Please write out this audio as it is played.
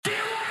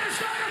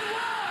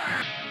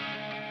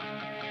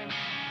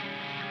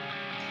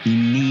You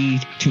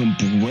need to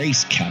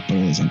embrace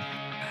capitalism.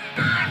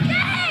 Anarchy!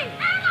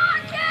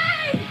 Anarchy!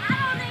 I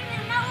don't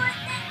even know what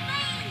that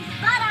means,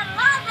 but I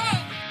love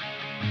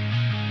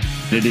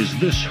it. It is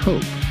this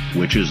hope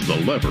which is the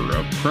lever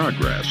of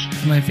progress.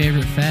 It's my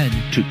favorite Fed.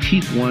 To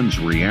keep one's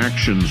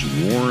reactions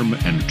warm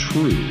and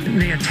true.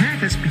 They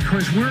attack us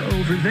because we're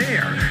over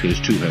there.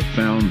 Is to have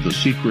found the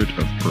secret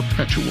of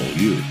perpetual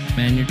youth.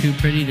 Man, you're too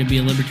pretty to be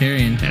a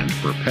libertarian. And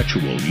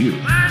perpetual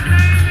youth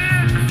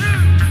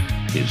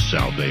is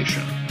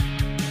salvation.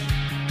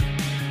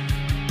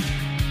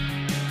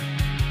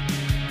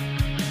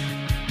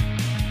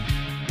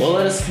 Well,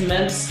 let us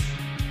commence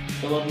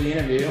the lovely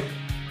interview.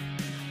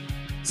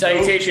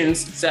 Salutations,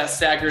 Sat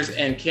Stackers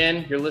and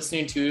Ken. You're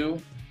listening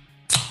to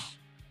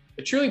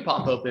a truly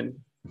pop open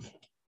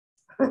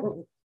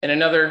and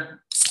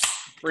another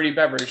fruity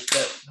beverage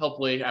that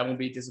hopefully I won't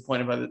be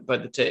disappointed by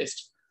the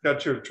taste. Yeah,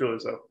 cheers, truly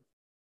so.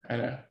 I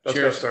know. Let's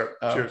Cheers. go start.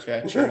 Oh, Cheers.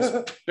 Okay.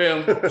 Cheers.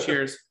 Boom.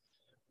 Cheers.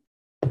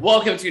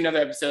 Welcome to another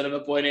episode of A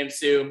Boy Named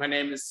Sue. My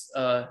name is,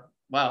 wow,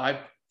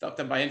 I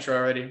fucked up my intro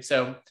already.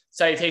 So,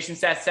 salutations,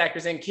 Sat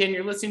Stackers and Ken.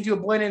 You're listening to A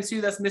Boy Named Sue.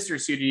 That's Mr.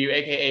 Sue to you,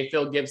 a.k.a.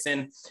 Phil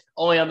Gibson,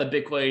 only on the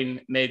Bitcoin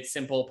Made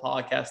Simple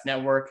podcast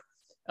network.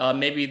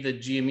 Maybe the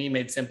GME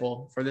Made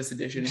Simple for this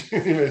edition.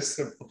 Made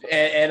Simple.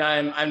 And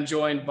I'm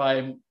joined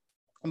by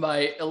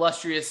my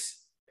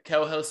illustrious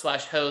co-host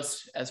 /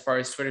 host as far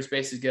as Twitter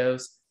Spaces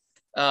goes,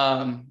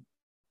 Ben.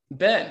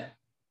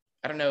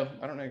 I don't know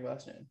your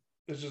last name.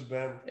 It's just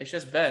Ben. It's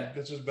just Ben.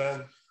 It's just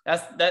Ben.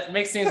 That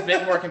makes things a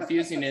bit more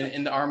confusing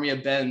in the army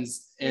of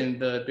Bens in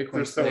the Bitcoin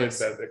There's so many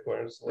space. Ben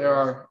Bitcoiners. There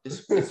are.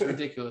 It's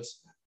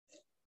ridiculous.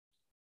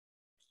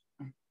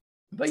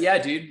 But yeah,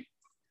 dude,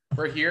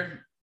 we're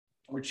here.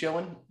 We're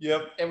chilling.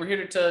 Yep. And we're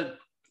here to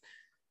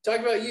talk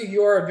about you.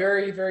 You are a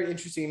very, very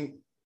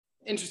interesting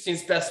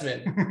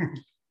specimen.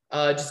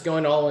 Just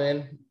going all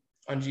in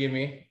on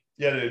GME.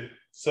 Yeah, dude.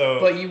 So.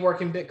 But you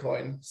work in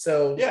Bitcoin.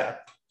 So. Yeah.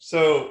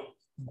 So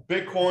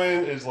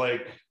Bitcoin is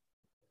like,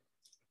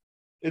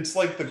 it's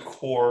like the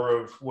core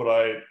of what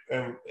I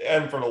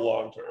am for the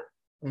long term.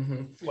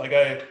 Mm-hmm. Like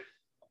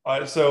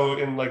I so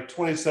in like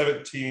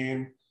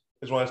 2017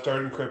 is when I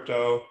started in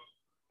crypto,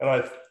 and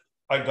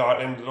I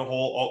got into the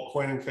whole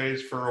altcoining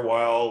phase for a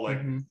while. Like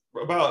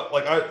about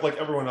like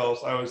everyone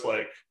else, I was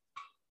like,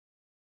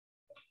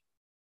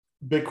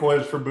 Bitcoin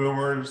is for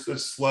boomers.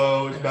 It's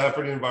slow. It's bad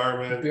for the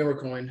environment. Boomer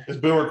coin. It's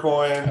boomer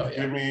coin. Oh,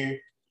 yeah.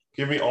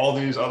 Give me all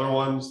these other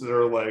ones that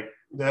are like,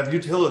 they have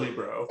utility,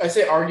 bro. I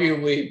say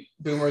arguably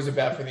boomers are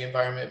bad for the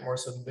environment more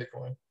so than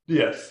Bitcoin.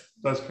 Yes,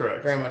 that's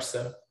correct. Very much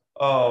so.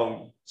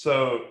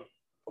 So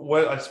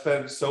what I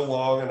spent so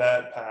long in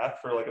that path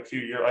for like a few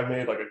years, I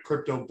made like a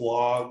crypto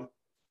blog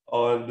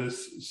on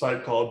this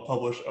site called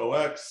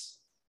PublishOX.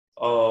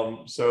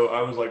 So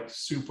I was like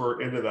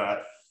super into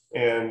that.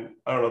 And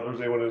I don't know if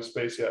there's anyone in the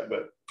space yet,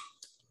 but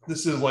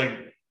this is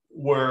like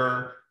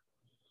where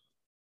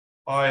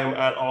I am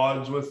at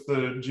odds with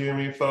the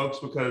GME folks,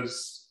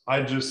 because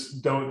I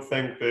just don't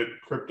think that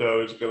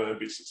crypto is going to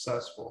be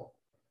successful.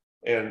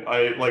 And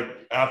I like,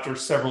 after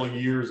several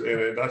years in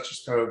it, that's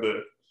just kind of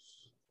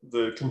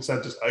the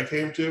consensus I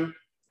came to.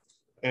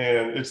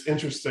 And it's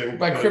interesting.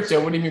 By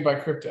crypto, what do you mean by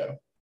crypto?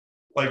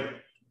 Like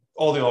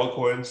all the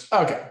altcoins.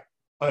 Okay.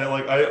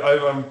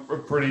 I'm a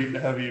pretty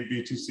heavy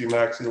BTC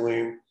maxi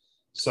lean.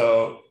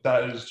 So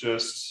that is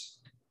just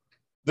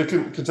the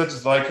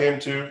consensus that I came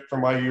to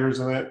from my years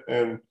in it.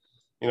 And,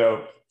 you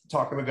know,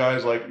 talking to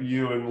guys like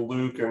you and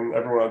Luke and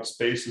everyone on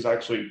Space has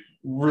actually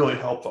really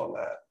helped on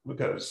that,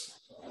 because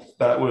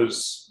that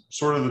was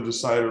sort of the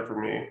decider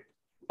for me,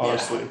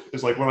 honestly. Yeah.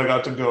 It's like when I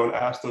got to go and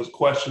ask those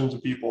questions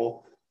of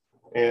people,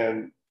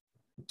 and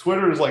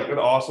Twitter is like an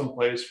awesome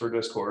place for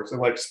discourse,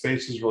 and like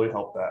Space has really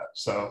helped that.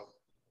 So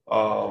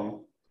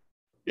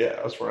yeah,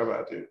 that's where I'm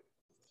at, dude.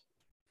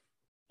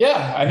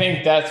 Yeah, I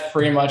think that's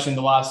pretty much in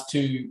the last 2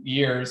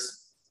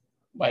 years,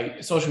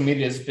 like social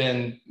media has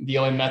been the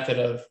only method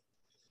of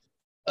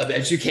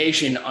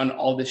education on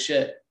all this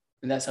shit.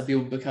 And that's how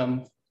people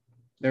become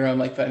their own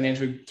like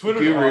financial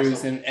gurus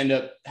awesome. And end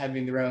up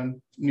having their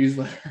own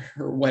newsletter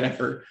or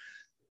whatever.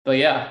 But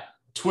yeah.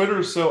 Twitter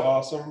is so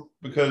awesome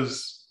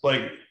because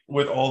like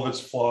with all of its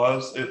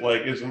flaws, it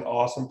like is an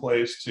awesome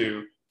place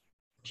to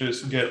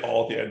just get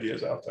all the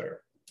ideas out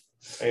there.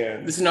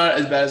 And this is not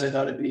as bad as I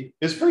thought it'd be.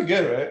 It's pretty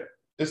good, right?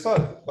 It's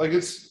not like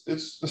it's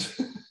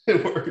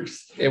it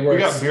works. It works. We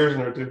got beers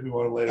in there too if you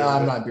want to later.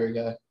 I'm not a beer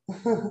guy.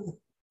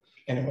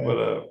 Anyway.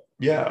 But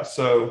yeah,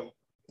 so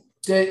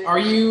are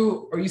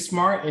you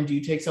smart and do you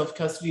take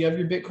self-custody of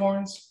your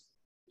Bitcoins?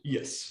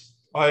 Yes.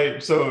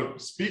 So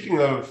speaking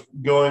of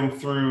going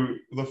through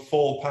the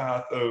full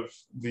path of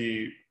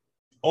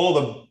all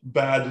the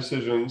bad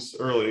decisions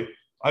early,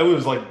 I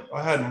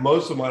had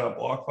most of mine on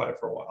BlockFi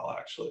for a while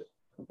actually.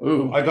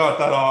 Ooh. I got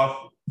that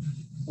off.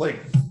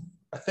 Like,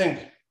 I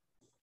think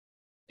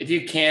if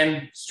you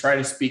can try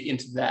to speak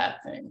into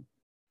that thing.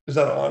 Is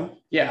that on?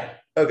 Yeah.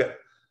 Okay.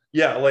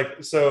 Yeah,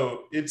 like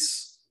so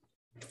it's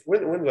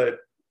when did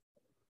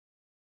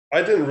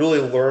I didn't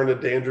really learn the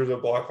dangers of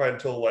BlockFi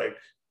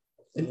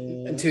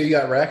until you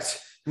got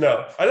wrecked.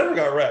 No, I never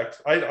got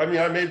wrecked. I mean,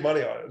 I made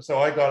money on it, so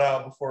I got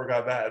out before it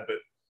got bad. But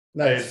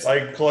Nice.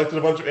 I collected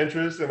a bunch of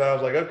interest, and I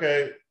was like,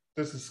 okay,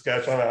 this is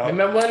sketch. I'm out.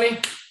 Remember money?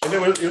 And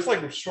it was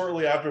like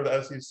shortly after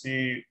the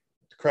SEC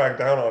cracked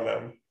down on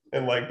them,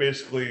 and like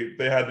basically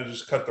they had to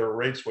just cut their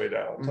rates way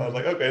down. So I was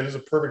like, okay, this is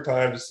a perfect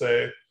time to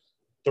say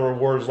the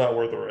reward's not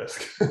worth the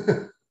risk,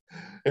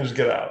 and just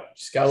get out.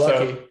 Just got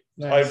lucky.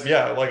 Nice.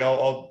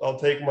 I'll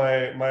take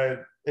my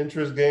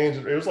interest gains.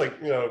 It was like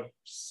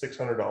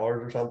 $600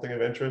 or something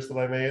of interest that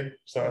I made.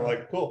 So I'm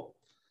like, cool.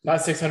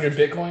 Not 600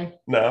 Bitcoin.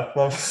 No.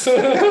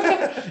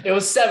 It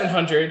was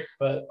 700,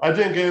 but I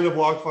didn't get into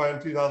BlockFi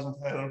in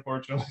 2010,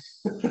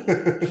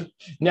 unfortunately.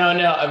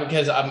 No,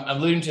 because I'm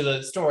alluding to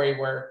the story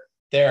where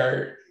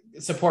their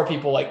support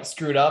people like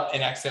screwed up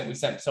and accidentally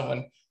sent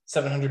someone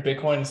 700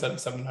 Bitcoin instead of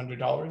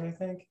 $700, I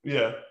think.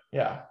 Yeah.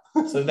 Yeah.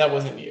 So that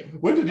wasn't you.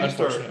 When did you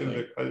start?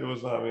 It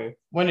was not me.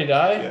 When did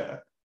I?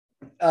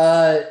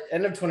 Yeah.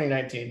 End of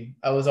 2019.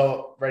 I was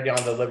already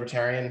on the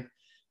libertarian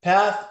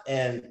path,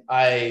 and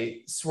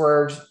I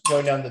swerved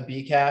going down the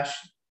Bcash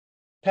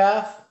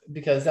path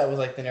because that was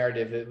like the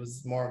narrative. It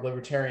was more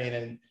libertarian,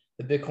 and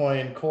the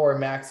Bitcoin core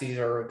maxis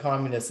are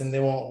communists, and they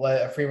won't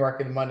let a free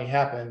market of money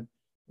happen,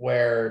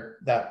 where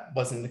that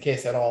wasn't the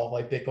case at all.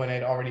 Like Bitcoin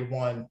had already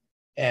won,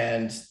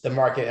 and the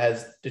market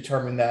has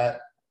determined that,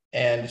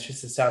 and it's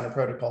just a sound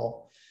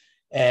protocol.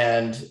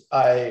 And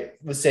I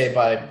was saved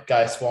by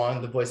Guy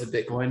Swan, the voice of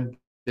Bitcoin.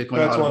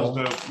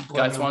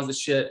 Guy Swan's the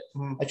shit.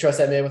 Mm-hmm. I trust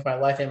that man with my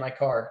life and my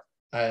car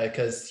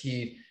because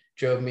he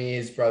drove me,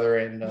 his brother,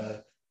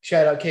 and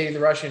shout out Katie the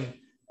Russian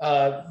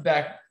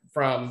back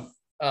from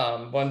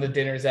one of the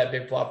dinners at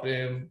Big Flop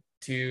Boom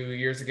 2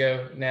 years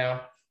ago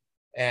now.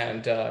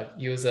 And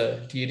he was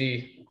a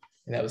deity,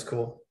 and that was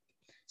cool.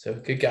 So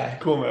good guy.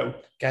 Cool, man.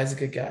 Guy's a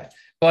good guy.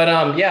 But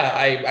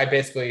I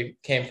basically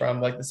came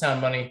from like the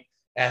sound money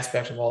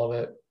aspect of all of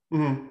it.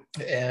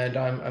 Mm-hmm. And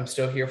I'm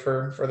still here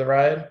for the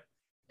ride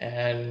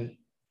and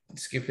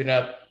scooping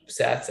up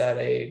sats at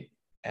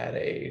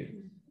a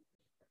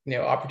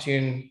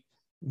opportune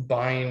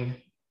buying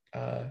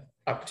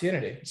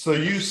opportunity. So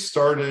you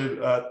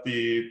started at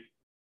the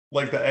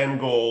end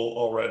goal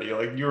already.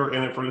 Like you were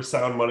in it for the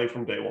sound money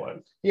from day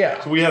one.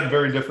 Yeah. So we had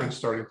very different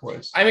starting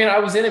points. I mean, I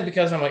was in it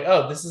because I'm like,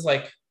 oh, this is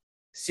like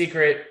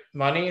secret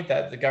money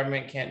that the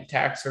government can't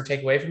tax or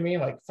take away from me.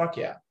 Like, fuck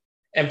yeah.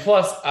 And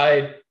plus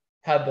I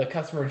had the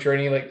customer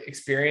journey like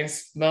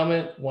experience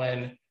moment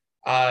when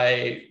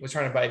I was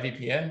trying to buy a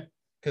VPN,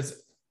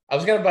 because I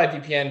was going to buy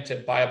a VPN to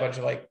buy a bunch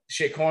of like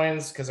shit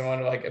coins because I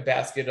wanted like a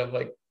basket of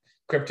like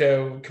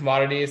crypto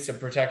commodities to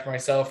protect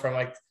myself from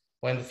like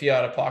when the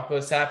fiat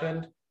apocalypse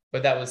happened.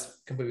 But that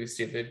was completely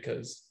stupid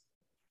because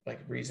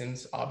like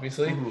reasons,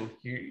 obviously. Mm-hmm.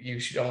 You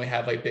should only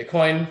have like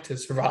Bitcoin to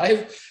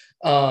survive.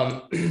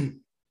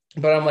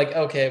 But I'm like,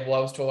 okay, well,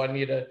 I was told I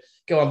need to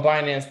go on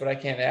Binance, but I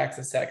can't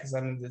access that because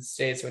I'm in the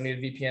States, so I need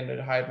a VPN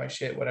to hide my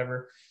shit,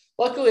 whatever.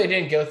 Luckily, I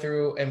didn't go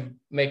through and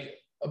make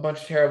a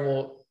bunch of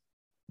terrible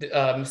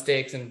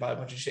mistakes and buy a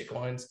bunch of shit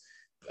coins.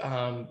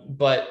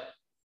 But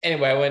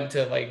anyway, I went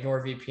to like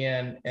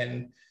NordVPN,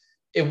 and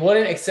it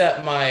wouldn't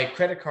accept my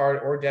credit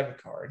card or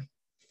debit card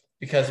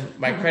because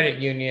my credit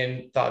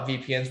union thought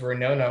VPNs were a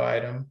no-no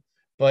item.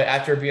 But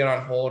after being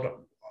on hold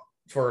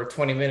for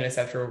 20 minutes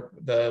after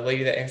the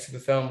lady that answered the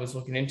phone was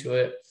looking into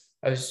it,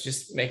 I was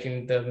just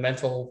making the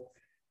mental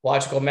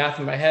logical math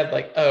in my head,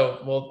 like, oh,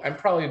 well, I'm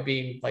probably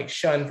being like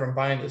shunned from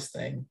buying this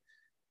thing.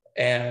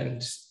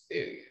 And,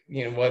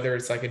 whether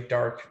it's like a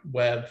dark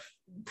web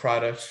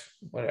product,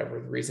 whatever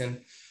the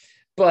reason.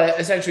 But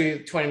essentially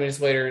 20 minutes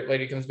later,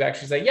 lady comes back.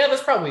 She's like, yeah,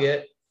 that's probably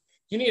it.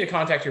 You need to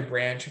contact your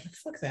branch. I'm like,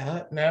 fuck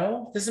that.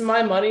 No, this is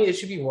my money. It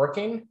should be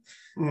working.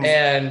 Mm.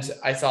 And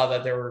I saw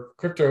that there were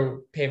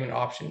crypto payment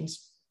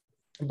options.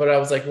 But I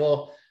was like,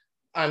 well,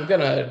 I'm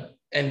going to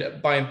end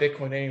up buying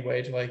Bitcoin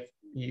anyway to like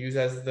use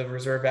as the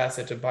reserve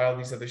asset to buy all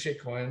these other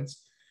shit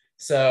coins.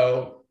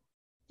 So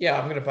yeah,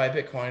 I'm going to buy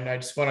Bitcoin. I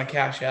just went on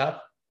Cash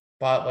App,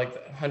 bought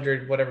like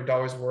 $100 whatever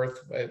dollars worth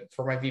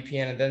for my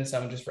VPN and then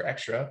some just for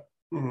extra.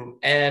 Mm-hmm.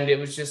 And it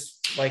was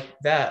just like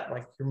that,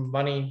 like your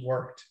money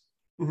worked.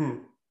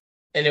 Mm-hmm.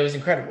 And it was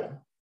incredible.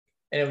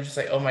 And it was just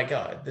like, oh my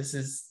God, this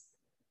is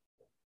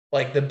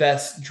like the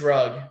best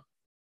drug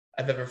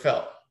I've ever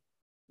felt.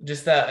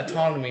 Just that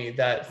autonomy,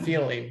 that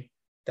feeling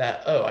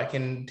that, oh, I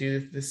can do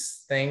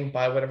this thing,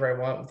 buy whatever I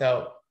want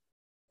without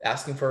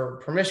asking for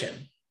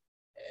permission.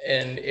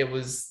 And it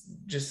was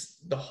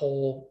just the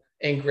whole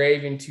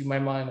engraved into my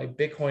mind, like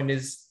Bitcoin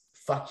is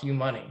fuck you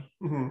money.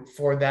 Mm-hmm.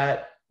 For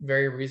that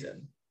very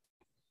reason.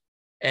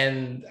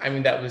 And I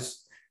mean, that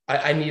was,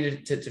 I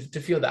needed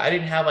to feel that. I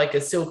didn't have like a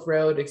Silk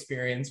Road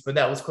experience, but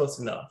that was close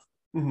enough.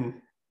 Mm-hmm.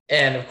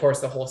 And of course,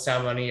 the whole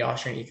sound money,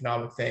 Austrian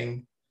economic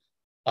thing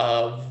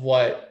of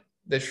what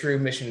the true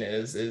mission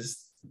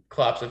is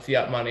collapse of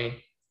fiat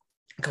money,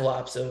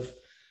 collapse of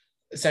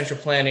central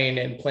planning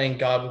and playing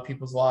God with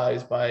people's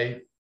lives by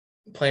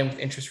playing with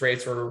interest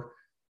rates or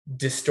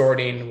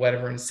distorting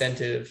whatever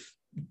incentive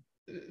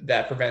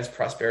that prevents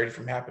prosperity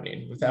from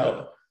happening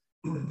without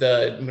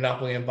the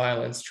monopoly and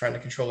violence, trying to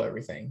control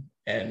everything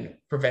and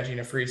preventing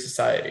a free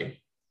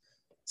society.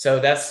 So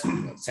that's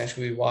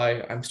essentially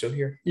why I'm still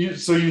here. You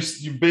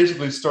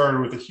basically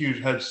started with a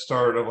huge head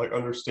start of like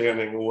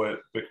understanding what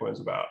Bitcoin's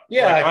about.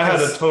 Yeah, like, I had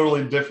a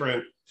totally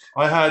different.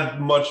 I had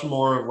much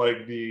more of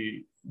like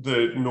the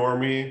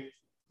normie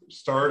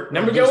start.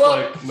 Number go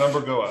up. Like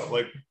number go up.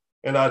 Like,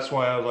 and that's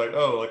why I was like,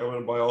 oh, like I'm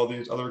gonna buy all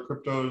these other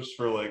cryptos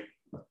for like,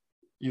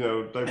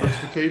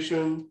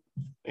 diversification,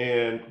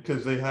 and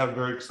because they have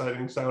very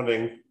exciting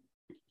sounding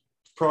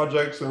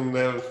projects and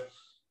they have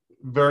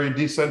very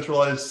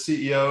decentralized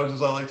CEOs,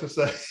 as I like to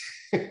say.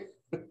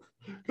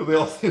 Because they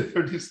all think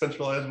they're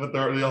decentralized, but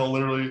they all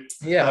literally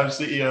have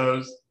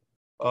CEOs.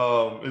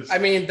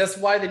 That's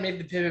why they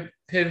made the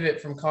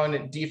pivot from calling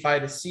it DeFi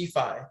to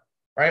CeFi,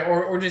 right?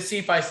 Or does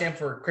CeFi stand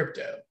for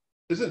crypto?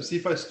 Isn't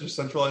CeFi just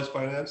centralized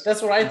finance?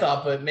 That's what I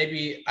thought, but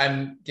maybe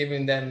I'm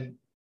giving them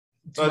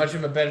too much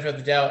of a benefit of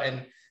the doubt,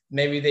 and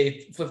maybe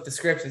they flipped the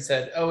script and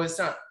said, "Oh, it's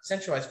not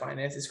centralized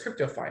finance; it's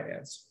crypto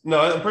finance." No,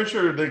 I'm pretty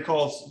sure they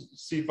call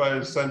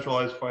CeFi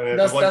centralized finance.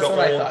 That's like what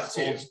I thought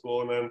too. Old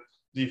school, and then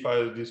DeFi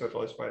is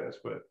decentralized finance,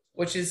 but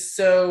which is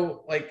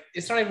so like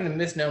it's not even a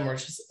misnomer;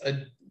 it's just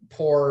a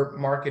poor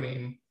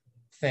marketing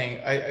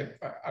thing. I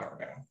don't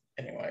know.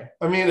 Anyway,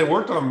 I mean, it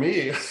worked on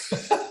me.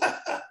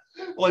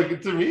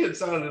 Like to me, it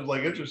sounded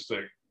like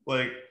interesting.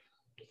 Like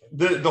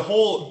the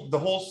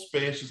whole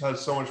space just has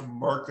so much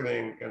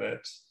marketing in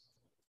it,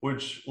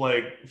 which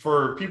like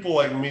for people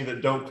like me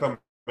that don't come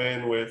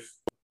in with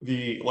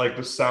the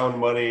sound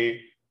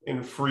money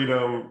and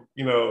freedom,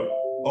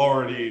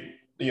 already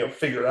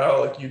figured out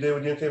like you did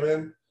when you came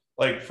in.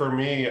 Like for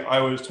me,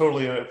 I was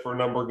totally in it for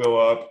number go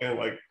up, and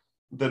like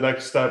the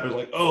next step is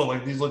like, oh,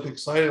 like these look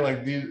exciting,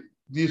 like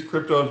these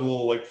cryptos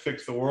will like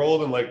fix the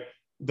world, and like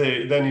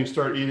then you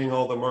start eating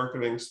all the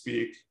marketing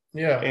speak.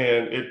 Yeah.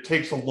 And it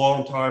takes a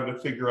long time to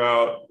figure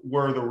out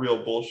where the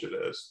real bullshit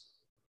is.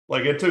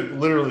 Like it took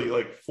literally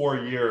like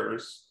 4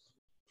 years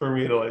for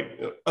me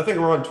to I think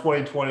around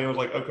 2020, I was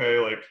like, okay,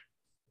 like,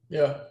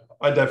 yeah,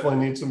 I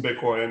definitely need some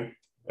Bitcoin.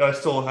 And I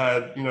still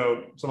had,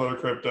 some other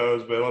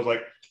cryptos, but I was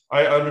like,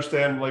 I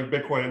understand like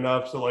Bitcoin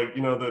enough. So like,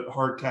 the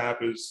hard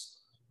cap is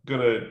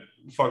going to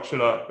fuck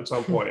shit up at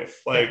some point.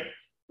 Like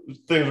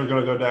things are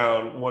going to go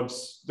down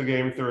once the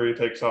game theory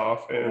takes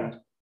off. And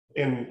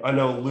I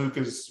know Luke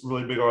is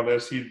really big on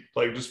this. He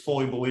like just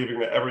fully believing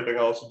that everything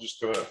else is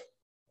just going to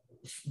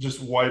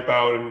just wipe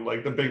out, and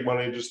like the big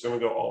money just going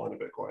to go all into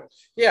Bitcoin.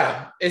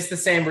 Yeah. It's the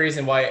same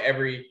reason why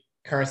every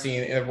currency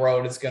in the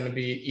world is going to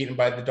be eaten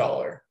by the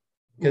dollar,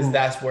 because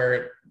that's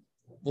where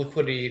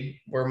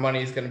liquidity, where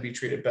money is going to be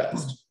treated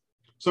best.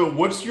 So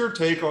what's your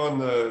take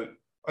on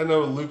I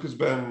know Luke has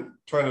been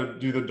trying to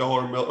do the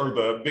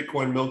the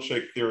Bitcoin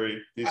milkshake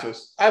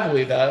thesis. I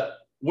believe that.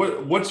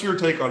 What's your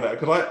take on that?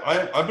 Because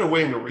I've been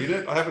waiting to read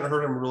it. I haven't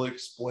heard him really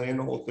explain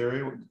the whole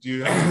theory. Do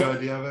you have a good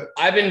idea of it?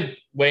 I've been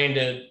waiting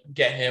to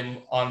get him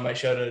on my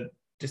show to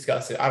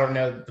discuss it. I don't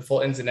know the full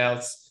ins and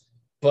outs,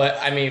 but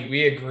I mean,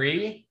 we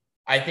agree.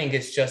 I think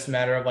it's just a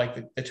matter of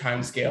like the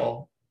time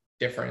scale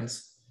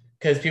difference.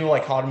 Because people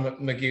like Hodden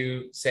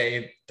Magoo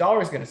say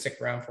dollar is going to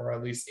stick around for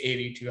at least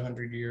 80 to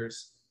 100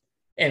 years.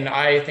 And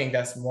I think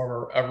that's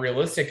more of a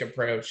realistic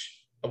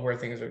approach of where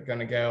things are going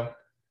to go.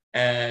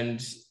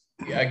 And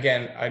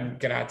again, I'm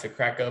going to have to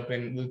crack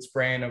open Luke's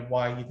brain of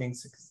why he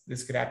thinks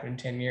this could happen in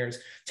 10 years.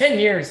 10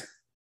 years,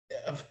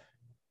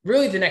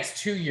 really the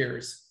next 2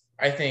 years,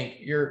 I think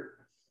you're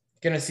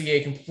going to see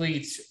a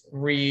complete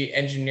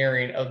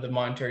re-engineering of the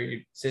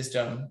monetary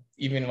system,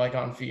 even like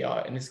on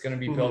fiat. And it's going to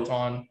be built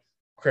on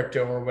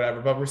crypto or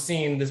whatever. But we're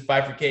seeing this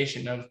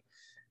bifurcation of,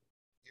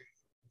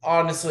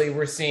 honestly,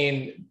 we're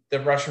seeing the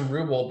Russian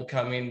ruble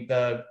becoming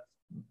the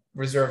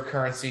reserve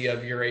currency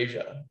of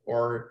Eurasia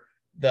or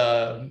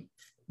the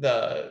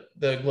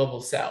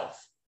global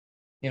south.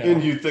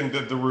 And you think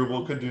that the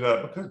ruble could do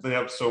that because they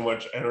have so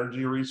much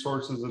energy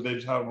resources that they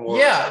just have more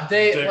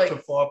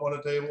to flop on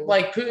a table?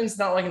 Like Putin's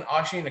not like an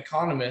Austrian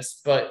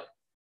economist, but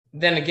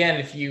then again,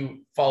 if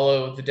you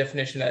follow the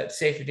definition that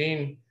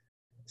Seyfedin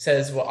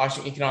says what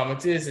Austrian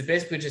economics is, it's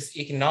basically just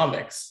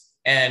economics.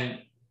 And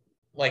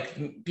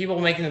like people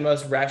making the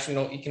most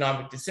rational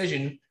economic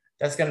decision,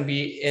 that's going to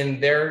be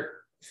in their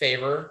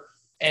favor.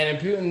 And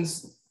in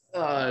Putin's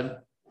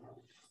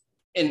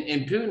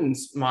in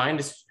Putin's mind,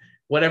 is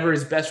whatever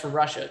is best for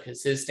Russia,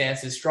 because his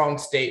stance is strong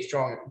state,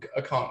 strong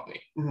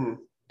economy.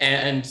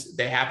 And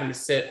they happen to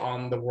sit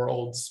on the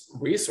world's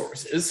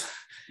resources.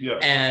 Yeah.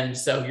 And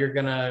so you're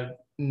going to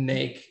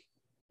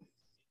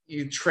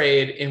you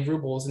trade in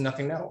rubles and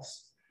nothing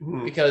else,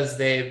 because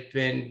they've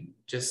been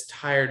just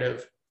tired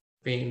of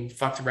being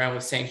fucked around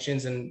with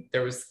sanctions. And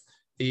there was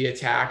the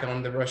attack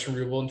on the Russian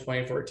ruble in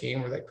 2014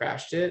 where they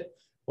crashed it.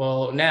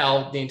 Well,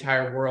 now the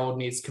entire world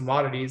needs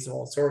commodities of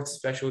all sorts,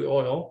 especially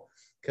oil,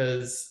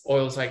 because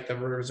oil is like the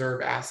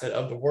reserve asset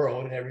of the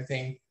world, and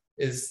everything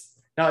is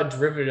not a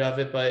derivative of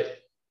it, but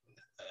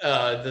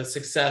the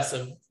success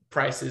of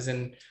prices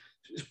and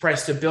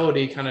price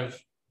stability kind of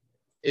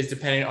is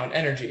dependent on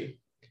energy.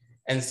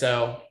 And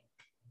so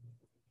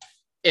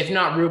if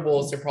not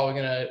rubles, they're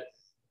probably gonna.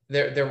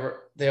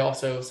 They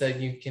also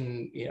said you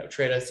can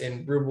trade us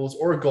in rubles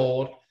or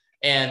gold,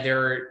 and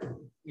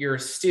you're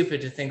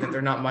stupid to think that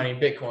they're not mining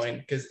Bitcoin,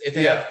 because if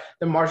they have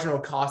the marginal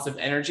cost of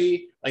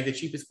energy, like the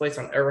cheapest place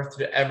on earth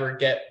to ever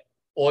get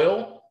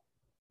oil,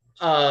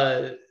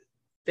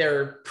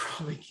 they're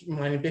probably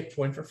mining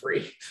Bitcoin for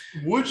free.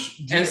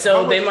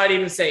 They might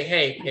even say,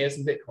 "Hey, pay us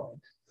in Bitcoin."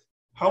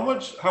 How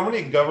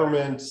many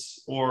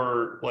governments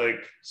or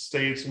like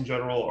states in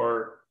general,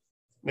 or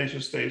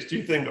nation states, do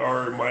you think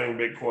are mining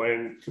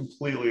Bitcoin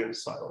completely in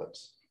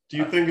silence? Do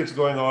you think it's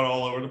going on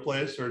all over the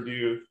place, or do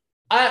you?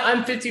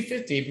 I'm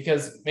 50-50,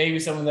 because maybe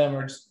some of them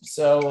are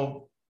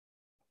so,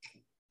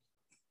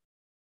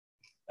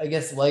 I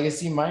guess,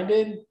 legacy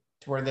minded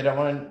to where they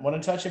don't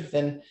want to touch it. But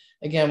then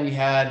again, we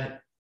had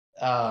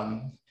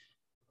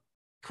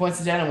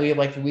coincidentally,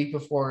 like the week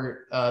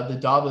before the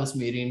Davos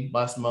meeting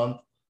last month,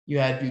 you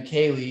had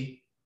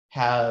Bukele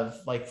have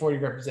like 40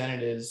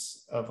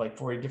 representatives of like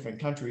 40 different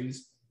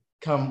countries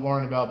come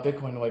learn about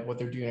Bitcoin, like what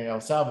they're doing in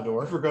El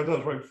Salvador. I forgot that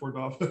was right before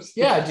Davos.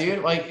 Yeah,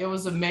 dude. Like it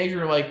was a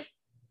major like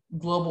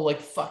global like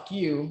fuck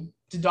you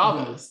to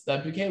Davos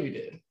that Bukele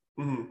did.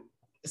 Mm-hmm.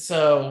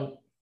 So,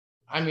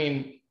 I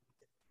mean,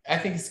 I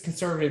think it's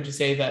conservative to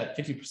say that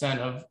 50%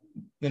 of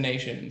the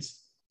nations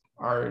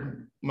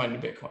are mining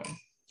Bitcoin.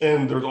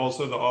 And there's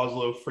also the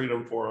Oslo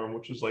Freedom Forum,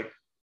 which is like,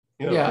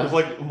 there's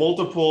like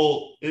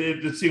multiple.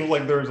 It seems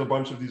like there's a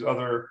bunch of these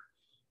other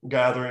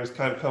gatherings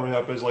kind of coming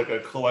up as like a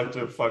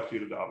collective fuck you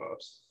to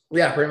Davos.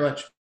 Yeah, pretty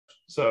much.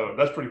 So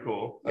that's pretty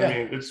cool. Yeah. I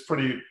mean, it's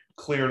pretty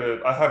clear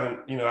that I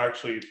haven't,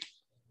 actually.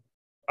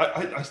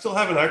 I still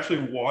haven't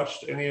actually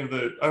watched any of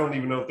the. I don't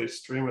even know if they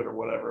stream it or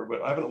whatever,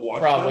 but I haven't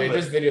watched. Probably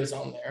there's videos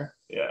on there.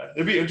 Yeah,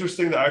 it'd be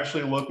interesting to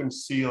actually look and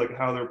see like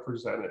how they're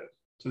presented,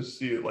 to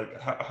see like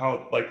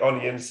how like on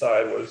the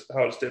inside was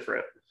how it's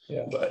different.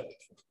 Yeah, but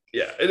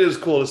yeah, it is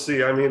cool to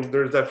see. I mean,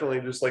 there's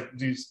definitely just like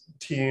these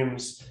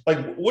teams. Like,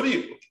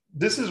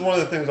 this is one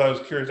of the things I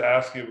was curious to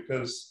ask you,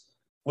 because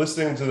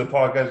listening to the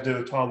podcast I did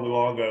with Tom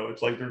Luongo,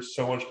 it's like there's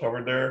so much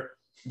covered there.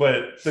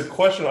 But the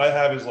question I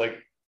have is like,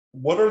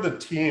 what are the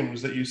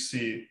teams that you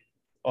see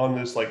on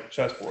this like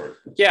chessboard?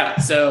 Yeah,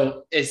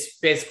 so it's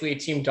basically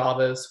Team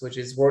Davos, which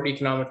is World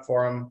Economic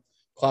Forum,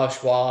 Klaus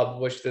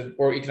Schwab, which the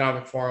World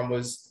Economic Forum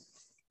was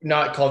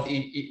not called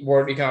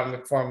World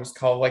Economic Forum, was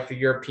called like the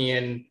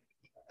European.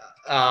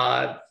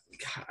 I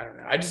don't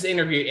know. I just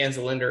interviewed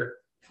Ansel Linder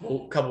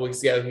a couple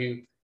weeks ago, who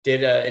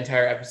did an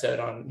entire episode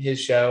on his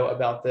show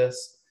about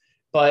this.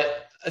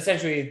 But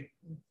essentially,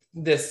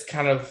 this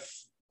kind of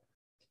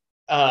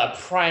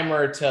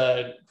primer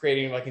to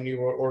creating like a new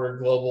world order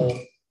global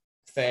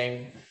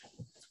thing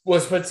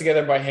was put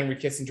together by Henry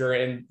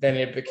Kissinger, and then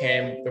it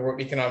became the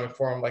World Economic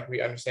Forum like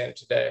we understand it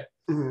today.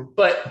 Mm-hmm.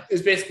 But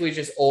it's basically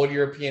just old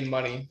European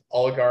money,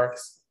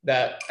 oligarchs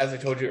that, as I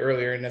told you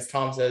earlier, and as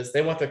Tom says,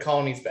 they want the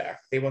colonies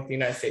back. They want the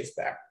United States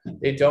back.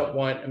 They don't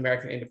want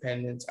American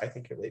independence. I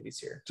think your lady's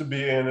here. To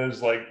be in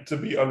is like to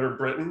be under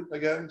Britain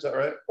again. Is that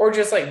right? Or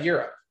just like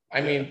Europe.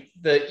 I mean,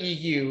 the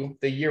EU,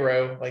 the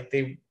Euro, like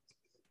they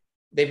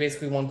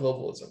basically want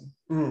globalism.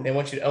 Mm. They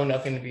want you to own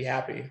nothing to be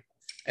happy.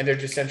 And they're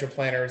just central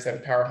planners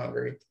and power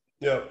hungry.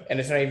 Yeah. And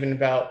it's not even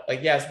about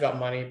like, yeah, it's about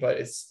money, but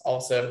it's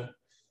also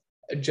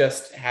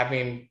just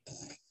having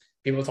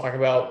people talk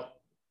about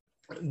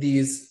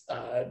these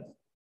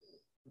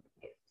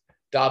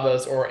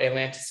Davos or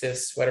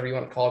Atlantis, whatever you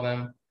want to call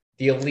them,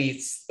 the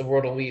elites, the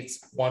world elites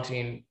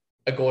wanting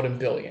a golden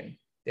billion.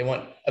 They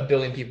want 1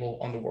 billion people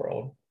on the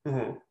world.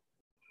 Mm-hmm.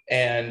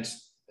 And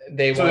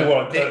they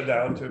want to cut it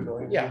down to 1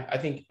 billion. Yeah, I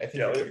think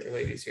your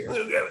ladies here.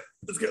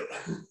 Let's go.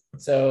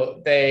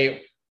 So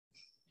they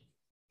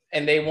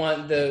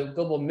want the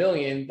global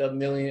million, the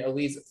million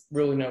elites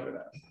ruling over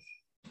them.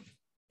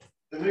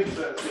 It makes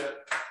sense, yeah.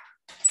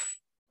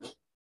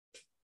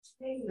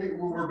 Hey,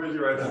 we're busy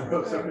right now,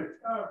 bro. Sorry.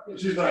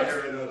 She's not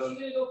here right now, though. She's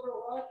gonna go for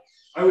a walk?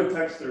 I would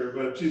text her,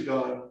 but she's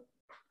gone.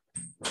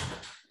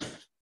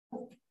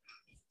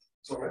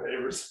 So my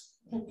neighbors.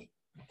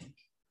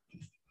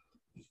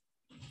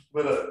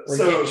 But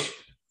so,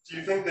 do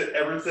you think that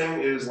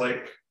everything is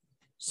like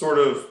sort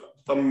of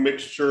a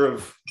mixture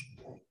of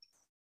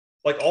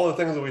like all the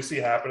things that we see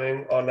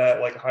happening on that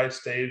like high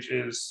stage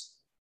is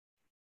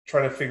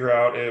trying to figure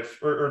out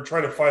if or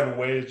trying to find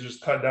ways to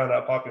just cut down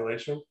that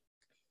population?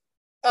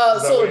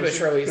 Slowly but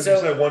surely.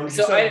 So you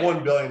said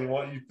 1 billion.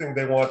 You think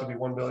they want it to be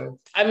 1 billion?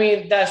 I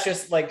mean, that's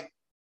just like,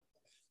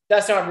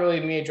 that's not really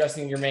me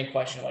addressing your main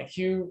question. Like,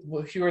 who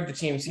are the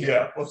teams here?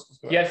 Yeah. Let's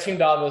go. You have Team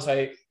Davos.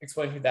 I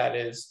explained who that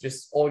is.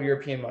 Just old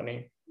European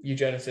money.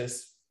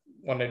 Eugenicists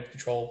want to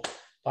control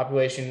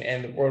population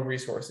and the world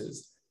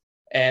resources.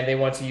 And they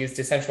want to use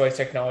decentralized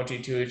technology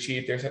to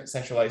achieve their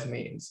centralized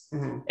means.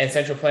 Mm-hmm. And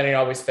central planning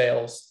always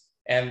fails.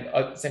 And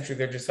essentially,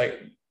 they're just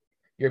like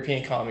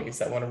European commies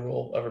that want to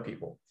rule over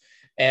people.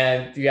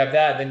 And you have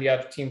that, then you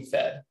have Team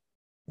Fed,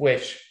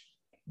 which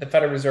the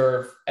Federal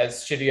Reserve,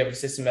 as shitty of a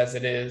system as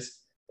it is,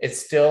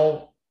 it's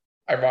still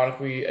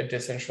ironically a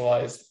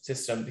decentralized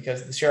system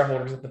because the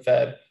shareholders of the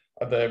Fed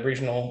are the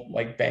regional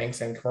like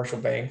banks and commercial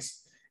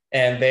banks,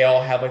 and they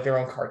all have like their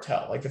own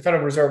cartel. Like the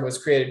Federal Reserve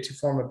was created to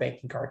form a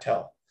banking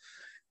cartel,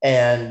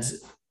 and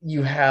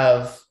you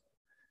have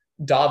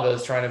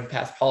Davos trying to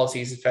pass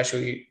policies,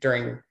 especially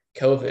during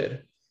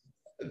COVID.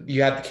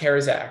 You had the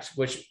CARES Act,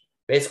 which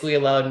basically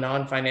allowed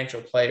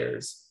non-financial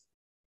players,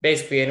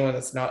 basically anyone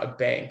that's not a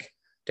bank,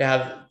 to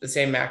have the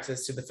same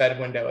access to the Fed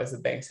window as the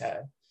banks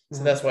had.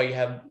 So that's why you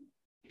have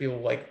people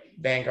like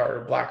Vanguard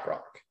or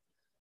BlackRock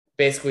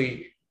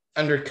basically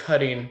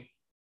undercutting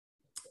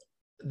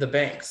the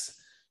banks.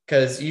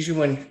 Because usually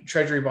when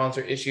treasury bonds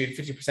are issued,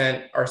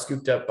 50% are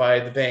scooped up by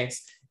the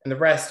banks, and the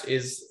rest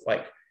is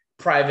like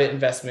private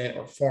investment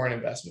or foreign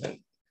investment.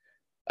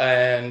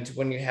 And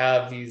when you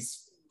have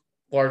these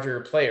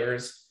larger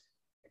players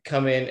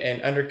come in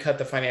and undercut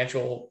the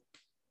financial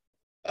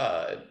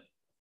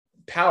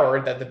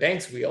power that the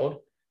banks wield,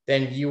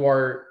 then you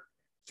are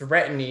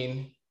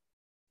threatening.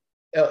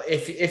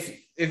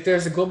 If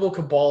there's a global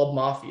cabal of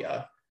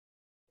mafia,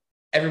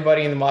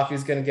 everybody in the mafia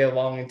is going to get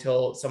along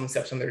until someone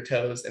steps on their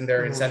toes, and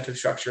their incentive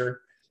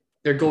structure,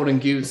 their golden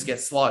goose,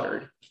 gets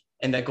slaughtered,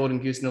 and that golden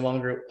goose no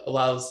longer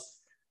allows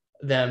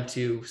them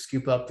to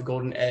scoop up the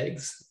golden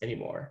eggs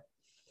anymore.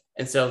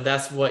 And so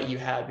that's what you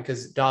have,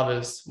 because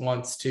Davos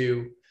wants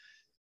to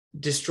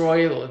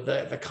destroy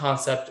the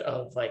concept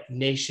of like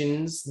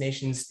nation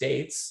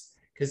states,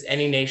 because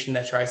any nation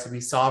that tries to be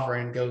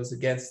sovereign goes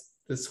against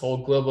this whole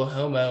global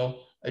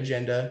homo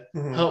agenda.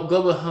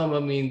 Global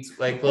homo means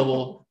like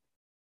global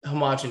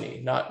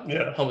homogeny, not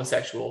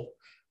homosexual.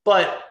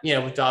 But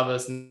with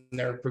Davos and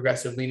their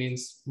progressive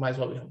leanings, might as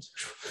well be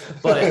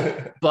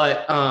homosexual.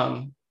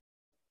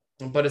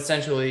 But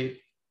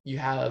essentially, you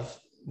have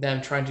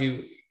them trying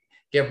to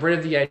get rid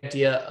of the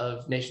idea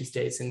of nation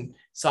states and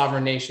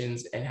sovereign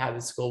nations and have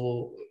this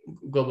global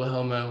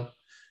homo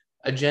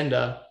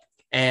agenda,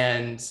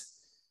 and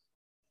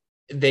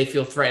they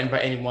feel threatened by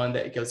anyone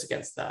that goes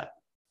against that.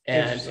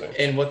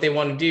 And what they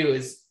want to do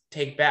is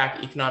take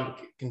back economic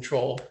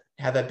control,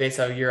 have that based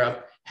out of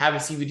Europe, have a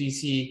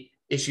CBDC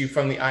issue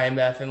from the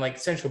IMF, and like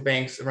central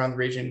banks around the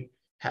region,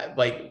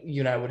 like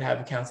you and I would have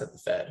accounts at the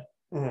Fed.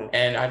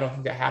 And I don't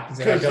think that happens,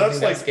 and I don't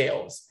think that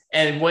scales.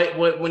 And what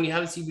when you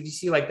have a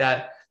CBDC like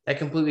that, that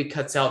completely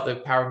cuts out the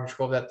power and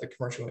control that the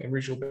commercial and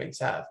regional banks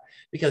have,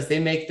 because they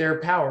make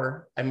their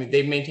power. I mean,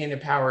 they maintain their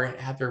power and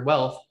have their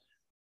wealth,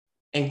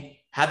 and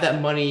have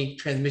that money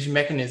transmission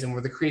mechanism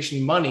where they're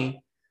creating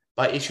money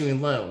by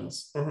issuing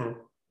loans.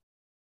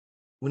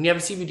 When you have a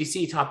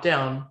CBDC top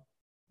down,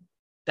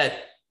 that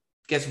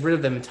gets rid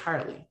of them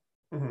entirely.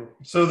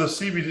 So the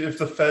CBD, if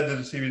the Fed did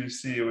a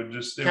CBDC, it would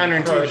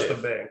crush the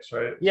banks,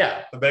 right?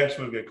 Yeah, the banks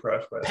would get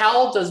crushed by that.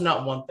 Powell does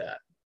not want that,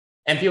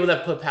 and people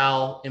that put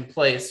Powell in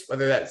place,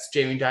 whether that's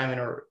Jamie Dimon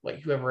or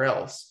like whoever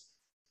else,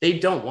 they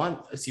don't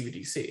want a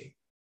CBDC.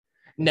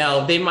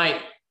 Now they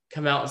might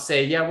come out and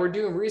say, "Yeah, we're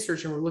doing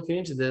research and we're looking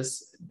into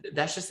this."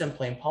 That's just them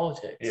playing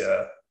politics.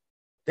 Yeah,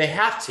 they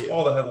have to.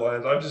 All the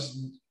headlines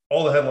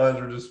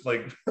are just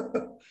like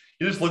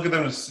you just look at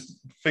them to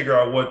figure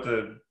out what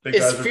the big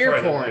guys are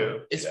trying to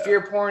do. It's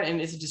fear porn, and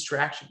it's a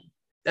distraction.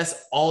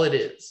 That's all it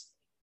is.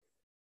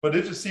 But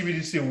if the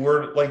CBDC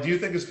were, like, do you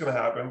think it's going to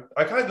happen?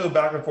 I kind of go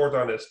back and forth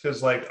on this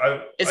because, like,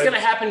 it's going to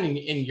happen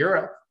in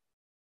Europe.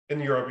 In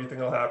Europe, you think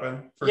it'll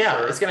happen?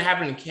 Sure. It's going to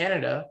happen in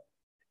Canada,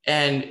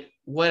 and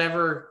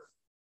whatever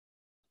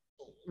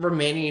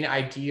remaining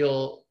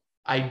ideal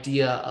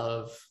idea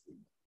of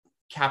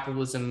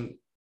capitalism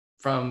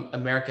from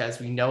America as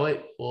we know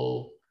it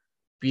will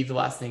be the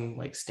last thing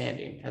like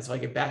standing as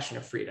like a bastion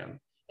of freedom.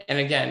 And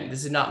again,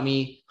 this is not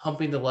me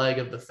humping the leg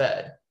of the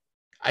Fed.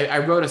 I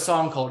wrote a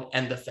song called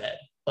 "End the Fed."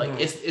 Like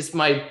it's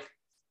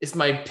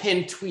my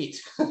pinned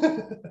tweet.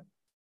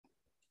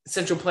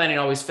 Central planning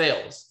always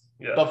fails.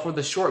 Yeah. But for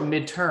the short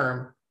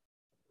midterm,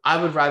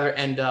 I would rather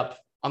end up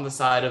on the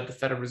side of the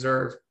Federal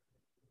Reserve,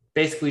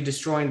 basically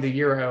destroying the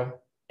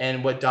euro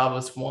and what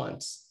Davos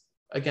wants.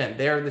 Again,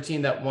 they're the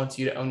team that wants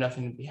you to own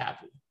nothing and be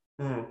happy.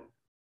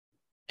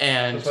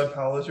 And that's why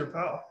Powell is your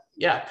pal.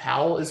 Yeah,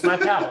 Powell is my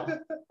pal.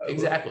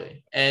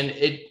 Exactly. And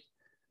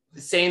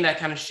saying that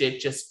kind of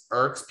shit just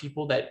irks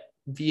people that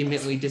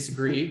vehemently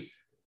disagree,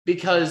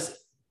 because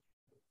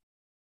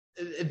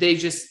they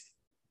just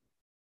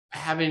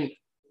haven't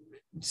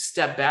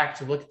stepped back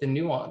to look at the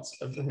nuance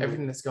of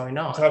everything that's going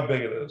on. That's how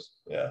big it is.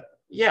 Yeah.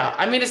 Yeah.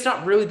 I mean, it's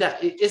not really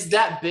it's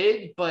that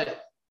big,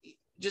 but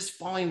just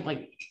following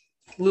like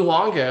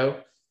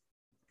Luongo,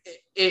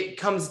 it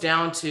comes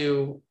down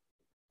to,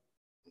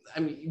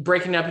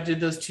 breaking up into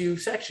those two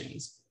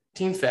sections,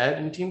 Team Fed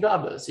and Team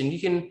Davos. And you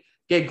can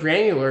get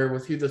granular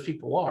with who those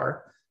people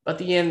are. But at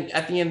the end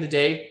of the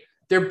day,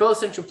 they're both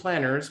central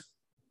planners.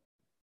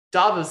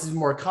 Davos is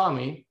more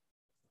commie.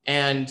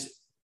 And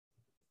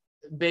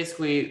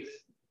basically,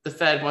 the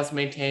Fed wants to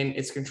maintain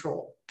its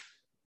control.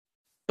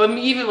 But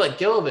even like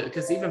Gillivan,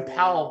 because even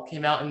Powell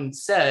came out and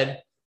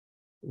said,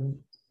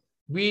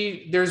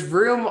 there's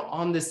room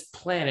on this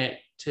planet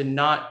to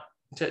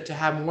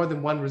have more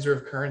than one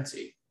reserve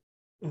currency.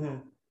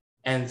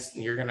 And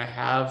you're going to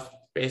have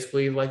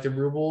basically like the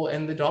ruble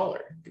and the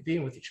dollar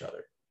competing with each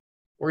other,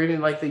 or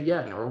even like the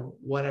yen or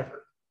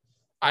whatever.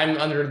 I'm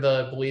under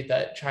the belief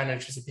that China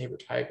is just a paper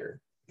tiger,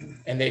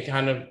 and they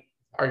kind of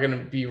are going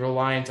to be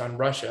reliant on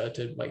Russia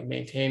to like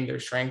maintain their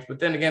strength. But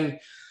then again,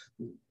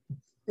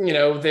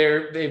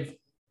 they've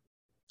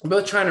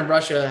both China and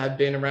Russia have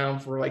been around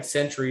for like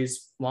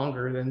centuries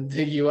longer than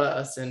the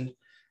US, and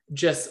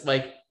just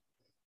like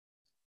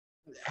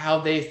how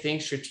they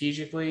think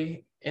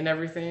strategically and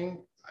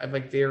everything,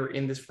 like they're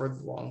in this for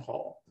the long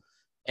haul.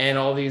 And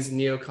all these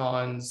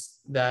neocons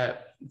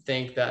that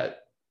think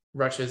that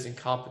Russia is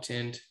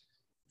incompetent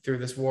through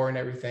this war and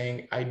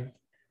everything,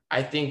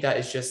 I think that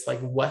is just like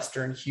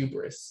Western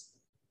hubris,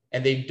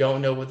 and they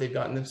don't know what they've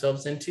gotten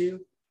themselves into,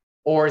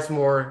 or it's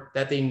more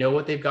that they know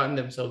what they've gotten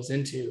themselves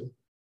into,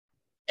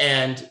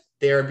 and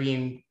they're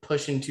being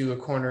pushed into a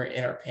corner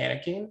and are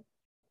panicking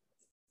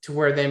to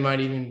where they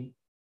might even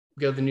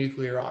go the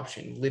nuclear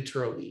option,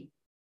 literally.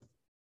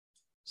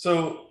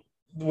 So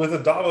with the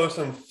Davos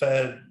and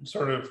Fed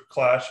sort of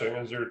clashing,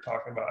 as you're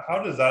talking about,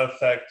 how does that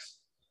affect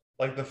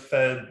like the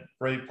Fed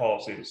rate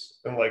policies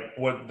and like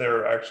what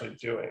they're actually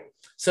doing?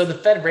 So the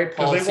Fed rate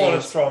policies, because they want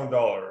a strong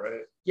dollar,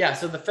 right? Yeah.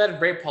 So the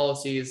Fed rate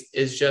policies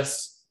is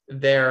just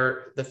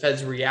the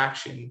Fed's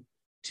reaction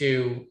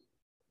to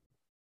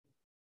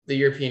the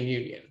European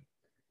Union,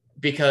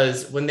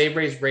 because when they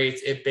raise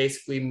rates, it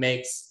basically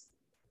makes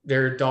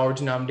their dollar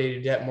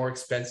denominated debt more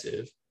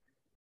expensive.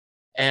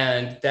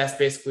 And that's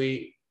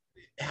basically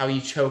how you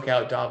choke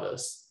out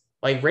Davos.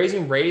 Like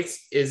raising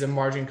rates is a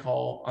margin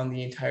call on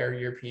the entire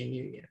European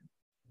Union.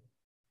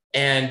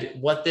 And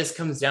what this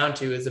comes down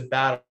to is a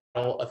battle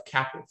of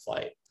capital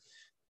flight.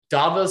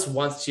 Davos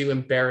wants to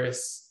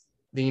embarrass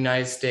the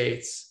United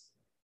States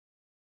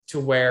to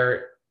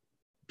where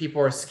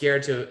people are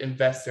scared to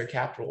invest their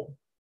capital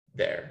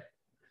there.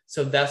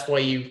 So that's why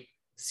you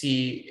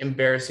see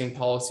embarrassing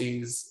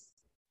policies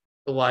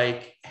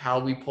like how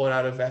we pulled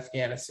out of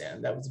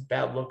Afghanistan. That was a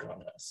bad look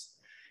on us.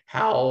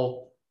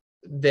 How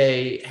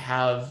they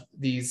have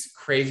these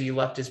crazy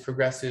leftist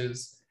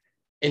progressives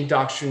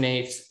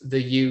indoctrinate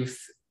the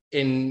youth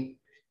in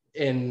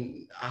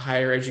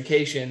higher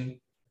education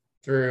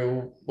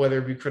through whether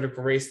it be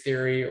critical race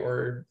theory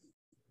or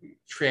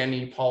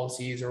tranny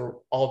policies or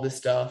all this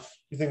stuff.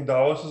 You think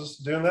Davos is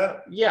doing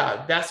that?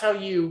 Yeah, that's how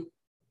you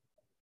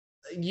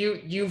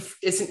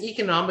it's an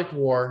economic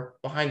war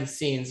behind the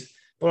scenes,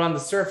 but on the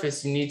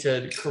surface you need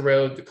to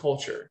corrode the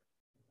culture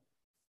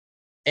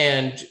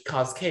and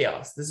cause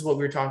chaos. This is what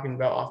we were talking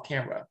about off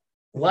camera.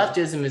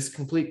 Leftism is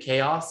complete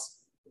chaos.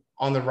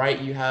 On the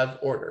right, you have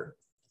order.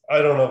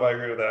 I don't know if I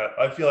agree with that.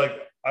 I feel like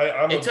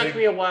it took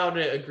me a while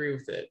to agree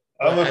with it.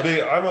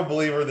 I'm a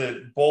believer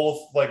that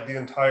both like the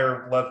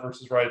entire left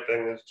versus right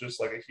thing is just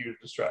like a huge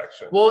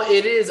distraction. Well,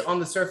 it is on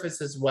the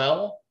surface as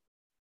well,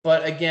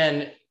 but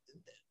again,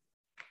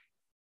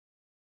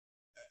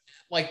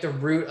 like the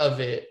root of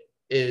it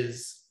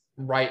is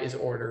right is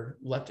order,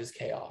 left is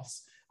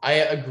chaos. I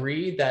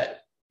agree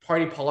that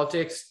party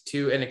politics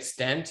to an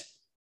extent,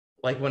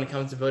 like when it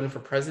comes to voting for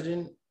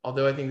president,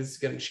 although I think this is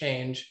going to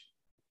change,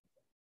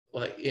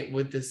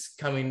 with this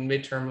coming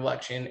midterm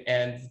election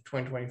and the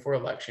 2024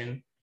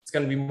 election, it's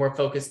going to be more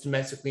focused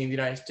domestically in the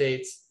United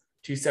States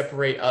to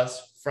separate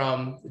us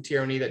from the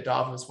tyranny that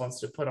Davos wants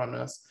to put on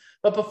us.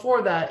 But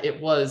before that, it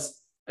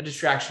was a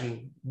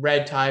distraction,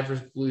 red tide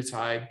versus blue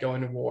tide,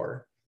 going to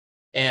war.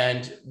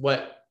 And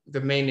what the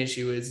main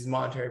issue is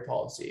monetary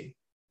policy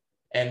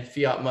and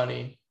fiat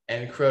money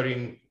and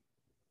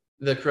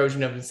the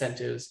corrosion of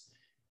incentives.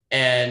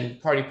 And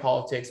party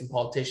politics and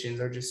politicians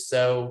are just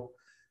so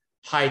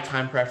high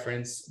time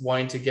preference,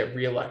 wanting to get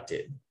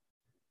reelected.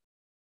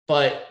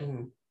 But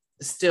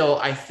still,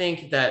 I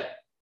think that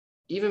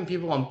even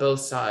people on both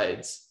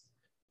sides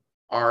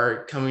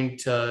are coming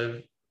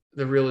to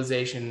the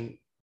realization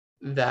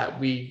that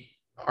we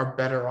are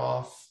better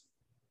off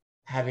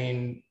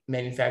having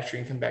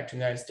manufacturing come back to the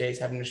United States,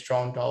 having a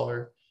strong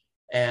dollar.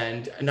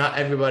 And not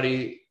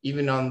everybody,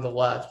 even on the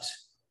left,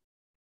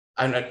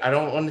 I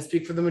don't want to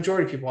speak for the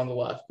majority of people on the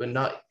left, but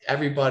not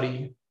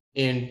everybody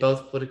in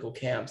both political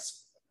camps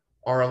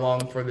are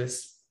along for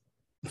this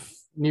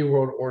new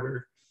world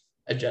order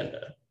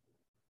agenda.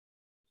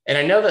 And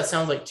I know that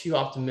sounds like too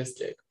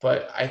optimistic,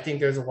 but I think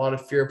there's a lot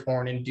of fear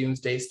porn and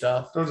doomsday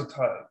stuff. There's a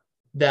ton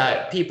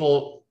that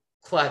people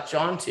clutch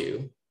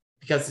onto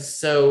because it's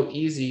so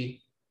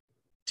easy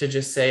to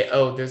just say,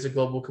 oh, there's a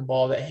global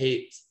cabal that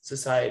hates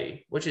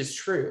society, which is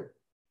true.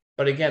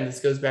 But again, this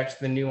goes back to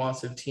the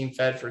nuance of Team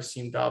Fed versus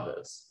Team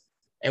Davos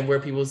and where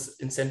people's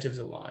incentives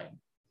align.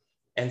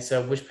 And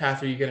so which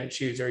path are you going to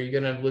choose? Are you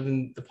going to live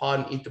in the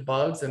pod and eat the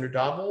bugs under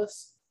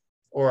Davos?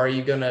 Or are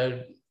you going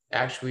to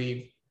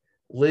actually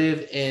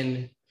live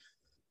in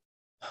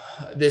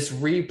this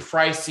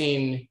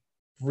repricing,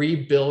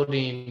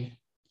 rebuilding,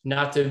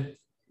 not to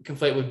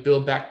conflate with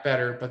Build Back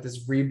Better, but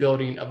this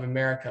rebuilding of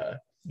America?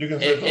 You can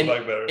say Build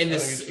Back Better.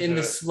 In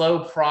the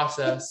slow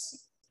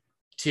process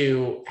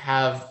to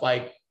have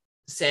like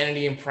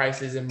sanity in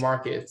prices and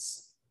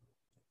markets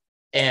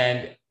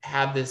and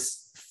have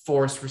this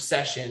forced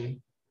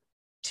recession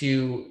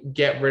to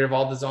get rid of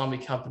all the zombie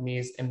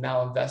companies and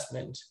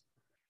malinvestment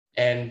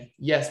and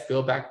yes,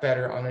 build back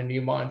better on a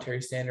new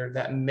monetary standard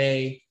that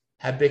may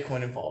have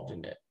Bitcoin involved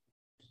in it.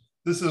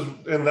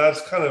 And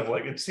that's kind of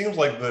like, it seems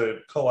like the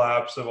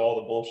collapse of all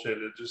the bullshit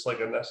is just like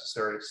a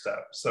necessary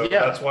step. So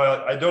that's why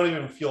I don't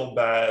even feel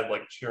bad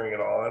like cheering it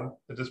on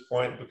at this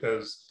point,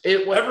 because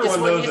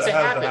everyone knows it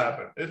has to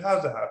happen. It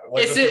has to happen.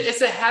 Like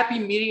it's a happy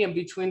medium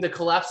between the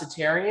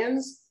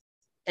collapsitarians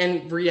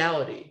and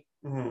reality.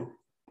 Mm-hmm.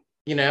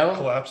 You know,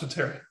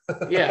 collapsitarian.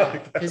 Yeah,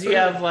 because you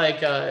have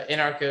like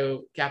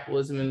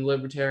anarcho-capitalism and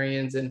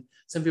libertarians, and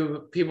some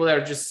people that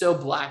are just so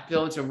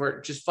black-pilled and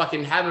we're just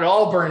fucking have it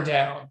all burned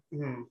down.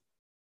 Mm-hmm.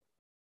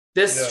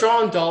 This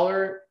strong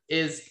dollar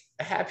is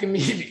a happy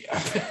medium,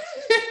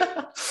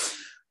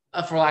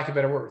 for lack of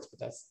better words, but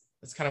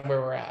that's kind of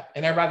where we're at.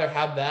 And I'd rather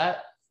have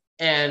that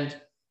and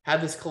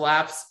have this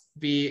collapse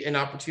be an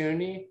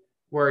opportunity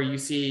where you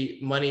see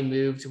money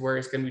move to where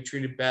it's going to be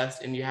treated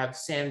best, and you have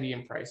sanity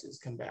in prices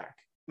come back.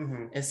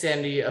 Mm-hmm. And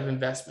sanity of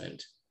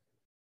investment,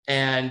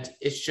 and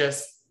it's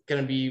just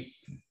going to be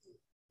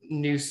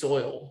new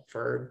soil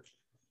for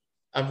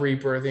a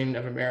rebirthing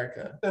of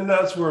America. And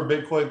that's where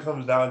Bitcoin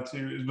comes down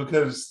to, is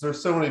because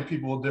there's so many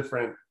people with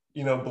different,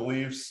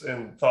 beliefs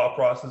and thought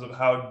process of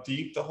how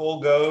deep the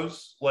hole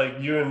goes. Like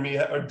you and me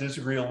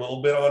disagree a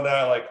little bit on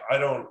that. Like I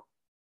don't,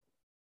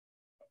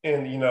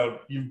 and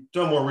you've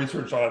done more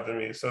research on it than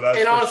me, so that's.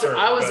 And honestly, sure,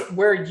 I was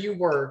where you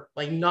were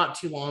like not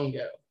too long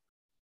ago.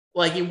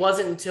 Like it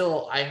wasn't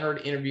until I heard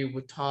an interview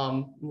with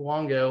Tom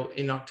Luongo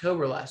in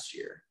October last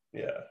year.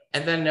 Yeah.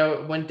 And then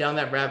it went down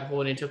that rabbit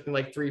hole, and it took me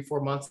like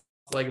 3-4 months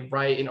to like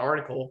write an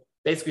article,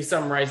 basically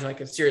summarizing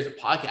like a series of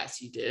podcasts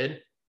he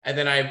did. And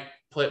then I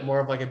put more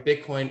of like a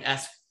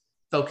Bitcoin-esque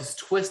focused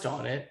twist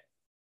on it.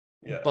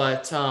 Yeah.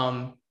 But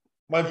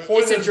my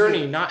point it's a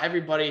journey. Not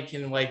everybody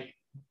can like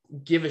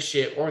give a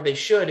shit, or they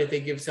should if they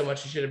give so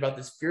much shit about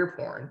this fear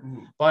porn.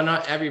 Mm-hmm. But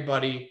not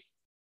everybody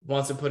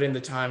wants to put in the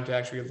time to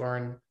actually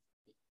learn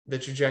the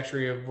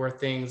trajectory of where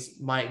things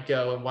might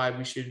go and why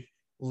we should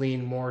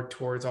lean more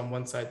towards on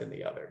one side than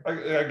the other.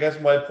 I guess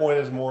my point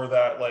is more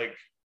that like,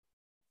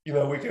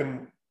 we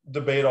can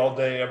debate all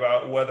day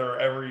about whether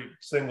every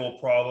single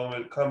problem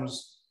it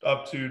comes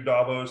up to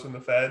Davos and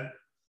the Fed.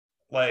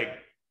 Like,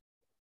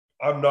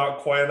 I'm not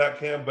quite in that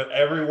camp, but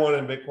everyone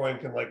in Bitcoin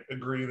can like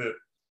agree that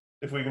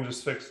if we can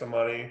just fix the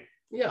money,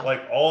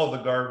 like all of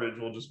the garbage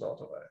will just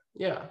melt away.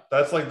 Yeah.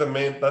 That's like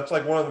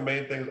one of the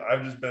main things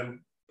I've just been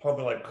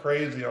pumping like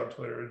crazy on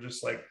Twitter.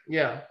 Just like,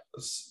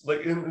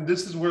 and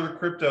this is where the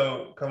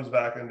crypto comes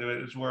back into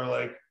it, is where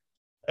like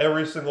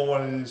every single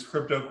one of these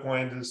crypto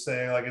coins is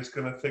saying like it's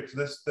going to fix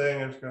this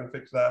thing, it's going to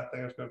fix that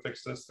thing, it's going to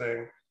fix this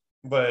thing,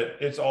 but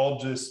it's all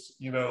just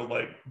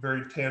like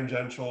very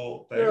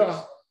tangential things.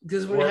 Yeah,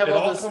 because when you have it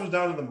all comes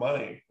down to the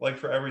money, like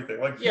for everything,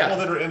 like people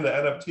that are into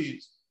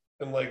NFTs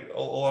and like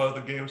a lot of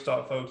the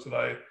GameStop folks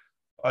that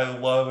I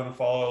love and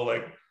follow,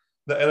 like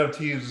the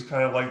NFTs is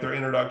kind of like their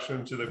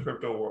introduction to the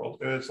crypto world.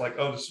 And it's like,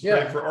 oh, this is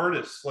great for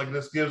artists. Like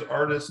this gives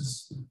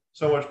artists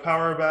so much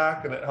power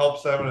back, and it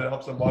helps them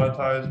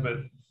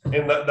monetize.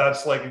 And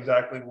that's like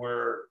exactly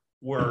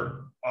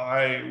where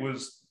I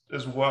was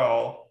as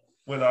well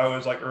when I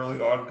was like early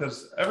on,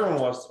 because everyone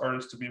wants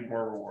artists to be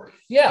more rewarded.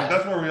 Yeah. Like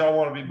that's where we all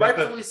want to be. But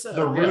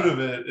the root of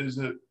it is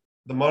that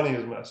the money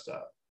is messed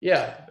up.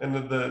 Yeah. And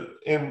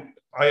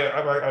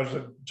I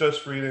was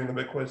just reading the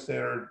Bitcoin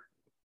Standard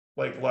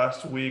like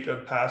last week, a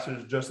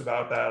passage just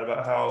about that,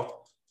 about how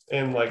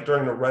in like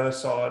during the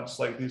Renaissance,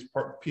 like these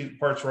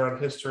parts around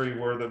history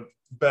where the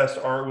best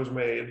art was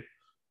made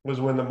was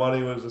when the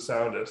money was the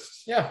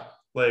soundest. Yeah.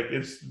 Like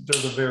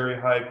there's a very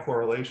high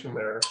correlation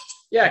there.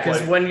 Yeah,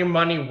 because when your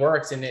money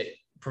works and it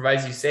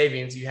provides you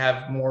savings, you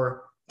have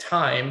more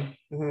time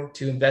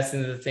to invest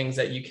into the things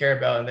that you care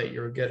about and that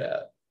you're good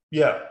at.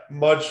 Yeah,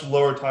 much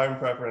lower time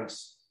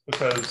preference,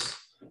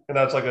 and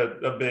that's like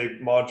a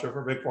big mantra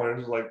for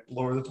Bitcoin, is like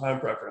lower the time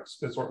preference,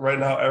 because right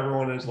now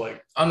everyone is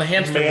like on the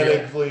hamster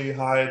manically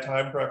high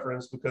time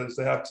preference because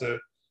they have to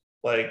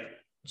like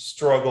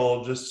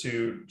struggle just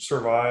to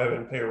survive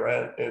and pay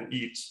rent and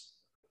eat.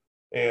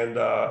 And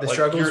the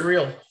struggle is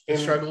real. The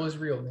struggle is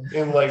real, man.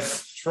 And like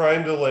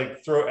trying to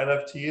like throw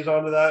NFTs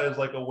onto that is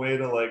like a way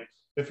to like,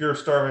 if you're a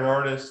starving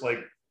artist, like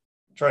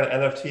trying to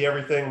NFT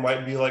everything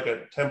might be like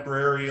a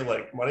temporary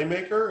like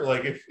moneymaker.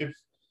 Like if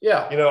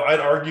I'd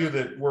argue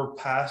that we're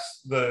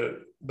past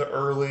the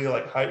early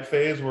like hype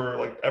phase where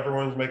like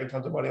everyone's making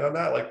tons of money on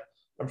that. Like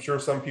I'm sure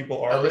some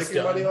people are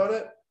making money on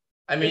it.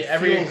 I mean,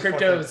 every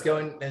crypto has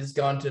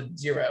gone to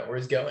zero or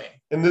is going.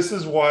 And this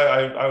is why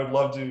I would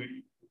love to.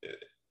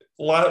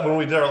 When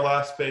we did our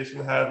last space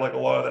and had like a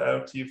lot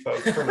of the NFT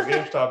folks from the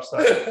GameStop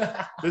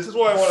side, this is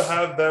why I want to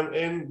have them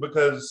in,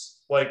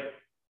 because like,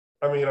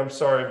 I mean, I'm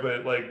sorry,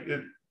 but like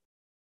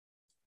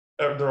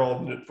they're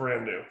all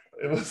brand new.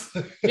 It was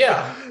like,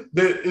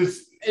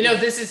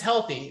 this is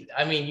healthy.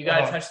 I mean, you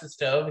got to touch the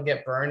stove and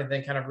get burned and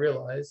then kind of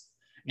realize,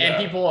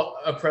 and people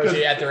approach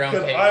it at their own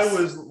pace. I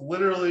was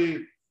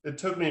literally, it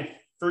took me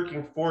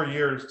freaking 4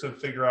 years to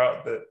figure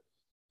out that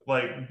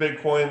like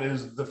Bitcoin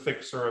is the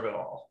fixer of it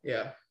all.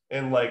 Yeah.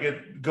 And like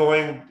it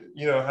going,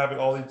 having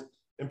all these,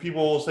 and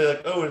people will say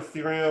like, oh,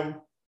 Ethereum,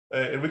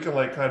 and we can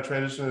like kind of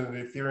transition into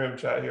the Ethereum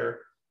chat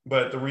here.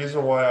 But the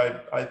reason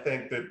why I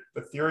think that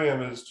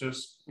Ethereum is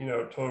just,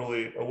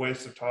 totally a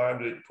waste of time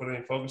to put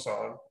any focus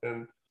on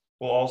and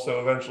will also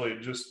eventually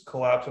just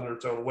collapse under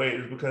its own weight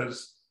is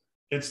because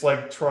it's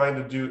like trying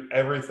to do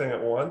everything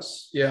at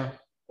once. Yeah.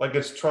 Like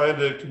it's trying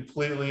to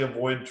completely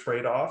avoid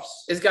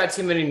trade-offs. It's got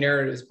too many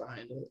narratives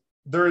behind it.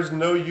 There is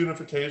no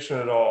unification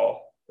at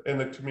all in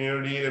the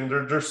community. And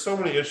there's so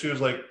many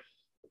issues. Like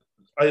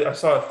I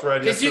saw a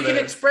thread because yesterday. you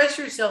can express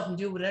yourself and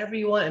do whatever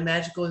you want in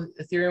magical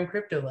Ethereum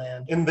crypto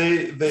land. And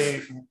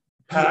they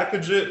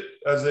package it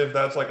as if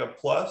that's like a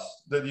plus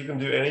that you can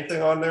do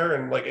anything on there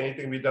and like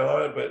anything be done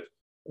on it. But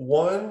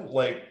one,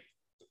 like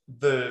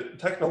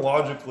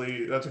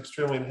technologically, that's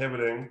extremely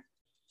inhibiting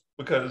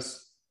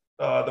because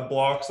the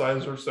block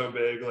sizes are so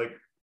big. Like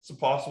it's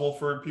impossible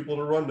for people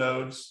to run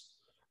nodes.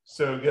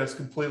 So it gets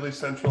completely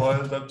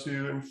centralized up to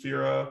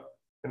Infura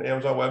and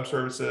Amazon Web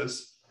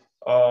Services.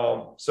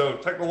 So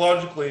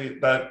technologically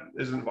that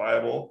isn't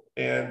viable.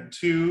 And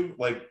two,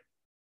 like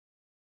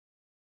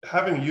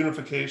having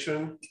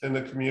unification in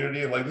the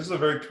community, and like this is a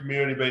very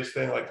community-based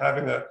thing, like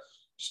having a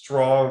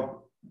strong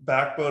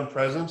backbone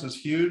presence is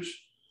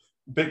huge.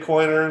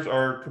 Bitcoiners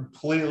are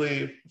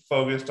completely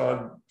focused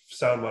on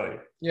sound money.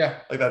 Yeah.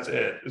 Like that's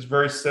it. It's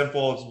very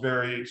simple. It's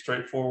very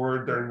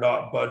straightforward. They're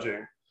not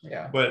budging.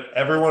 Yeah. But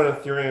everyone in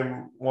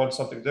Ethereum wants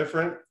something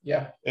different.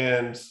 Yeah.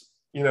 And,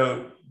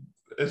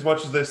 as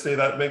much as they say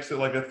that makes it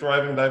like a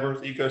thriving,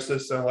 diverse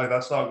ecosystem, like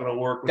that's not going to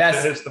work when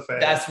it hits the fan.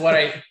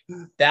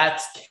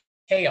 That's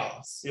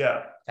chaos.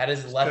 Yeah. That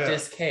is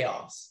leftist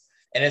chaos.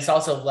 And it's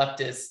also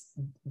leftist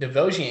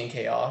Devosian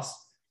chaos,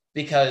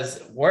 because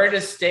where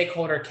does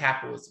stakeholder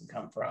capitalism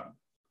come from?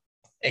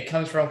 It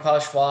comes from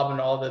Klaus Schwab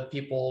and all the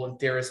people and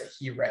theorists that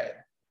he read.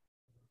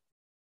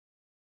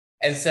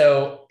 And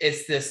so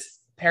it's this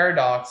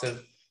paradox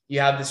of you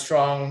have this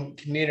strong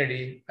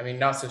community. I mean,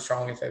 not so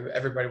strong if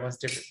everybody wants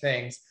different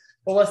things.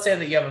 But let's say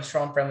that you have a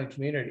strong, friendly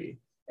community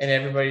and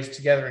everybody's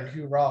together and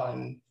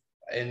hoorah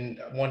and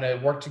want to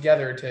work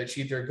together to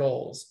achieve their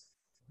goals.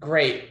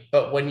 Great.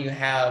 But when you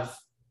have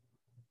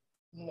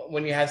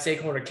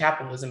stakeholder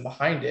capitalism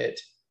behind it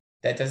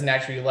that doesn't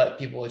actually let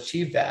people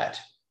achieve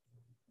that,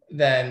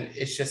 then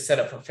it's just set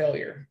up for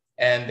failure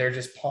and they're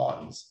just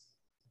pawns.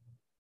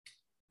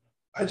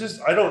 I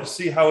don't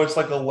see how it's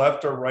like a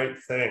left or right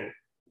thing.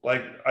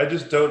 Like, I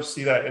just don't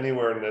see that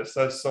anywhere in this.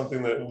 That's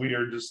something that we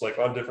are just like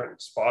on different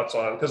spots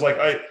on. Cause like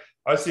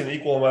I see an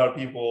equal amount of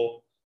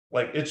people,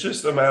 like it's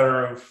just a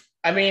matter of,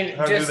 how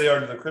new they are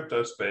to the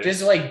crypto space.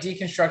 Just like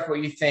deconstruct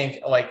what you think,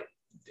 like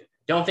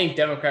don't think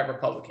Democrat,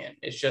 Republican.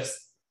 It's just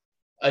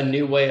a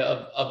new way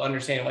of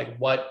understanding like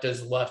what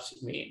does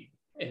left mean.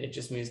 And it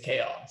just means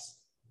chaos.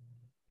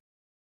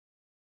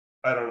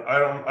 I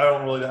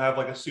don't really have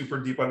like a super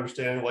deep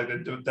understanding of like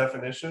the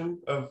definition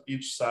of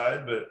each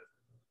side, but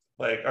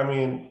like,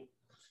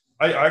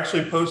 I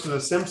actually posted a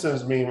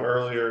Simpsons meme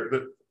earlier.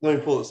 Let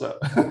me pull this up.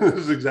 This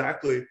is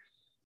exactly,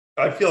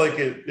 I feel like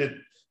it.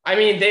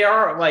 They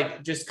are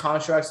like just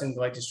constructs and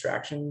like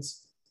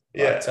distractions.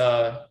 But,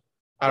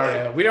 I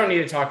don't know. We don't need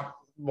to talk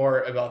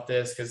more about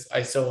this because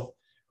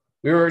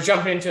we were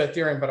jumping into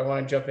Ethereum, but I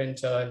want to jump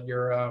into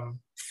your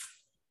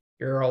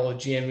whole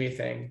GME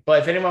thing.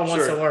 But if anyone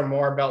wants to learn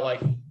more about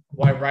like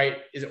why right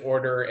is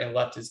order and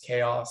left is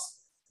chaos,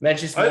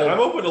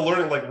 I'm open to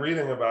learning, like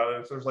reading about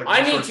it. If there's like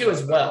I need to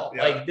as well.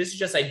 Yeah. Like this is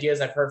just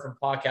ideas I've heard from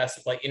podcasts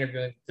of like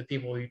interviewing the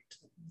people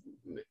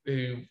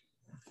who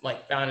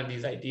like founded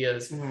these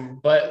ideas. Mm-hmm.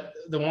 But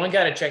the one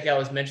guy to check out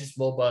is Mencius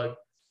Moldbug,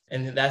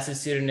 and that's his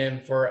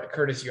pseudonym for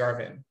Curtis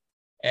Yarvin.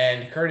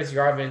 And Curtis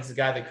Yarvin is the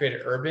guy that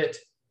created Urbit,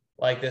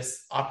 like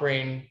this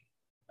operating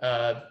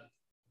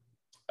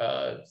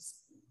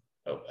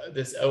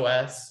this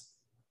OS.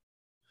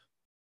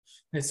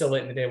 It's so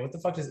late in the day. What the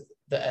fuck does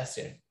the S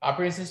stand?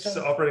 Operating system?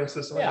 So operating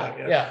system.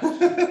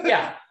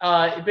 Yeah.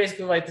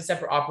 Basically like the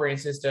separate operating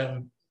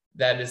system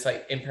that is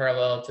like in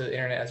parallel to the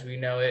internet as we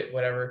know it,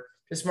 whatever.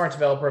 Just smart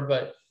developer,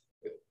 but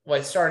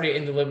like started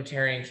in the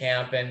libertarian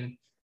camp. And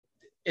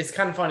it's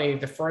kind of funny,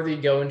 the further you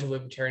go into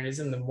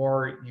libertarianism, the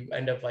more you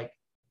end up like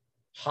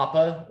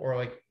Hoppe or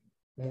like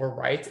more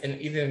right. And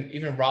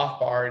even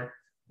Rothbard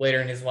later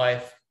in his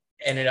life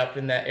ended up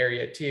in that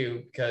area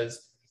too,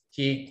 because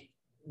he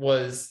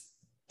was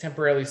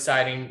temporarily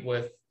siding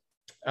with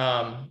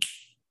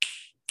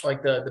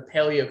like the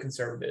paleo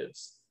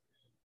conservatives,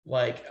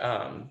 like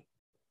oh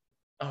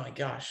my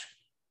gosh,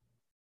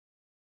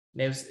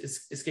 names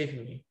is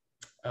escaping me.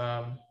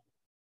 We'll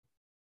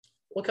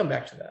come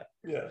back to that.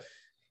 Yeah,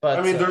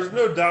 but there's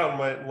no doubt in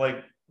my,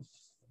 like,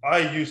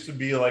 I used to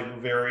be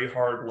like very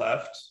hard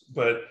left,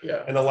 but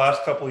in the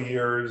last couple of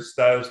years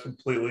that has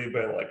completely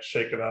been like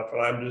shaken up,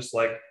 and I'm just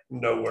like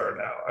nowhere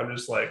now. I'm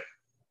just like,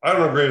 I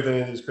don't agree with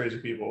any of these crazy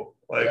people.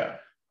 Like,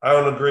 I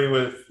don't agree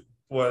with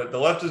what the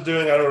left is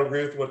doing. I don't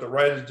agree with what the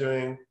right is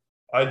doing.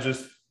 I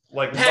just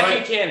like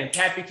Pat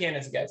Buchanan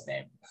is the guy's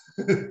name.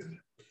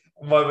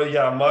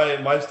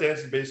 My stance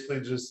is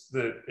basically just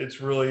that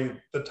it's really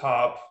the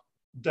top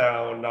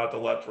down, not the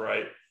left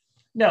right.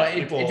 No, it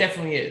People-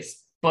 definitely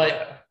is.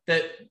 But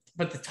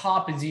the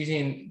top is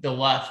using the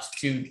left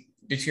to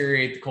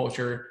deteriorate the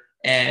culture.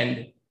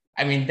 And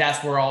I mean,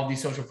 that's where all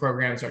these social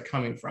programs are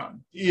coming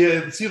from. Yeah,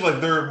 it seems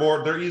like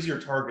they're easier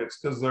targets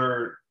because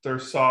they're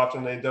soft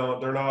and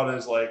they're not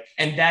as like.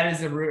 And that is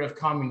the root of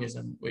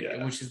communism,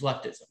 Yeah. which is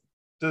leftism.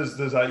 Does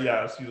that,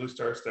 yeah, it usually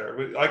starts there.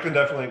 But I can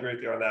definitely agree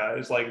with you on that.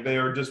 It's like they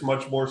are just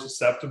much more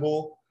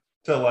susceptible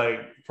to like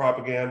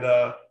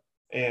propaganda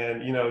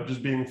and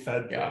just being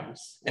fed Yeah.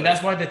 things. And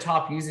that's why the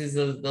top uses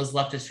those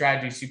leftist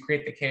strategies to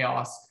create the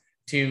chaos,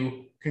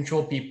 to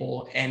control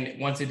people. And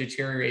once it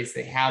deteriorates,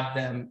 they have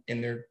them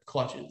in their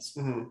clutches.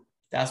 Mhm.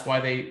 That's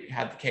why they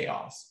had the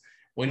chaos.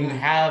 When you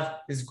have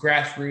this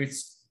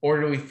grassroots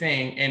orderly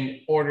thing, and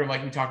order,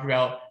 like we talked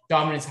about,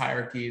 dominance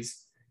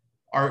hierarchies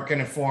are going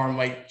to form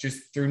like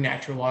just through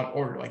natural law and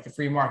order, like the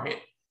free market.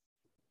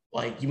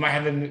 Like you might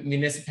have a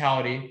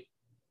municipality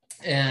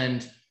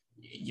and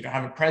you don't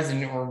have a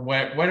president or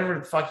whatever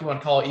the fuck you want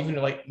to call it, even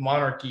like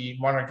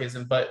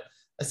monarchism. But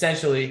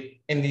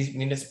essentially in these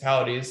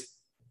municipalities,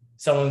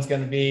 someone's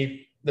going to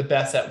be the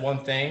best at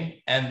one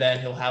thing, and then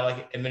he'll have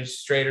like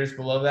administrators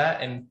below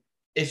that. And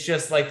it's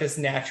just like this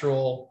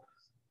natural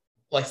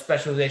like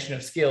specialization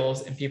of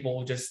skills, and people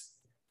will just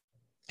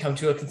come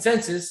to a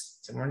consensus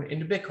somewhere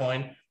into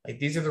Bitcoin. Like,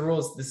 these are the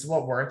rules. This is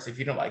what works. If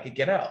you don't like it,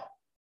 get out.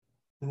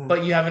 Mhm.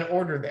 But you have an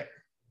order there.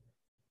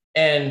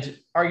 And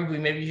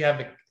arguably, maybe you have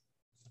a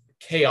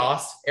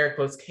chaos, air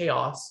quotes,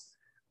 chaos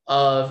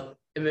of,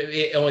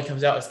 it only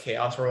comes out as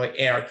chaos or like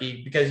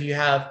anarchy, because you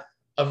have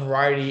a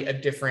variety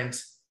of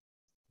different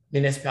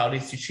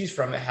municipalities to choose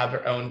from that have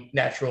their own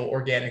natural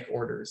organic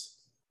orders.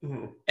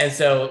 Mhm. And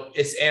so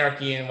it's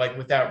anarchy, and like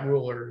without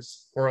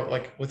rulers, or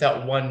like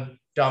without one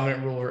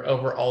dominant ruler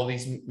over all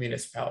these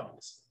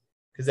municipalities,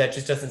 because that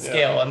just doesn't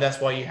scale. And that's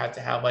why you have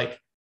to have like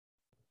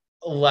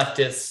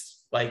leftist,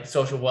 like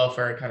social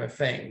welfare kind of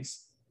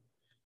things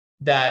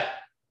that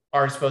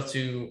are supposed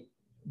to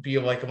be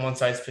like a one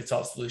size fits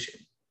all solution.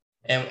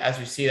 And as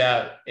we see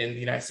that in the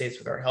United States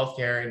with our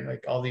healthcare and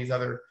like all these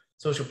other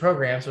social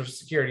programs, social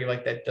security,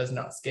 like that does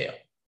not scale.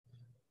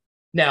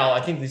 Now,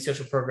 I think these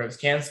social programs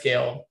can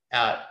scale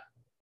at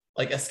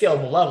like a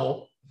scalable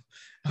level.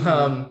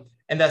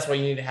 And that's why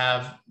you need to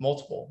have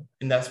multiple.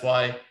 And that's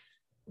why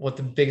what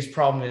the biggest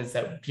problem is,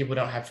 that people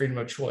don't have freedom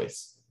of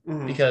choice.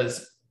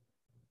 Because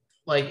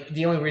like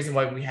the only reason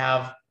why we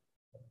have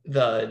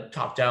the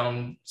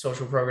top-down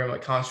social program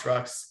like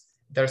constructs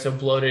that are so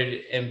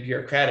bloated and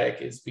bureaucratic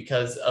is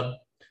because of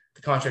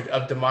the construct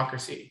of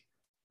democracy.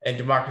 And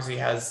democracy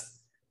has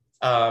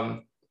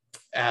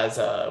as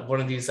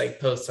one of these like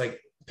posts, like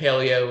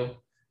paleo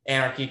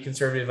anarchy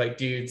conservative like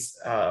dudes,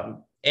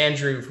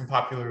 Andrew from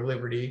Popular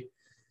Liberty,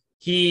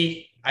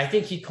 I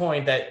think he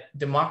coined that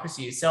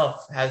democracy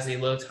itself has a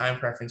low time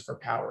preference for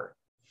power,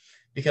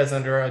 because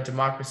under a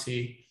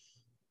democracy,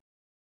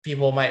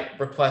 people might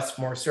request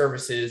more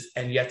services,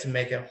 and you have to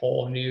make a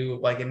whole new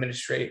like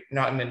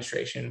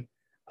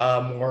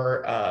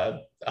more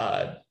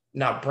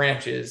not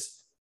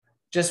branches,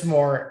 just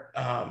more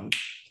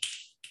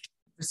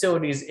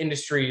facilities,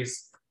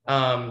 industries,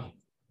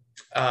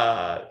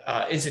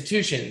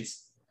 institutions.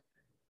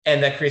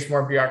 And that creates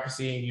more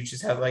bureaucracy, and you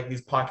just have like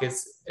these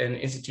pockets and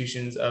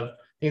institutions of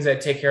things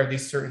that take care of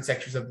these certain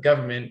sectors of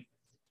government.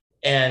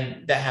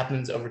 And that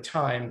happens over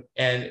time,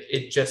 and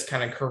it just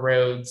kind of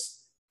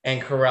corrodes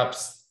and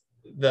corrupts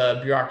the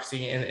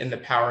bureaucracy and the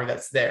power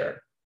that's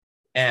there.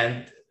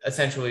 And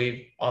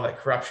essentially all that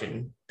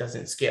corruption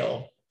doesn't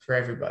scale for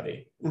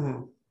everybody.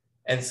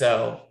 And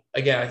so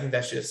again, I think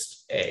that's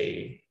just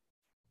a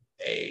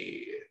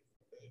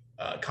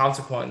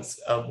consequence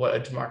of what a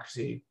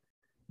democracy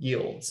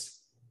yields.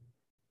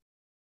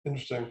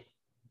 Interesting.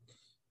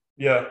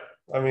 Yeah,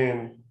 I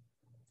mean,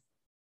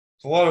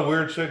 there's a lot of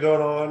weird shit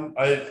going on.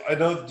 I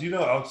know. Do you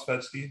know Alex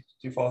Svetsky? Do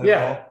you follow him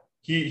at all?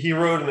 He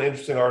wrote an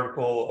interesting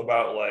article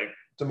about like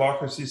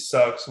democracy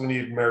sucks. We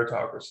need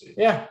meritocracy.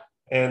 Yeah,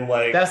 and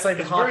like that's like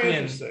the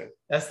Hoppian.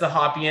 That's the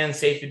Hoppian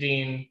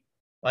Safedine,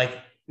 like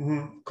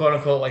quote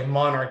unquote like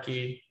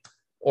monarchy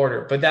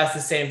order. But that's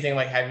the same thing,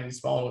 like having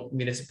small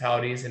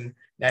municipalities and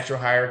natural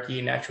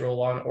hierarchy, natural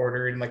law and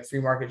order, and like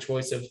free market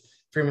choice of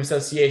freedom of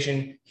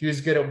association.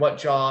 Who's good at what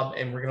job,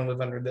 and we're gonna live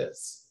under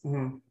this.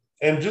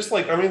 And just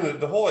like, I mean,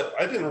 the whole,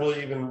 I didn't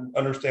really even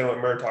understand what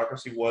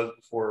meritocracy was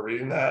before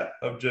reading that,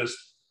 of just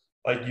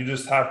like, you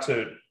just have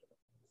to,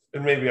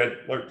 and maybe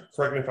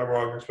correct me if I'm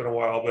wrong, it's been a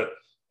while, but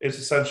it's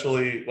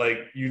essentially like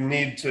you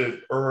need to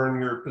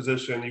earn your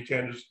position. You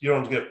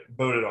don't get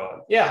voted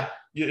on. Yeah.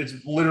 It's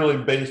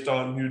literally based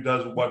on who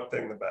does what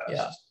thing the best.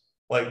 Yeah.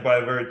 Like by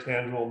a very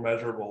tangible,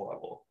 measurable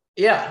level.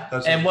 Yeah.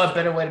 And what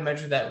better way to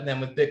measure that than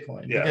with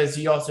Bitcoin? Yeah. Because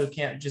you also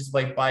can't just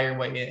like buy your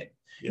way in.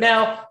 Yeah.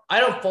 Now, I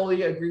don't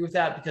fully agree with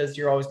that, because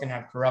you're always going to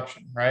have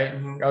corruption, right?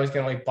 You're always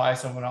going to like buy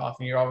someone off,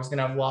 and you're always going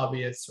to have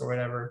lobbyists or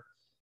whatever.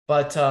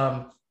 But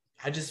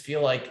I just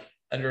feel like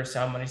under a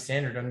sound money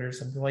standard, under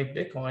something like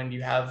Bitcoin,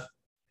 you have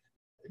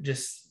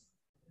just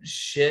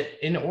shit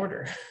in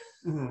order.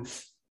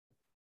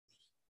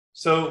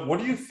 So what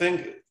do you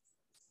think?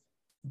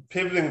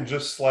 pivoting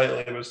just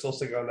slightly, but still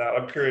sticking on that.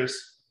 I'm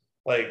curious,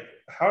 like,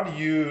 how do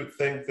you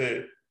think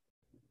that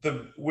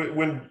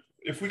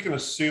if we can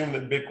assume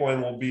that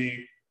Bitcoin will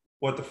be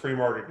what the free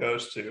market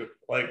goes to,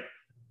 like,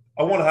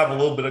 I want to have a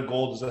little bit of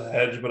gold as a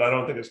hedge, but I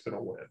don't think it's going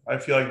to win. I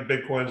feel like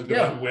Bitcoin is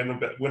going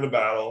to win a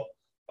battle.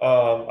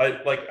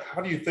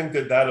 How do you think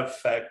that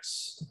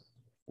affects,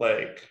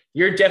 like?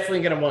 You're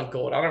definitely going to want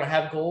gold. I don't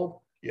have gold,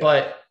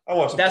 but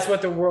that's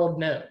what the world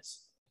knows.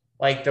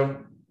 Like, the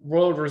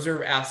world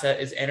reserve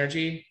asset is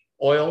energy,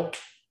 oil,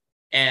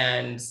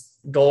 and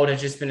gold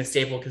has just been a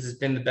staple because it's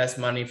been the best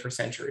money for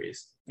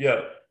centuries.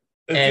 Yeah.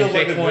 And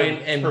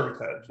Bitcoin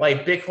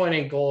Bitcoin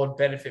and gold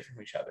benefit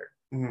from each other.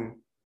 Mm-hmm.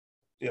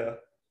 Yeah.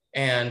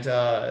 And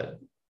to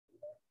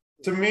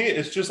me,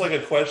 it's just like a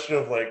question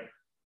of, like,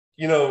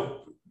 I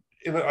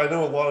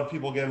know a lot of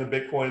people get into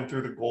Bitcoin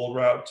through the gold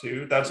route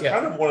too. That's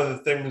kind of one of the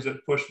things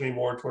that pushed me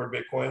more toward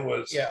Bitcoin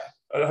was. Yeah.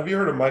 Have you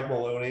heard of Mike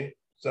Maloney?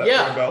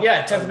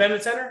 Yeah. 10th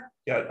Amendment Center.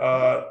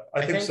 Yeah.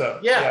 I think so.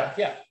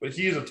 Yeah. But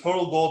he is a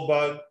total gold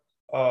bug.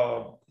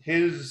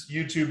 His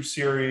YouTube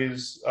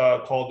series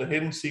called "The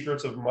Hidden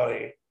Secrets of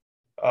Money"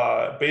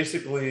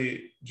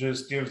 basically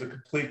just gives a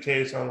complete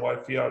case on why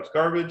fiat is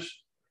garbage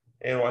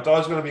and why it's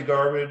always going to be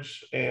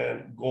garbage,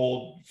 and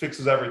gold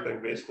fixes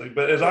everything basically.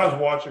 But as I was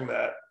watching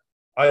that,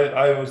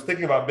 I was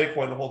thinking about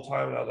Bitcoin the whole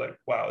time, and I was like,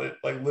 wow, it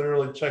like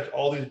literally checks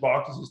all these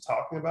boxes he's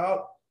talking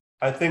about.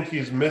 I think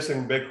he's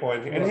missing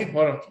Bitcoin here.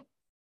 And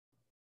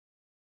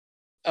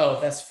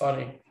oh, that's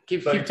funny.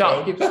 Keep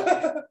talking.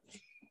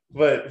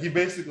 But he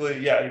basically,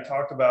 he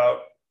talked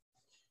about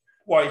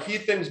why he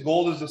thinks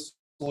gold is a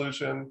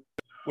solution,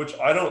 which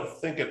I don't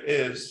think it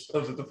is.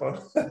 Was it the phone?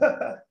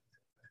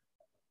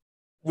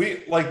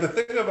 The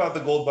thing about the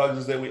gold bugs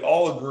is that we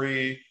all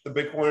agree, the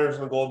Bitcoiners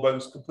and the gold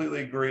bugs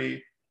completely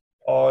agree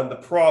on the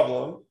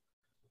problem.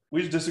 We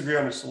just disagree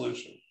on the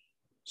solution.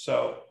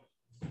 So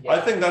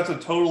I think that's a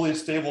totally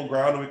stable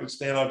ground we can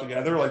stand on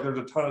together. Like, there's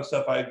a ton of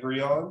stuff I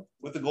agree on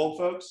with the gold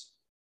folks,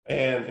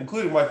 and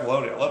including Mike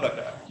Maloney. I love that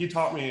guy. He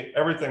taught me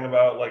everything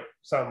about, like,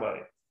 sound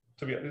money.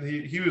 To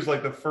be, he was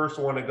like the first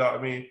one that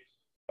got me,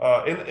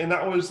 and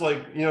that was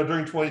like,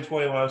 during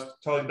 2020 when I was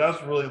telling.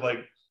 That's really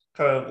like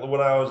kind of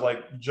when I was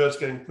like just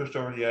getting pushed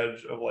over the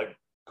edge of like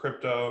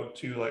crypto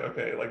to like,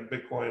 okay, like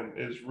Bitcoin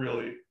is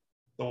really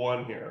the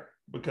one here,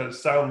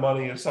 because sound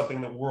money is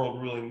something the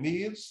world really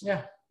needs.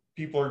 Yeah.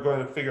 People are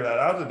going to figure that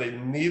out, that they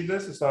need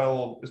this. It's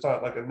not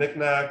like a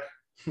knick-knack,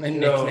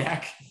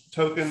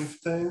 token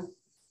thing.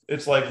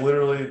 It's like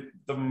literally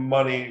the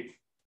money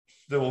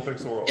that will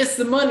fix the world. It's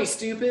the money,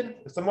 stupid.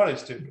 It's the money,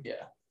 stupid.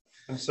 Yeah.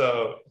 And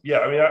so,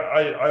 I mean,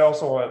 I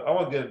also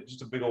want to get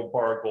just a big old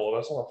bar of gold. I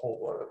just want to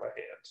hold one in my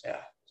hands. Yeah.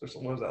 So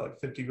what is that, like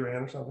 50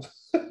 grand or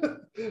something?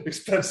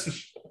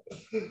 Expensive.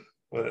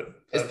 But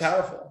it's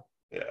powerful.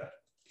 Yeah.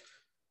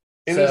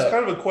 And it's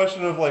kind of a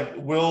question of like,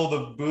 will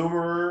the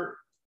boomer,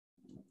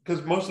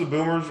 because most of the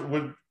boomers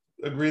would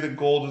agree that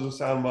gold is a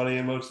sound money,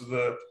 and most of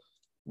the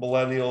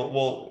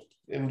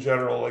in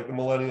general, like the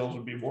millennials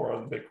would be more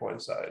on the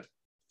Bitcoin side.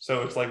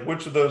 So it's like,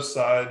 which of those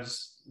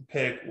sides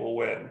pick will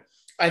win?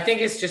 I think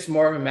it's just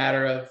more of a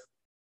matter of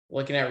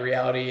looking at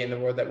reality in the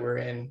world that we're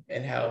in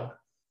and how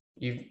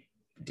you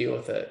deal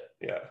with it.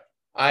 Yeah.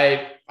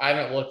 I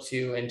haven't looked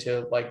too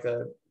into like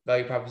the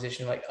value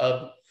proposition I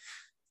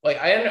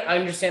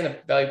understand the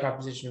value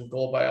proposition of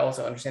gold, but I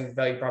also understand the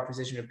value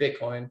proposition of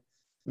Bitcoin,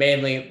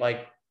 mainly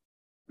like,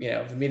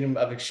 the medium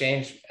of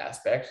exchange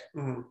aspect.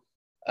 Mm-hmm.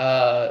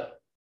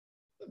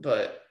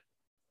 But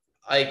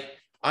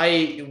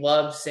I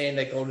love saying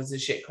that gold is a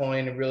shit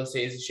coin and real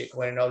estate is a shit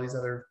coin and all these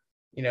other,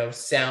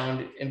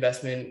 sound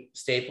investment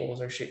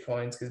staples are shit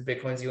coins, because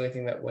Bitcoin's the only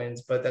thing that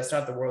wins, but that's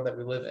not the world that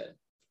we live in.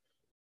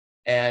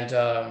 And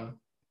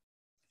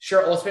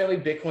sure, ultimately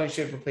Bitcoin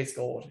should replace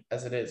gold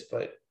as it is,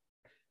 but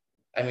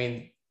I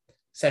mean,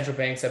 central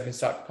banks have been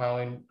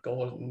stockpiling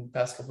gold in the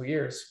past couple of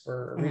years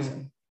for a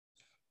reason.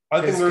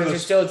 I think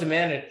there's still a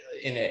demand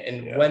in it,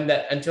 and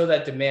until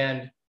that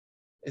demand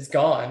is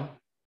gone,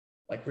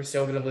 like we're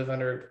still going to live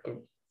under a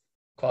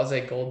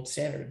quasi gold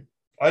standard.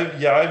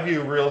 I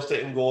view real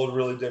estate and gold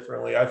really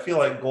differently. I feel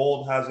like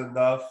gold has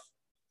enough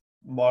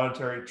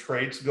monetary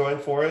traits going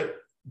for it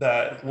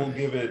that will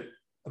give it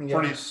a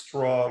pretty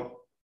strong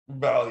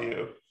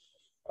value.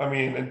 I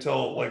mean,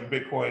 until like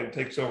Bitcoin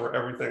takes over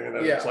everything, and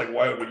then it's like,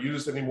 why would we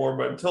use this anymore?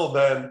 But until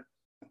then,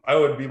 I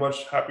would be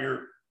much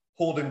happier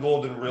holding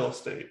gold in real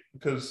estate,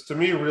 because to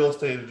me, real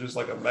estate is just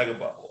like a mega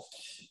bubble.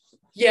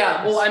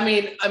 Yeah, well, I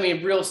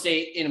mean, real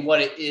estate in what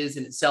it is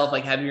in itself,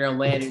 like having your own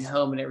land and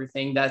home and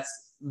everything,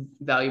 that's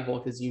valuable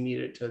because you need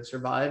it to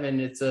survive, and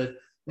it's a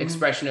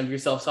expression of your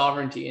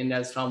self-sovereignty. And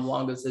as Tom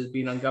Longo says,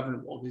 being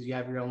ungovernable because you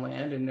have your own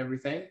land and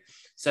everything.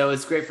 So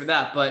it's great for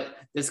that. But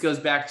this goes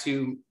back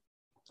to,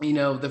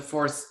 the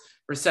forced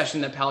recession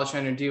that Powell's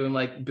trying to do and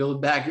like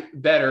build back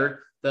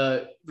better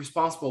the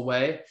responsible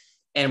way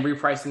and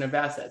repricing of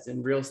assets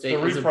and real estate.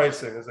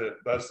 That's it.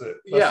 That's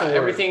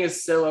everything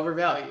is so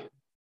overvalued,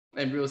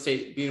 and real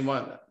estate being one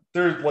of them.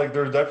 There's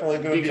definitely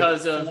going to be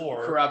because of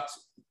corrupt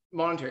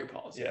monetary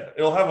policy. Yeah,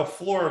 it'll have a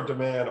floor of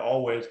demand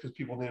always because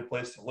people need a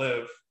place to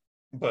live.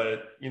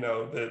 But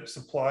the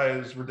supply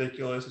is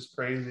ridiculous, it's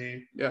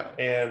crazy. Yeah.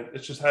 And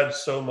it's just had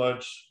so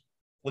much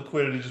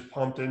liquidity just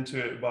pumped into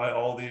it by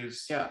all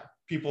these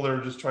people that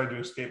are just trying to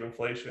escape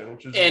inflation,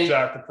 which is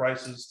jack the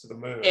prices to the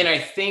moon. And I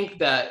think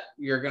that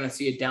you're going to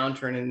see a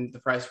downturn in the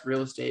price of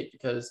real estate,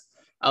 because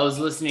I was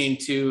listening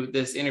to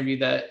this interview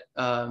that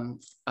Daniel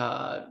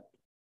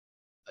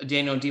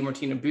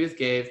DiMartino Booth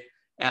gave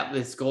at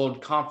this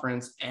gold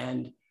conference,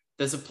 and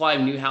the supply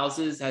of new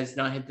houses has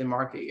not hit the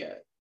market yet.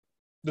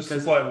 The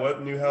supply of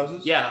what? New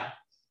houses? Yeah.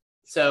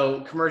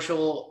 So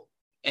commercial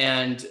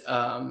and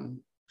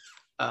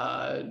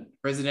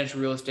residential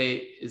real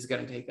estate is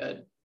going to take a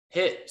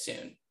hit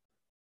soon.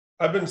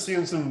 I've been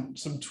seeing some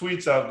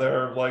tweets out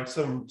there, like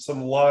some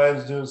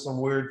lines doing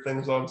some weird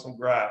things on some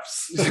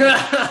graphs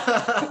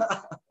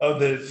that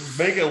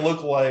make it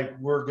look like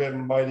we're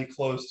getting mighty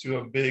close to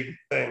a big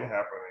thing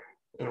happening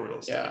in real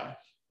estate. Yeah.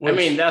 I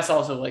mean, that's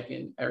also like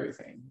in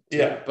everything too.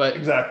 Yeah, but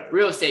exactly.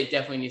 Real estate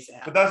definitely needs to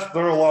happen. But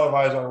there are a lot of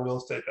eyes on real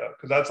estate though,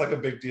 because that's like a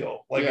big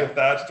deal. Like Yeah. if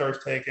that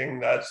starts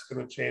taking, that's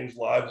going to change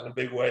lives in a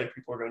big way.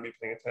 People are going to be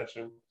paying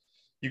attention.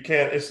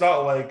 It's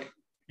not like,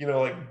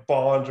 like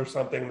bonds or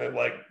something that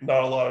like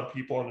not a lot of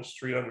people on the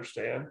street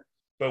understand.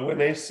 But when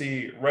they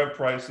see rent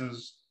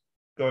prices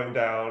going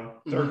down,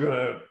 they're going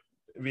to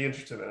be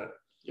interested in it.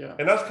 Yeah.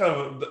 And that's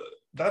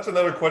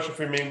another question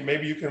for me.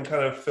 Maybe you can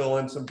kind of fill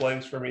in some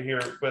blanks for me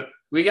here, but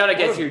we got to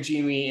get to your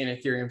GME and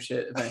Ethereum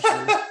shit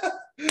eventually.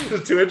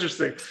 It's too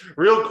interesting.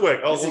 Real quick.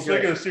 Let's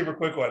make it a super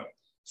quick one.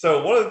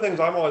 So one of the things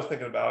I'm always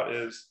thinking about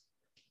is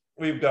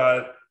we've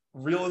got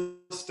real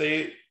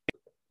estate,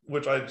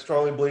 which I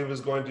strongly believe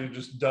is going to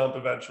just dump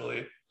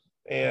eventually,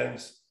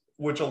 and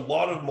which a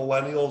lot of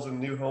millennials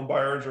and new home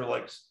buyers are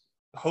like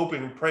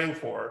hoping and praying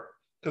for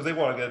because they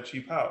want to get a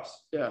cheap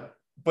house. Yeah.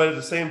 But at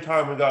the same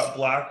time, we got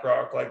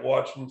BlackRock like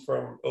watching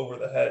from over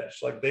the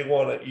hedge. Like they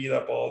want to eat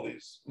up all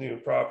these new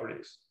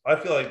properties. I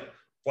feel like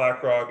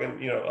BlackRock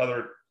and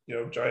other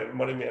giant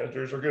money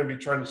managers are going to be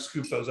trying to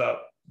scoop those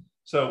up.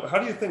 So how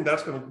do you think do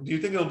you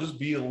think it'll just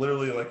be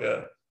literally like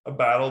a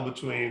battle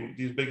between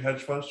these big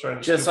hedge funds trying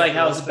to just like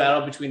how it's a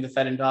battle between the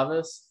Fed and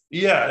Davos?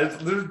 Yeah,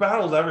 there's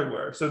battles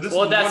everywhere. So this is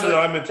one that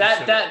I'm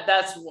interested in.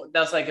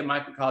 That's like a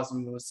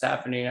microcosm of what's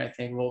happening. I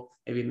think, well,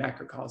 maybe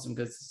macrocosm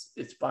because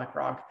it's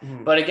BlackRock.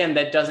 Mm-hmm. But again,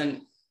 that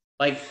doesn't,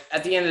 like,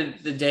 at the end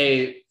of the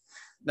day,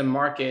 the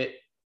market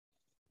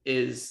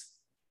is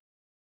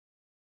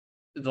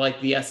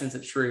like the essence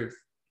of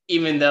truth,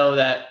 even though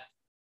that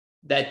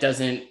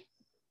doesn't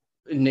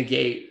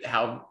negate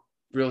how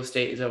real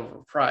estate is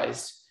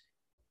overpriced.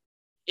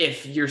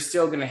 If you're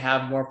still going to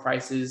have more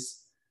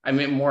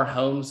more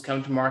homes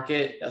come to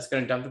market, that's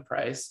going to dump the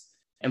price.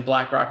 And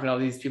BlackRock and all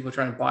these people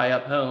trying to buy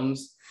up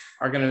homes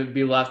are going to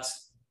be left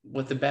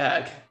with the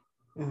bag.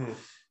 Mm-hmm.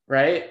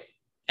 Right.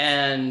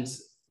 And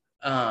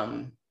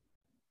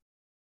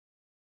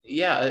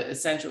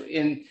essentially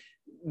in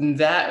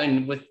that,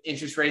 and with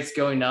interest rates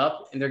going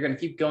up, and they're going to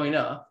keep going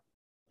up,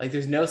 like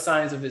there's no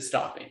signs of it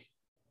stopping.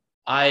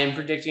 I am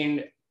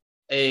predicting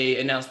a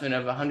announcement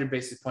of 100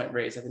 basis point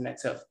raise at the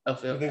next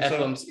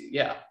FOMC. So?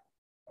 Yeah.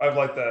 I'd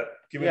like that.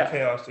 Give me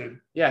chaos, dude.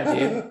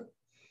 Yeah,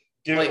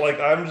 dude.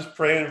 I'm just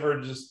praying for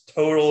just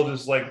total,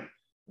 just like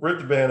rip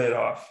the Band-Aid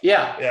off.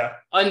 Yeah. Yeah.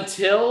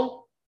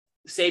 Until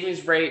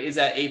savings rate is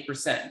at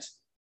 8%,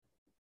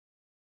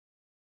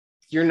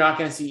 you're not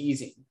going to see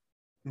easing.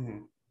 Mm-hmm.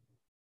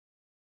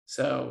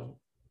 So,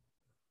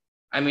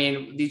 I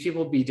mean, these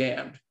people be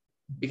damned,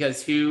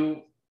 because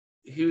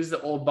who's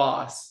the old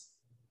boss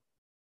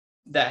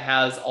that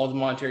has all the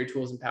monetary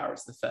tools and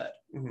powers? The Fed.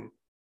 Mm-hmm.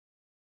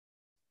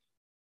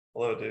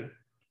 Hello, dude.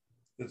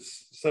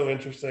 It's so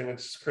interesting.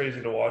 It's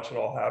crazy to watch it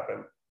all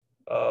happen.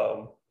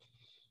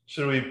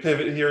 Should we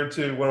pivot here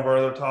to one of our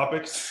other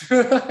topics?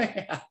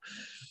 Yeah.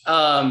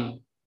 I'm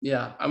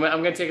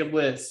going to take a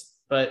list,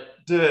 but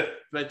do it.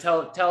 But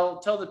tell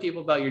the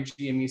people about your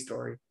GME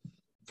story.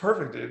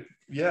 Perfect, dude.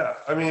 Yeah.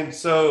 I mean,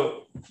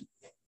 so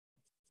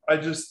I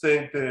just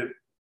think that,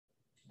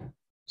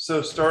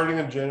 starting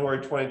in January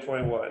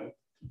 2021,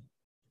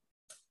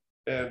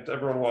 and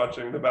everyone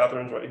watching, the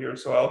bathroom's right here,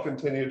 so I'll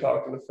continue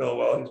talking to Phil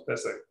while he's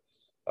pissing.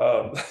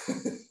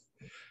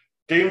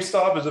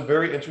 GameStop is a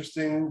very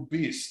interesting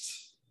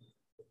beast.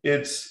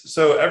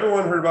 So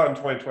everyone heard about it in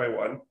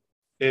 2021.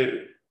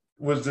 It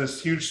was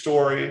this huge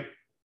story.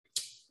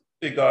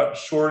 It got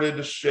shorted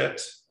to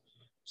shit.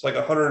 It's like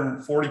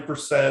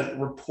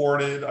 140%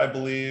 reported, I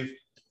believe.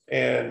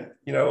 And,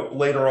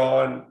 later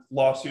on,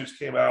 lawsuits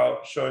came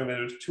out showing that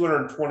it was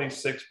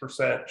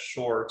 226%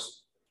 short,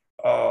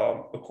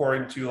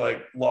 according to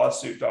like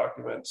lawsuit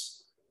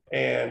documents.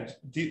 And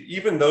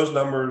even those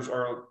numbers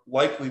are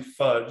likely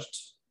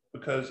fudged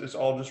because it's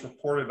all just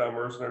reported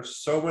numbers. And there's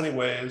so many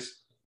ways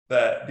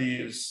that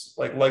these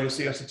like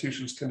legacy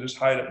institutions can just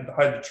hide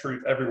the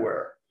truth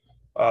everywhere.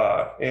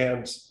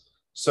 And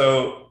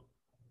so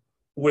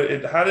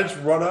it had its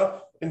run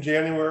up in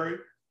January.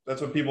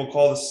 That's what people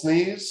call the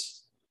sneeze,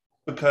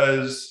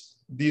 because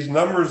these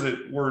numbers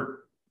that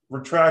were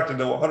retracted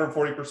to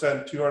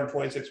 140%,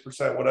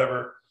 226%,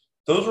 whatever.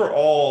 Those were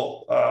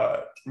all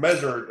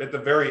measured at the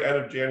very end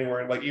of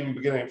January, like even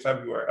beginning of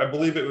February. I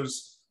believe it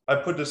was, I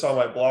put this on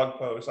my blog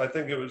post. I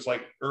think it was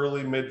like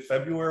early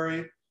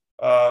mid-February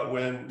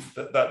when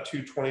that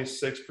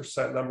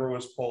 226% number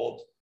was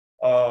pulled.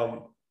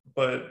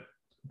 But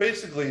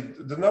basically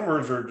the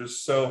numbers are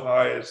just so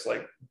high. It's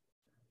like,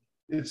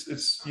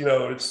 it's you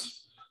know,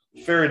 it's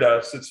fairy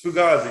dust. It's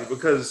fugazi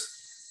because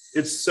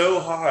it's so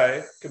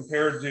high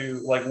compared to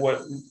like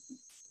what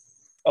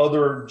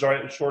other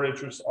giant short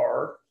interests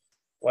are.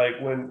 Like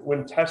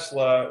when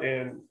Tesla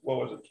in, what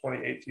was it,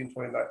 2018,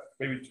 2019,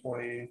 maybe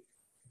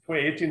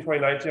 2018,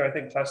 2019, I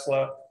think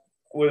Tesla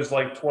was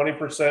like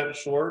 20%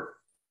 short.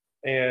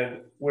 And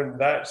when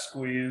that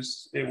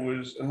squeezed, it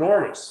was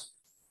enormous.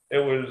 It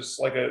was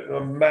like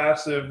a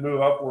massive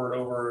move upward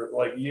over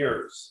like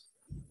years.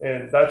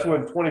 And that's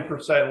when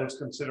 20% was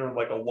considered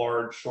like a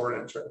large short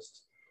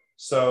interest.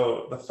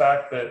 So the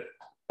fact that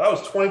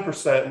was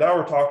 20%, now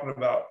we're talking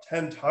about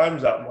 10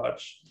 times that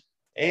much.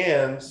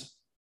 And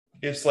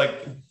it's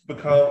like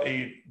become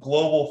a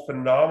global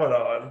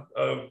phenomenon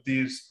of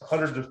these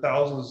hundreds of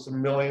thousands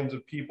and millions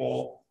of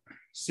people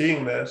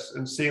seeing this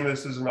and seeing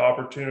this as an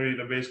opportunity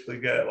to basically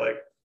get like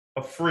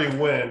a free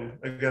win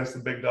against the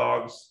big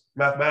dogs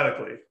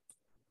mathematically.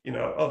 You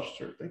know, oh,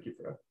 sure. Thank you,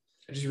 Fred.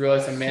 I just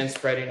realized I'm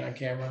manspreading on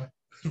camera.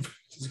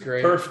 It's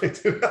great.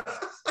 Perfect.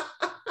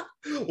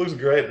 Looks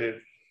great,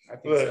 dude. I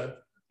think so.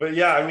 But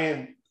yeah, I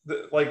mean,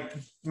 like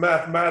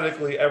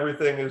mathematically,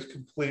 everything is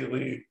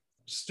completely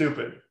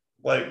stupid.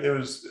 Like it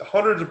was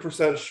hundreds of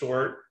percent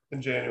short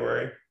in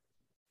January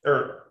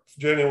or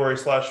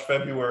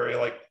January/February,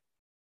 like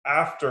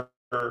after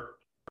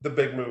the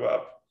big move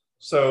up.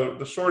 So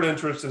the short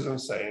interest is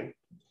insane.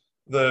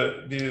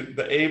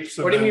 The apes.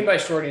 What do you mean by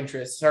short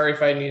interest? Sorry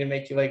if I need to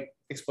make you like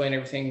explain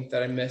everything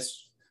that I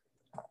missed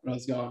when I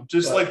was gone.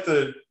 Just like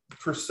the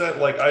percent,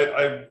 like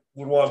I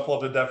would want to pull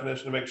up the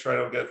definition to make sure I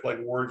don't get like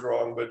words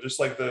wrong, but just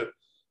like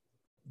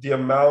the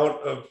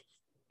amount of,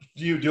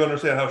 do you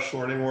understand how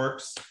shorting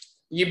works?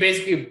 You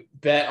basically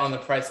bet on the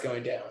price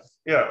going down.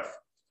 Yeah.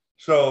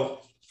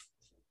 So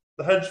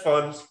the hedge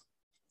funds,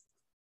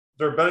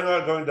 they're betting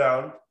on it going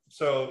down.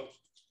 So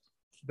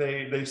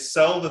they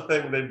sell the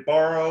thing, they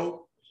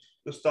borrow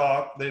the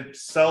stock, they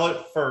sell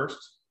it first,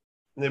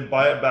 and they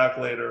buy it back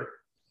later.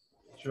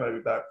 She might be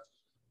back.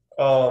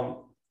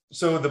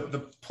 So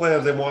the plan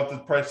is they want the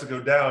price to go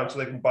down so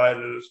they can buy it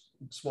at a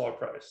smaller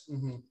price.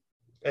 Mm-hmm.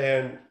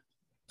 And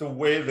the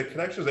way the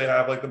connections they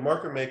have, like the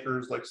market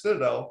makers like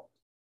Citadel,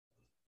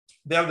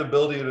 they have the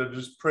ability to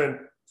just print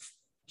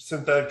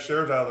synthetic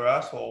shares out of their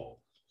asshole.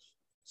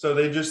 So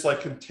they just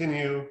like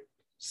continue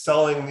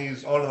selling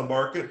these onto the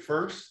market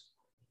first.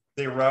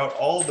 They route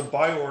all of the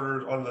buy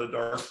orders onto the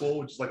dark pool,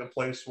 which is like a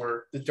place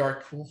where The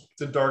dark pool.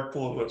 the dark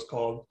pool is what it's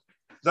called.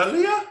 Is that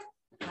Leah?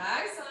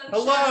 Hi, sunshine.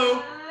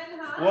 Hello.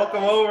 Hi.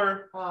 Welcome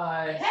over.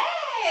 Hi.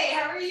 Hey,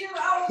 how are you?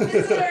 Oh,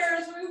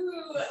 visitors.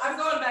 Woo-hoo. I'm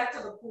going back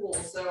to the pool,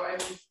 so I'm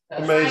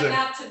Amazing. trying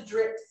not to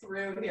drip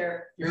through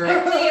here. You're Hi,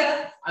 on.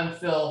 Leah. I'm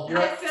Phil.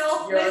 Hi,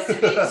 Phil. You're Nice to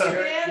meet you,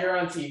 You're, man. you're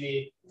on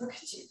TV. Look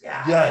at you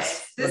guys.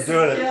 Yes, This we're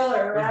doing is it.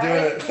 killer, We're right? doing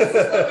it. This is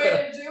the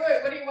way to do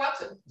it. What are you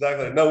watching?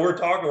 Exactly. No, we're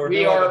talking. We're We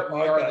doing are like a the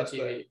podcast TV.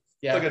 thing.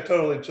 Yeah. It's like a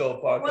totally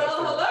chill podcast.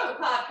 Well, hello,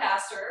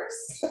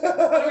 podcasters.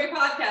 What are we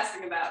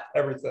podcasting about?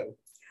 Everything.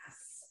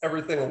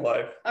 Everything in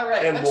life. All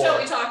right, And what shall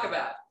more. we talk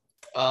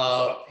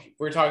about?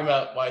 We're talking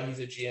about why he's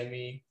a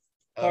GME.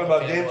 Talking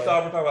about fanboy.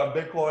 GameStop, we're talking about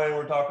Bitcoin,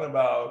 we're talking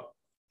about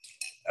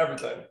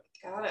everything.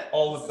 Got it.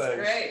 All the This is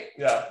things. Great.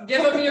 Yeah,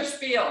 Give them your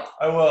spiel.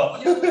 I will.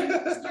 You'll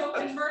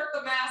convert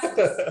the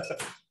masses.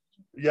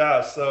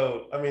 Yeah,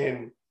 so I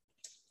mean,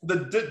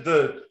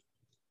 the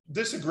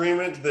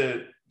disagreement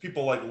that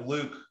people like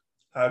Luke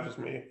have with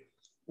me,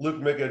 Luke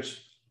Mikic,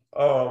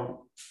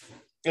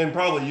 and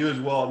probably you as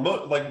well,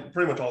 and like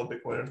pretty much all the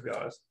Bitcoiners, to be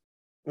honest,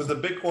 was the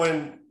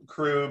Bitcoin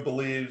crew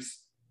believes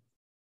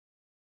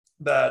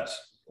that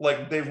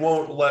like they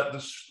won't let the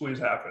squeeze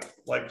happen.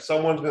 Like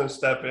someone's going to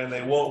step in,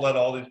 they won't let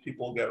all these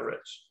people get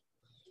rich.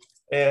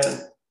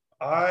 And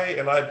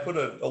I put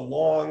a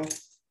long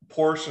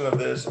portion of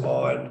this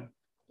on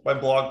my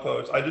blog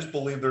post. I just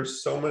believe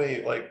there's so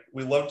many, like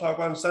we love to talk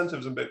about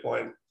incentives in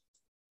Bitcoin.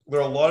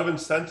 There are a lot of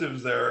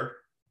incentives there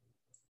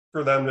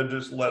for them to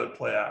just let it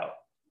play out.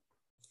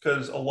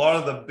 Because a lot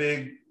of the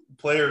big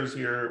players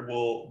here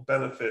will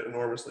benefit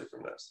enormously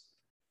from this.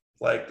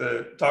 Like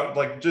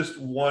just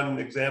one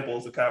example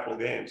is the capital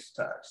gains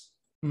tax.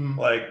 Mm.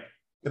 Like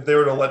if they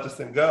were to let this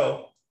thing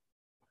go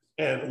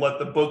and let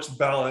the books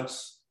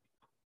balance,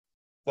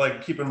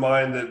 like keep in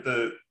mind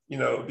that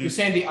You're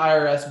saying the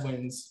IRS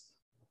wins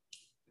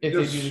if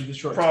they do the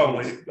short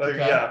probably squeeze. like,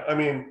 Okay. yeah, I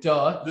mean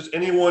Duh. just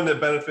anyone that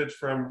benefits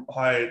from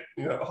high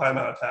amount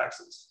of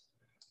taxes,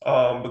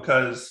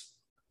 because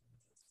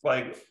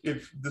like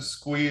if the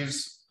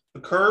squeeze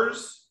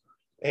occurs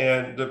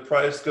and the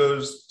price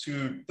goes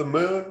to the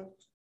moon,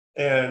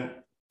 and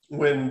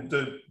when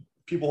the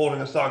people holding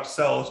the stock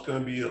sell, it's going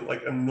to be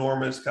like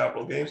enormous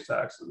capital gains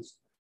taxes,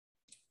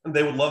 and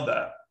they would love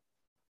that.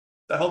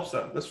 that helps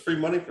them. That's free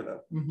money for them.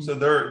 Mhm. So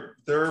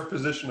they're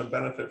positioned to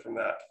benefit from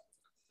that.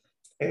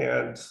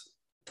 And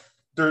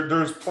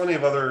there's plenty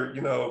of other,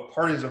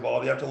 parties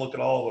involved. You have to look at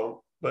all of them.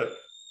 But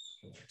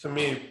to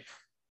me,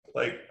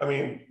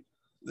 to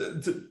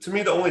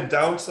me, the only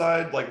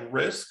downside,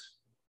 risk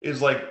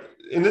is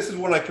and this is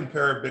when I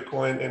compare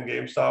Bitcoin and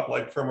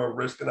GameStop, from a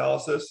risk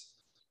analysis.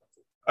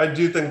 I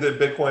do think that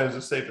Bitcoin is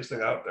the safest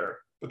thing out there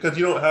because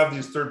you don't have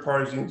these third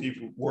parties you need to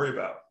even worry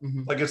about.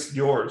 Mhm. It's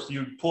yours.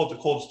 You pull it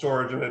to cold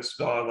storage and it's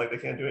gone. They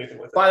can't do anything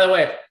with it. By the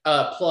way,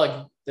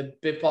 plug the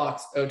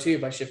Bitbox 02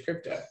 by Shift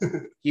Crypto.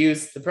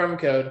 Use the promo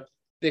code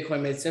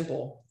Bitcoin Made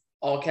Simple,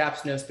 all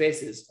caps, no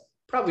spaces.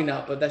 Probably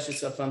not, but that's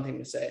just a fun thing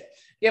to say.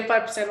 You get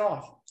 5%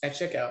 off at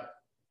checkout.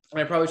 And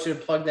I probably should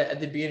have plugged that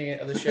at the beginning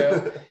of the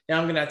show. Now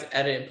I'm gonna have to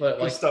edit and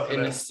put it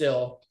in a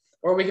still,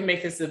 or we can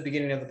make this the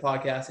beginning of the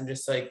podcast and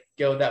just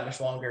go that much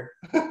longer.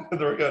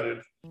 There we go,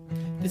 dude.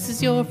 This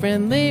is your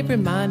friendly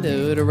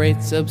reminder to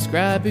rate,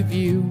 subscribe,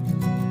 review.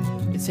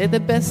 They say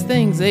the best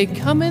things, they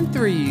come in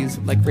threes,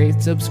 like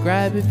rate,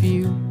 subscribe,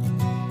 review.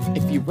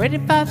 If you rate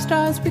it 5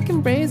 stars, we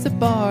can raise the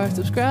bar.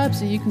 Subscribe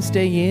so you can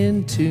stay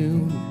in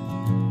tune.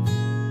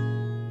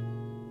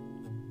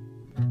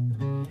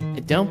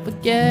 And don't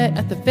forget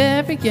at the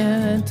very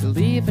end to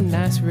leave a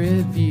nice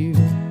review.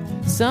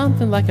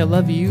 Something like I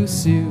love you,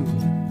 Sue.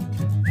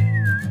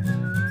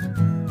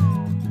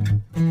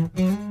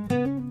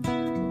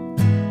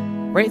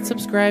 Rate,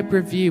 subscribe,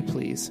 review,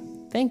 please.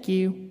 Thank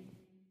you.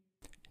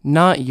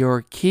 Not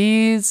your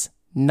keys,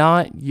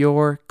 not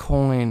your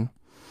coin.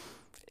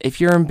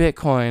 If you're in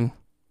Bitcoin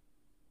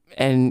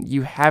and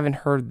you haven't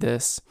heard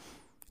this,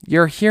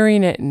 you're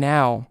hearing it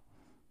now.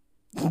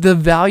 The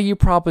value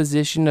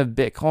proposition of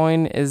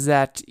Bitcoin is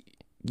that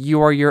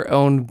you are your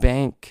own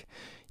bank.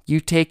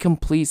 You take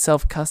complete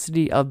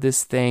self-custody of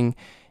this thing,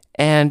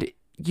 and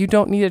you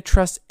don't need to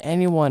trust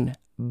anyone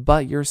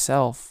but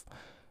yourself.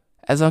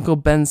 As Uncle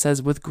Ben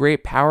says, with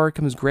great power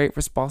comes great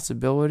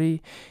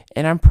responsibility,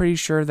 and I'm pretty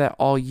sure that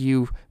all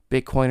you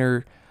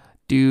Bitcoiner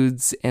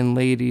dudes and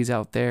ladies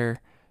out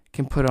there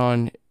can put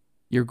on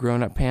your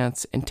grown-up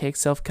pants and take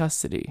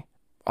self-custody.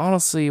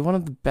 Honestly, one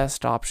of the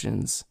best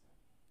options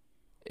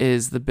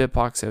is the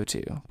Bitbox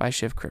 02 by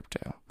Shift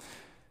Crypto,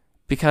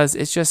 because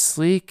it's just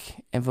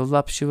sleek and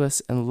voluptuous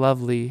and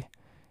lovely,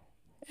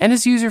 and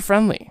it's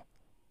user-friendly.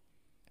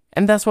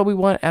 And that's what we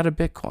want out of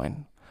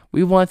Bitcoin.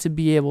 We want to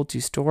be able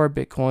to store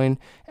Bitcoin,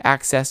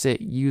 access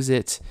it, use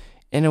it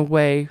in a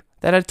way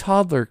that a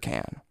toddler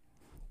can.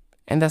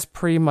 And that's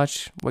pretty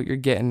much what you're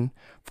getting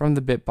from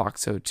the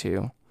Bitbox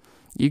 02.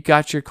 You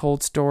got your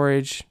cold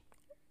storage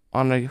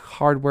on a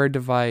hardware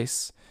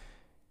device,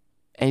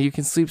 and you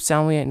can sleep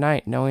soundly at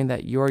night knowing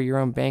that you're your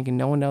own bank and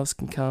no one else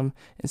can come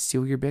and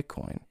steal your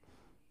Bitcoin.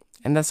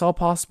 And that's all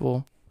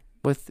possible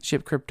with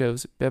Shift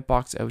Crypto's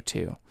Bitbox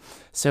 02.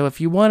 So if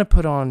you want to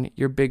put on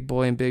your big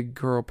boy and big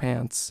girl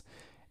pants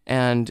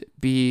and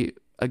be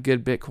a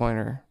good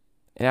Bitcoiner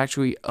and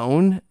actually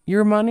own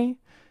your money,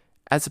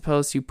 as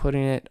opposed to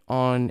putting it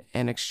on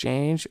an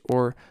exchange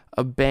or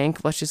a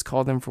bank, let's just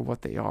call them for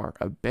what they are,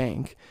 a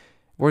bank,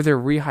 where they're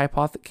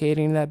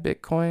rehypothecating that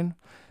Bitcoin.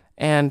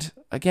 And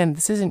again,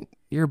 this isn't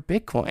your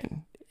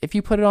Bitcoin. If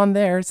you put it on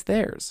there, it's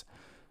theirs.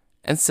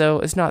 And so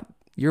it's not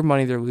your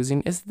money they're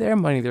losing, it's their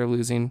money they're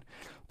losing,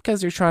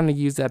 because they're trying to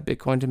use that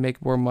Bitcoin to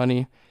make more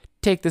money,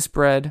 take the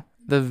spread,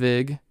 the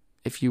VIG,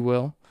 if you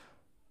will.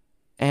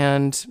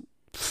 And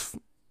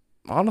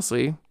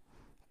honestly,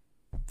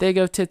 they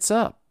go tits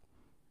up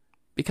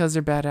because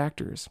they're bad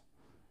actors.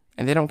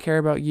 And they don't care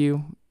about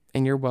you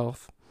and your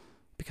wealth,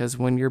 because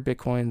when your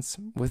Bitcoin's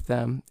with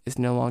them, it's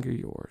no longer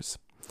yours.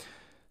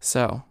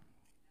 So,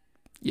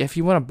 if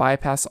you want to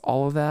bypass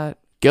all of that,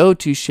 go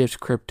to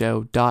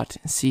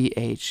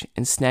shiftcrypto.ch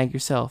and snag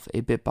yourself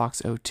a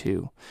Bitbox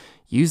 02.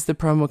 Use the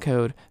promo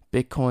code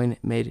Bitcoin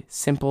Made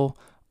Simple,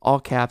 all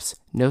caps,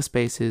 no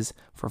spaces,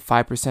 for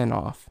 5%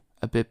 off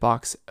a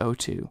Bitbox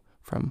 02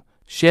 from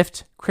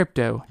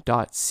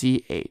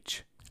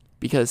shiftcrypto.ch.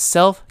 Because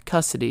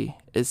self-custody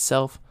is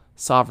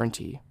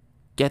self-sovereignty.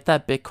 Get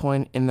that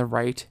Bitcoin in the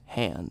right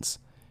hands.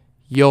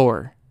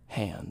 Your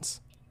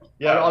hands.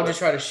 Yeah, I'll just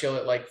try to show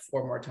it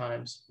 4 more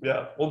times.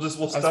 Yeah, we'll I'm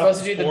stop.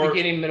 supposed to do the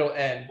beginning, middle,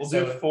 end. We'll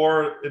do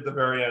 4 at the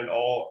very end,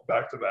 all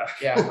back to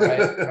back. Yeah,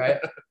 right.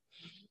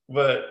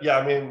 But yeah,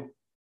 I mean,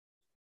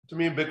 to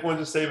me, Bitcoin's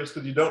the safest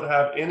because you don't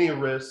have any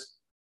risk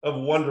of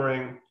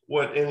wondering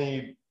what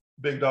any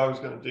big dog is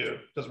going to do.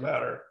 Doesn't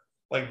matter.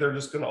 They're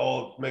just going to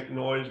all make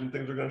noise and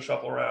things are going to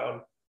shuffle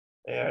around,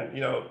 and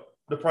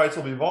the price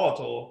will be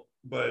volatile,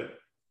 but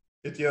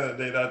at the end of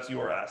the day, that's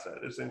your asset.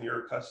 It's in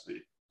your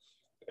custody.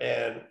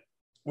 And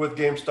with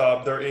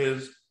GameStop, there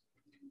is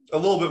a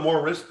little bit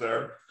more risk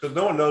there because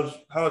no one knows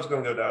how it's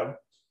going to go down.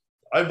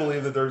 I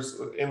believe that there's,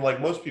 and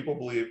most people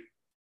believe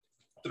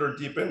that are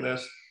deep in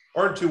this,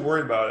 aren't too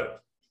worried about it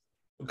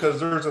because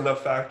there's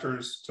enough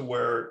factors to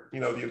where,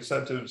 the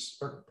incentives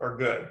are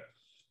good.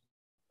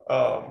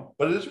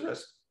 But it is a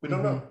risk. We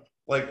don't know.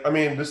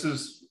 This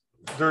is,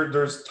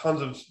 there's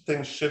tons of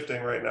things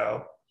shifting right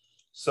now.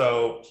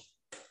 So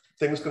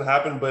things can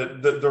happen,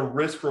 but the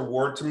risk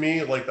reward to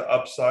me, like the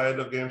upside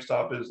of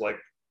GameStop is like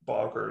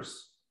bonkers,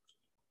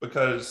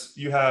 because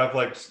you have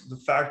like the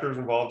factors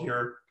involved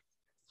here.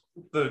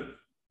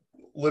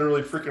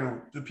 Literally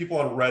freaking the people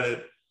on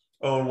Reddit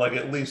own like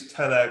at least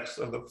 10x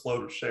of the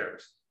float of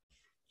shares.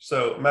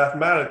 So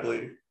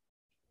mathematically,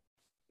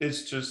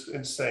 it's just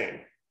insane.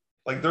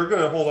 Like they're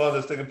going to hold on to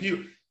this thing.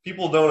 And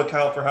people don't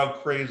account for how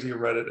crazy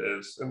Reddit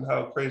is and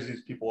how crazy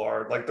these people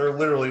are. Like they're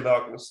literally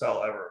not going to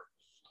sell ever.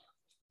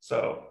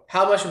 So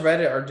how much of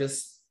Reddit are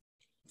just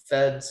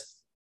feds?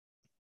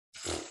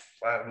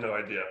 I have no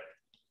idea.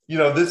 You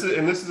know, this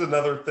is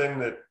another thing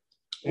that.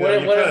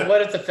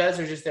 What if the feds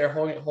are just there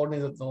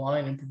holding up the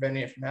line and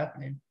preventing it from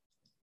happening?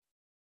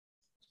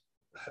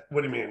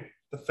 What do you mean?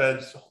 The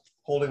feds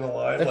holding the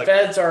line? The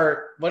feds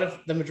are. What if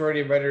the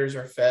majority of Redditors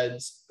are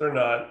feds? They're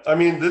not. I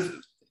mean, this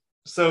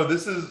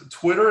is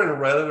Twitter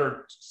and Reddit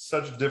are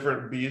such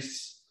different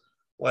beasts.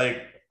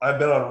 Like I've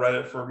been on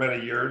Reddit for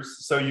many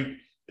years, so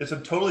it's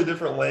a totally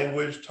different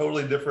language,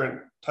 totally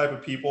different type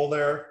of people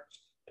there.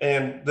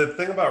 And the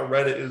thing about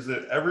Reddit is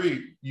that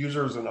every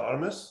user is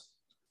anonymous.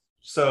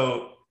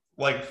 So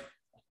like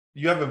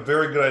you have a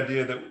very good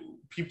idea that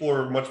people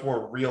are much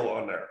more real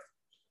on there.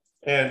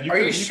 And you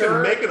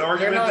can make an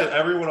argument that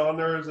everyone on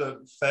there is a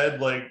fed,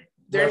 like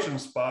Russian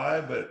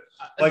spy, but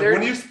like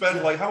when you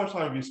spend like how much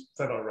time have you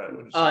spent on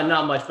Reddit?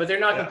 Not much, but they're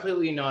not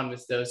completely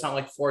anonymous though. It's not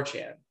like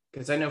 4chan,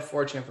 because I know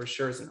 4chan for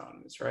sure is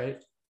anonymous,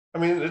 right? I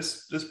mean,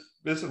 it's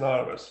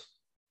anonymous.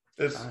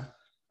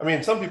 I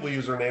mean, some people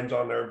use their names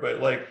on there, but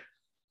like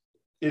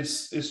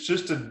it's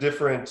just a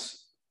different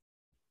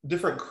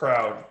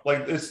crowd.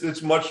 Like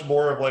it's much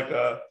more of like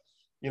a,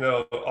 you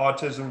know,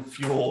 autism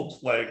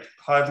fueled like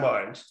hive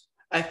mind.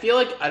 I feel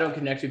like I don't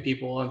connect with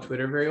people on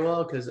Twitter very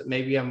well because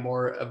maybe I'm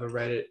more of a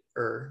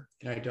Redditor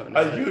and I don't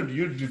know.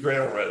 You'd do great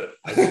on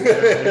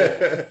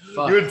Reddit.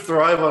 You would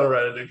thrive on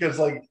Reddit because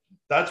like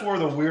that's where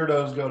the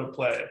weirdos go to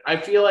play. I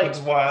feel like that's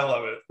why I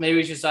love it. Maybe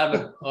it's just I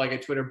have a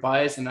Twitter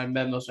bias, and I've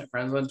met most of my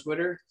friends on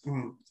Twitter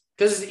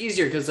because it's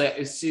easier because like,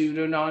 it's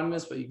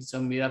pseudo-anonymous, but you can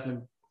still meet up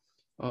and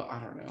I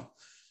don't know.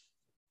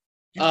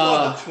 You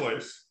still have the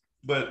choice,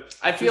 but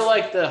I feel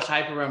like the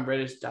hype around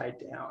Reddit died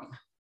down.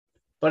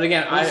 But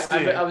again,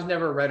 I was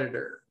never a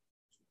Redditor.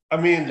 I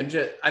mean,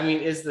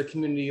 is the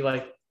community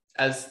like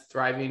as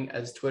thriving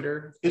as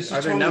Twitter? Are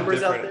there totally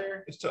numbers different out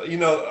there? You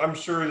know, I'm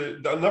sure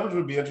the numbers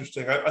would be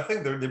interesting. I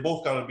think they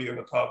both got to be in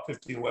the top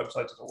 15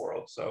 websites in the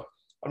world. So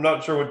I'm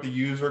not sure what the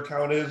user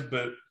count is,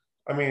 but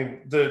I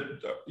mean,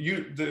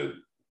 the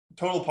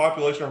total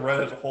population of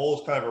Reddit as a whole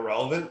is kind of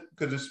irrelevant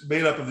because it's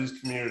made up of these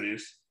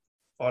communities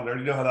on there.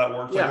 You know how that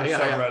works? Yeah,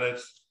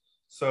 subreddits.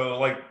 So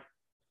like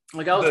I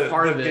was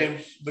part of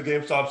it. The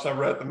GameStop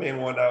subreddit, the main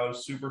one now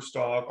is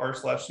Superstock,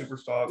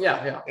 r/Superstock.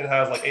 Yeah. It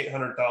has like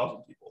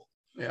 800,000 people.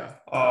 Yeah.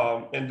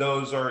 And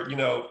those are, you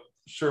know,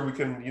 sure we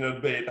can, you know,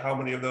 debate how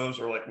many of those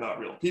are like not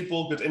real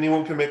people because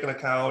anyone can make an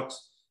account.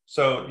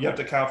 So you have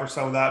to account for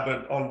some of that.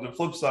 But on the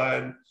flip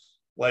side,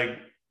 like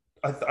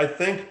I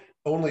think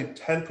only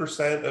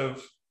 10%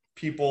 of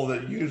people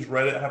that use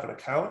Reddit have an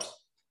account.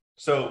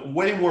 So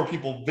way more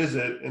people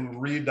visit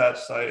and read that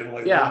site and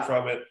like learn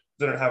from it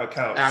than have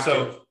accounts. Active.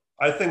 So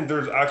I think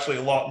there's actually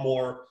a lot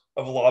more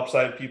of a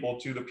lopsided people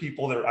to the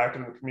people that are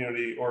active in the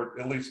community or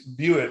at least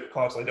view it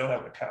constantly don't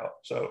have an account.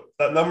 So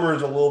that number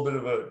is a little bit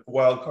of a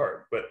wild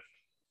card, but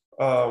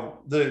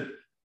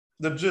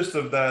the gist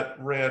of that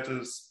rant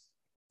is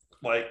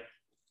like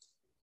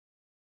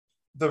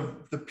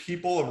the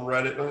people of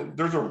Reddit. I mean,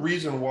 there's a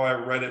reason why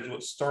Reddit is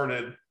what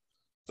started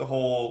the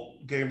whole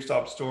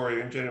GameStop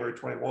story in January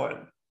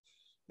 21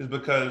 is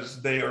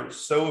because they are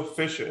so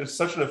efficient. It's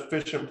such an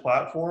efficient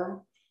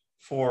platform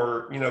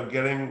for, you know,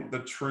 getting the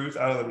truth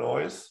out of the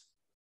noise.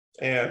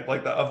 And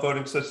like the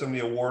upvoting system, the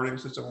awarding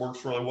system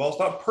works really well. It's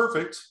not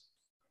perfect.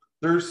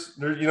 There's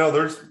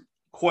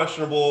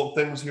questionable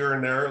things here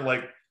and there.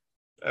 Like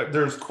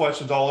there's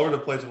questions all over the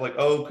place of like,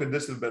 oh, could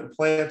this have been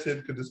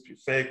planted? Could this be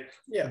fake?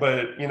 Yeah.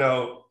 But, you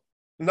know,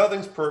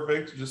 nothing's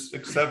perfect. Just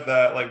accept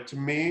that. Like to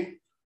me,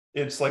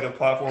 it's like a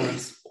platform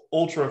that's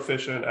ultra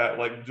efficient at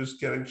like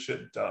just getting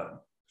shit done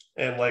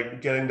and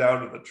like getting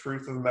down to the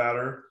truth of the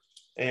matter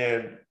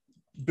and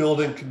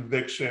building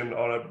conviction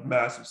on a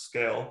massive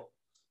scale.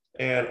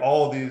 And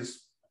all of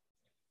these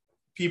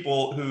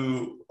people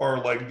who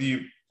are like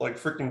the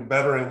freaking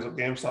veterans of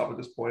GameStop at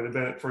this point have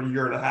been it for a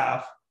year and a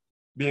half,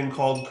 being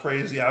called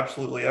crazy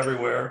absolutely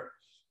everywhere.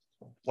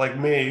 Like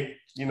me,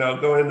 you know,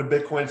 going into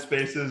Bitcoin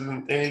spaces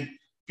and any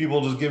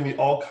people just give me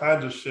all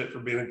kinds of shit for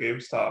being a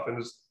GameStop,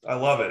 and I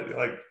love it.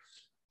 Like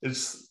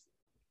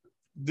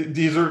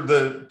these are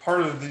the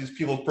part of these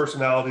people's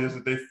personality is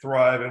that they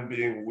thrive in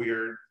being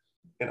weird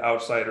and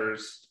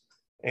outsiders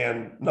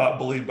and not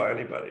believed by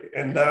anybody.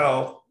 And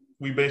now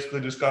we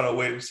basically just gotta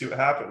wait and see what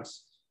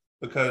happens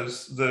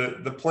because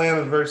the plan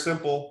is very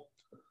simple.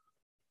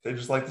 They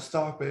just like the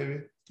stock,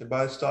 baby. They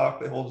buy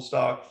stock, they hold the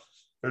stock.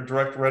 They're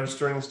direct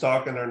registering the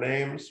stock in their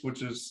names,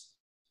 which is,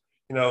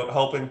 you know,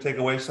 helping take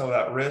away some of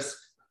that risk.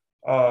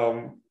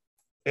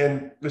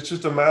 And it's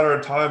just a matter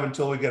of time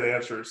until we get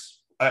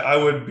answers. I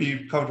would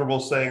be comfortable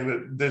saying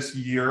that this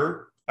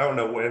year, I don't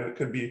know when, it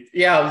could be.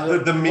 Yeah,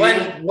 the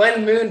meme,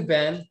 when moon,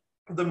 Ben.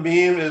 the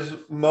meme is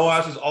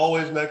MOAS is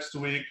always next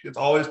week. It's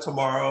always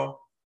tomorrow.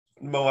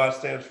 MOAS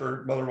stands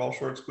for Mother of All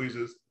Short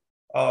Squeezes.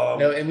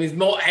 No, it means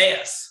mo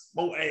ass.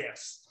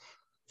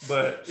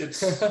 But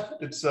it's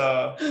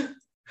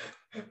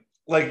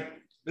like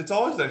it's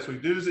always next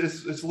week, dude.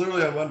 It's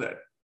literally on Monday.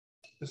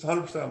 It's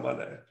 100% on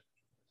Monday.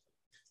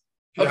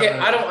 Okay,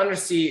 I don't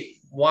understand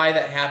why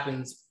that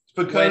happens. It's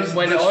because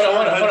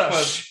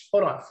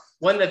hold on.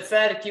 When the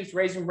Fed keeps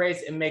raising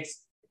rates and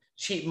makes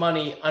cheap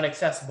money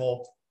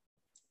inaccessible,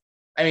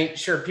 I mean,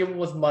 sure, people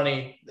with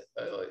money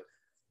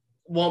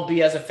won't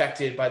be as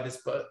affected by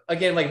this. But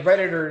again, like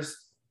Redditors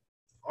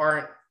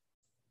aren't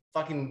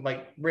fucking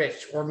like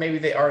rich, or maybe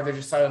they are. They're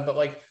just silent, but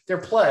like they're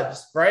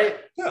plebs, right?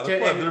 Yeah, they're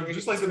plebs. They're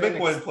just like the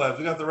Bitcoin plebs.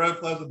 We got the Reddit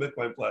plebs, the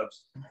Bitcoin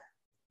plebs.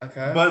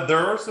 Okay. But there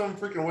are some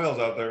freaking whales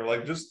out there.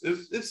 Like just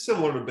it's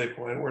similar to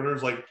Bitcoin, where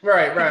there's like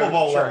right people of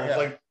all levels. Yeah.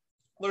 Like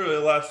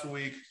literally last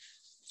week,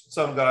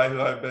 some guy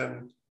who I've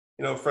been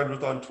friends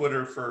with on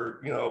Twitter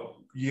for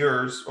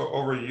years, or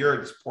over a year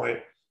at this point,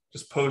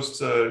 just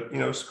posts a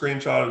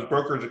screenshot of his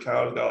brokerage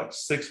account. He's got like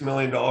 $6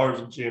 million in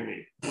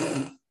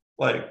GME.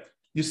 Like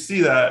you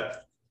see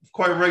that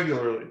quite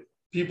regularly.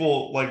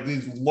 People like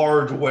these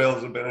large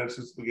whales have been in it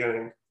since the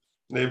beginning.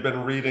 They've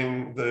been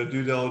reading the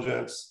due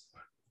diligence.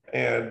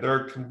 And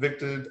they're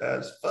convicted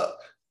as fuck.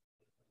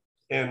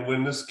 And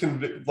when this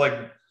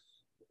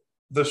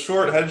the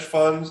short hedge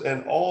funds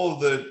and all of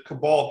the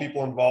cabal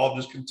people involved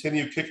just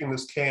continue kicking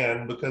this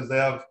can because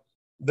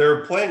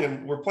we're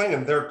playing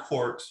in their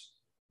court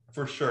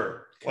for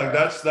sure. Like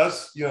that's the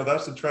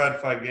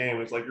TradFi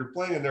game. It's like you're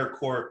playing in their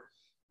court.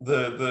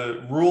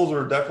 The rules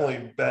are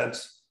definitely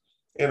bent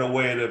in a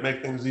way to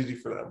make things easy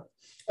for them.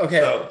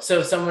 Okay,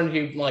 so someone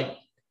who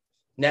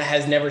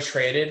has never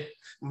traded.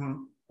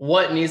 Mm-hmm.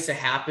 What needs to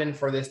happen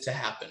for this to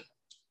happen?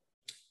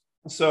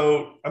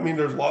 So, I mean,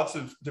 there's tons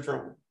of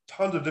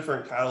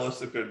different catalysts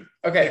that could.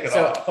 Okay,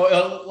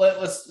 so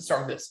let's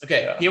start with this.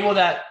 Okay, yeah. People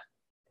that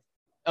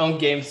own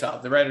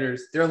GameStop, the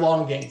Redditors, they're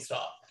long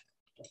GameStop.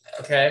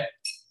 Okay,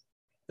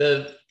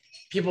 the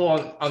people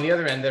on the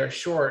other end that are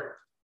short,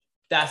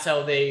 that's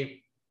how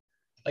they,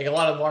 like a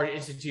lot of large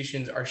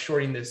institutions are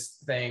shorting this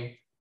thing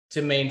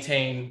to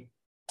maintain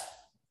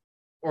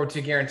or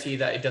to guarantee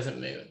that it doesn't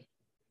moon.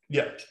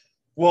 Yeah.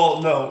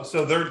 Well, no.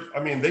 So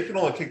they can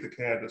only kick the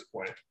can at this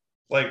point.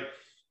 Like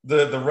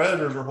the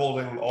Redditors are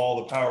holding all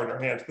the power in their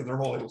hands because they're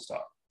holding the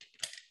stock.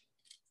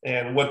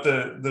 And what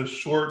the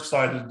short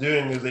side is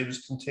doing is they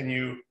just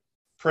continue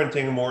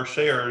printing more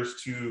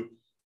shares to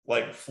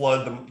like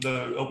flood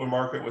the open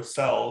market with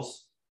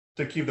sells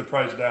to keep the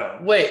price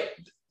down. Wait,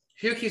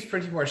 who keeps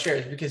printing more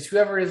shares? Because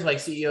whoever is like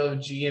CEO of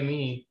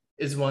GME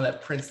is the one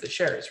that prints the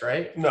shares,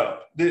 right?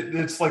 No,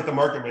 it's like the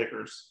market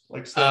makers,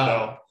 like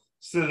Citadel.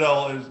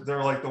 Citadel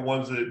they're like the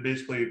ones that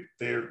basically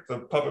they're the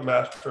puppet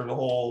master of the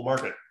whole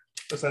market,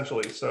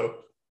 essentially. So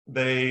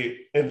the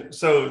thing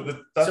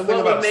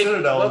about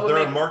Citadel is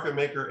they're a market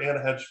maker and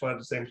a hedge fund at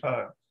the same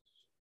time.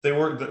 They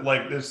work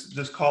like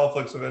this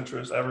conflicts of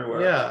interest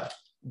everywhere. Yeah.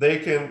 They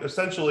can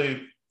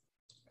essentially,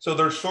 so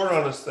they're short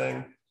on this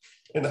thing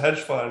in the hedge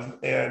fund,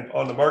 and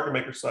on the market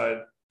maker side,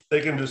 they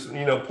can just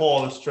pull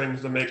all the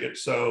strings to make it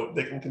so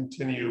they can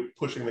continue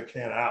pushing the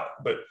can out.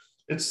 But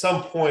at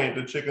some point,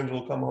 the chickens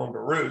will come home to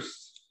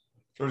roost.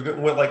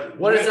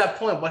 What is that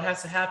point? What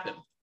has to happen?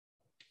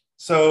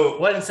 So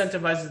what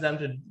incentivizes them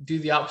to do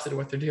the opposite of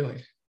what they're doing?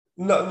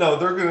 No,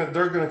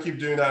 they're gonna keep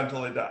doing that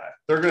until they die.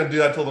 They're gonna do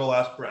that until their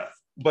last breath.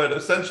 But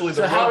essentially,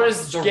 how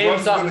does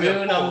GameStop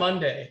moon on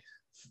Monday?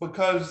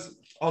 Because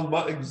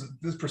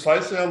this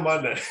precisely on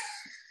Monday.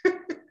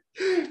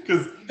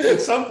 Because at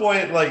some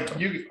point,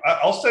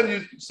 I'll send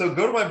you. So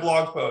go to my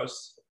blog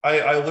post.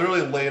 I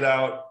literally laid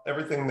out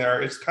everything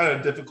there. It's kind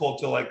of difficult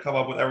to come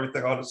up with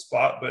everything on the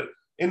spot, but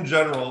in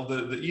general,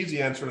 the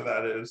easy answer to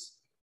that is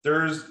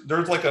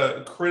there's like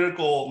a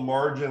critical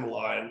margin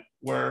line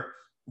where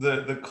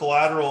the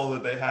collateral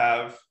that they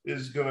have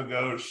is going to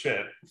go to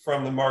shit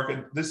from the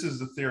market. This is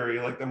the theory,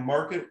 like the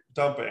market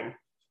dumping.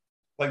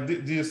 Like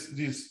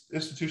these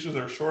institutions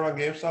that are short on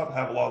GameStop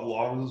have a lot of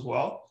longs as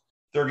well.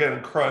 They're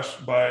getting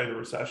crushed by the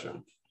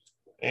recession.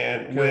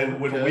 And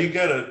when we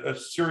get a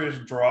serious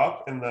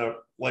drop in the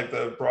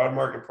broad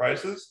market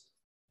prices,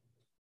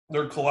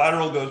 their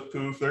collateral goes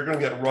poof. They're going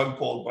to get rug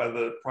pulled by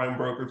the prime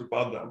brokers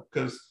above them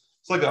because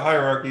it's like a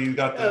hierarchy. You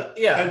got the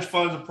hedge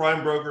funds, the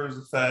prime brokers,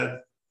 the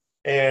Fed,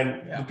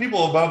 and the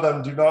people above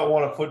them do not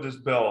want to foot this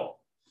bill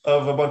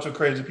of a bunch of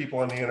crazy people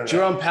on the internet.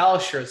 Jerome Powell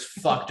sure as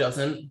fuck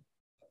doesn't.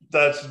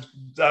 That's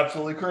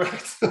absolutely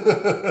correct.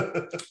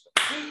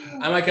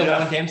 I might get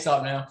one on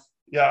GameStop now.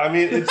 Yeah, I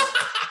mean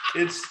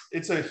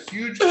it's a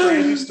huge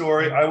crazy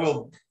story.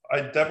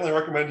 I definitely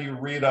recommend you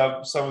read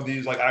up some of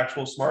these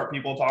actual smart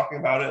people talking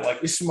about it.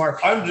 You're smart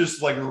people. I'm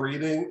just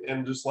reading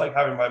and just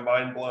having my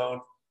mind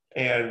blown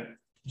and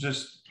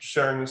just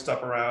sharing this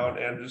stuff around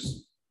and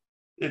just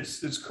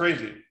it's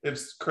crazy.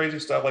 It's crazy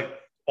stuff.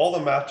 All the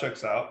math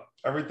checks out.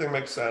 Everything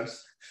makes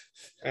sense.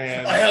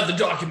 And I have the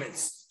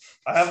documents.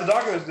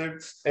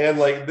 Dude. And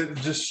like, it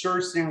just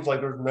sure seems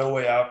like there's no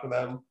way out for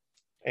them.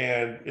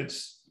 And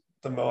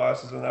the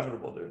MOAS is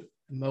inevitable, dude.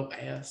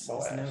 MOAS.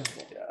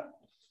 Yeah.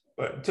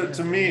 But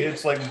to me,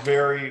 it's like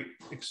very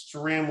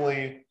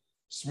extremely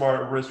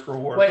smart risk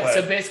reward. Wait, play.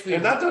 so basically,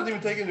 and that doesn't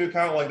even take into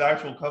account like the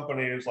actual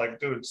company is like,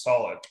 dude, it's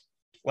solid.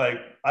 Like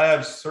I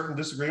have certain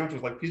disagreements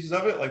with like pieces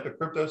of it, like the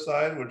crypto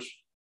side, which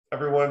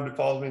everyone who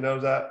follows me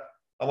knows that.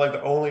 I'm like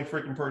the only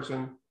freaking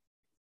person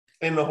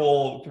in the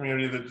whole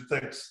community that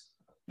thinks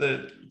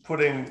that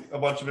putting a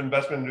bunch of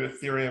investment into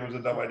Ethereum is a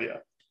dumb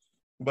idea.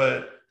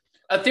 But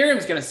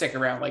Ethereum's going to stick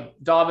around. Like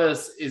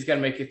Davos is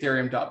going to make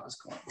Ethereum Davos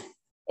coin,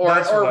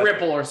 or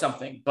Ripple or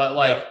something. But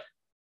like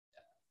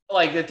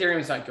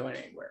Ethereum's not going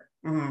anywhere.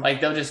 Mm-hmm. Like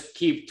they'll just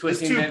keep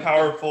twisting. It's too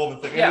powerful of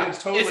a thing. Yeah,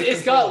 it's totally.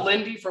 It's got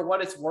Lindy for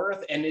what it's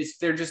worth, and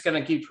they're just going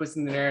to keep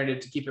twisting the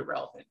narrative to keep it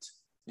relevant.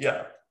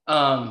 Yeah.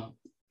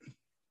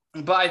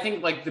 But I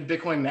think like the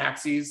Bitcoin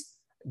maxis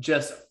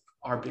just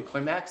are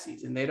Bitcoin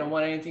maxis, and they don't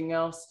want anything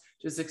else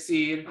to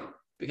succeed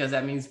because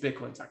that means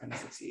Bitcoin's not going to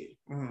succeed,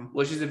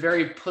 which is a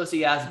very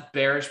pussy ass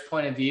bearish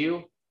point of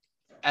view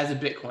as a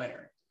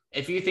Bitcoiner.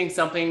 If you think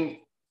something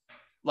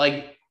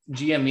like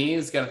GME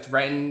is going to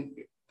threaten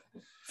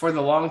for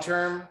the long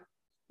term,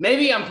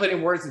 maybe I'm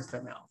putting words into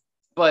their mouth,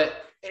 but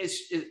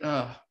it's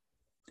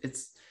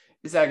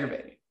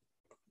aggravating.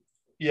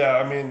 Yeah,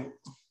 I mean,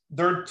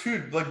 they're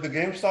two, like the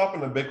GameStop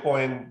and the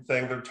Bitcoin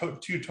thing, they're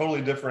two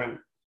totally different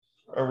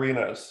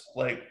arenas.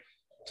 Like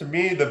to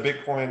me, the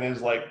Bitcoin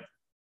is like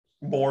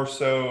more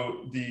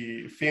so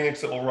the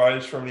phoenix that will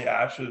rise from the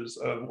ashes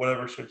of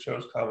whatever shit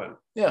show's coming.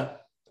 Yeah.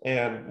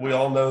 And we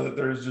all know that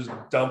there's just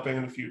dumping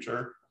in the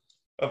future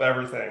of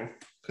everything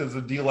because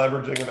the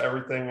deleveraging of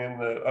everything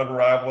and the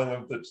unraveling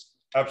of this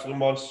absolute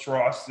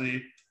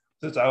monstrosity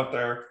that's out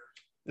there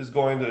is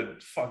going to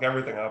fuck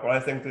everything up. And I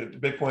think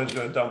that Bitcoin is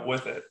going to dump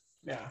with it.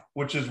 Yeah.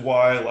 Which is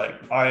why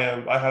like I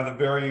have a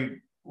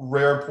very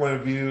rare point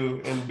of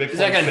view in Bitcoin. Is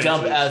that going to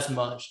dump as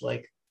much?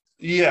 Like,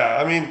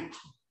 yeah, I mean,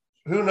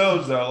 who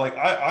knows though? Like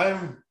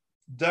I'm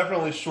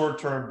definitely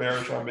short-term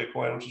bearish on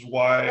Bitcoin, which is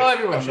why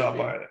I'm not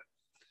buying it.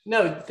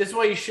 No, this is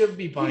why you should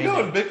be buying it.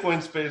 In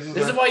Bitcoin spaces.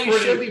 This is why you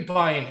should be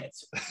buying it.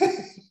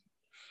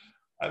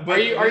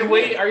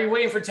 Are you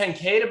waiting for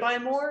 10K to buy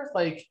more?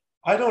 Like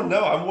I don't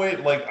know. I'm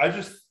waiting. Like I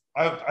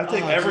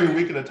take every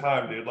week at a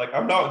time, dude. Like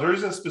there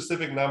isn't a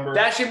specific number.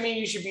 That should mean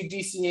you should be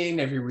DCAing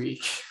every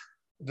week.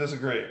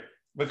 Disagree.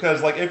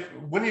 Because like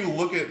when you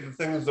look at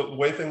the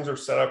way things are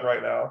set up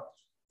right now,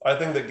 I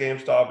think that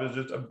GameStop is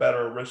just a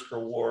better risk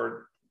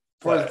reward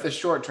for the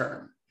short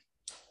term.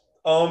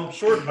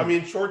 Short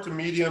to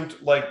medium,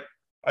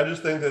 I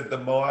just think that the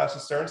MOAS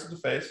is staring us in the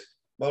face.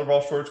 Mother of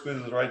all short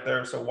squeezes is right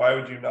there. So why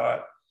would you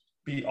not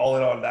be all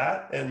in on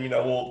that? And,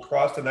 we'll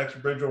cross the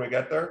next bridge when we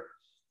get there.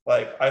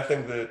 Like, I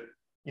think that,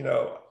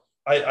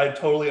 I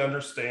totally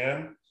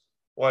understand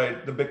why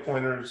the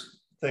Bitcoiners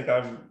think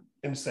I'm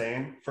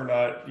insane for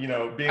not, being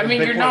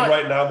Bitcoin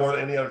right now more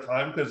than any other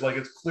time. Because like,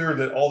 it's clear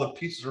that all the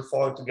pieces are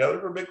falling together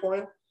for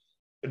Bitcoin.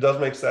 It does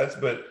make sense,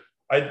 but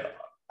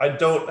I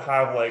don't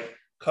have like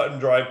cut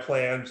and dry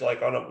plans.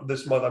 Like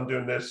this month I'm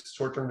doing this,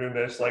 short term doing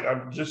this. Like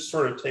I'm just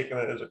sort of taking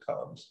it as it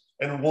comes,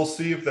 and we'll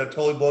see if that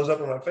totally blows up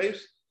in my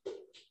face.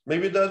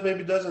 Maybe it does, maybe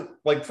it doesn't.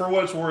 Like for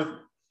what it's worth,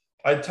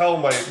 I tell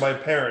my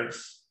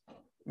parents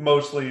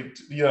mostly.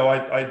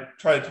 I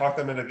try to talk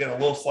them into getting a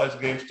little slice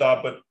of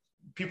GameStop, but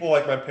people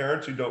like my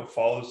parents who don't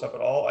follow this stuff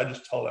at all, I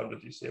just tell them to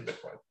DCA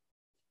Bitcoin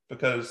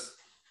because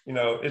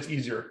it's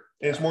easier.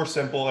 It's more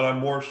simple, and I'm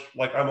more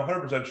like I'm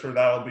 100% sure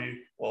that'll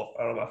be, well,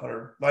 I don't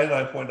know,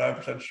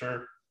 99.9%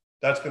 sure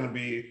that's going to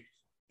be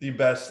the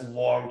best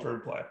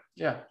long-term play.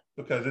 Yeah,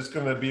 because it's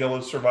going to be able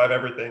to survive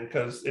everything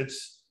because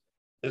it's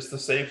the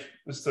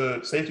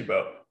safety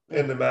boat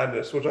in the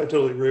madness, which I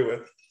totally agree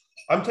with.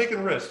 I'm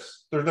taking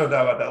risks. There's no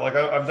doubt about that. Like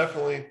I'm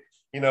definitely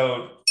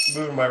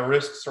moving my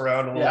risks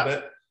around a little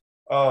bit,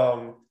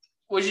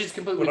 which is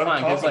completely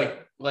fine because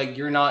like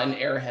you're not an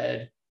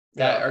airhead.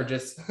 That are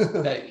just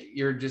that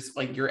you're just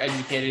like you're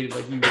educated,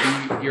 like you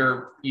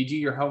do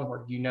your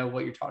homework, you know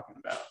what you're talking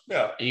about.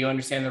 Yeah. And you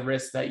understand the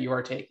risks that you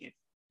are taking.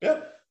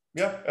 Yeah.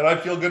 Yeah. And I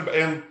feel good.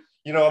 And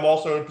I'm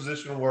also in a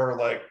position where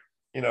like,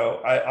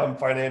 I'm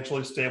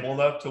financially stable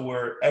enough to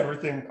where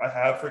everything I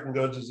have freaking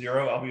goes to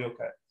zero, I'll be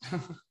okay.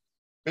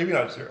 Maybe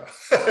not zero.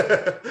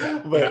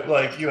 But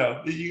like,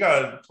 you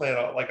gotta plan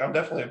out. Like I'm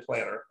definitely a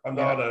planner. I'm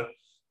not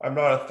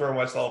a throw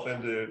myself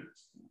into,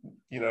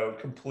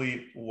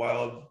 complete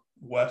wild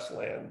West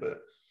land, but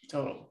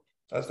total.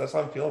 That's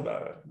how I'm feeling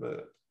about it.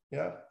 But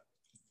yeah,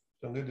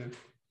 feeling good, dude.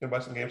 Gonna buy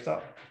some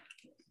GameStop.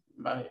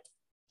 Buy it,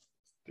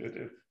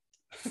 dude.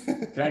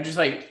 Can I just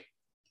like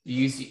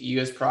use you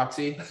as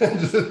proxy? I'll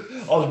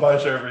just buy a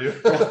share for you.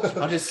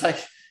 I'll just like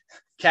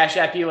cash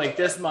app you like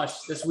this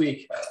much this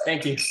week.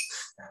 Thank you.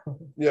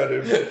 Yeah,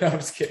 dude. No, I'm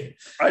just kidding.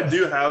 I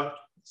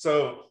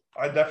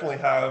definitely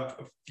have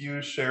a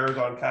few shares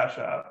on Cash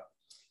App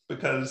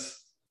because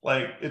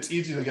like it's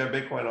easy to get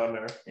Bitcoin on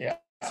there. Yeah.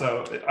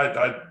 So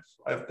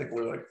I think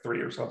we're like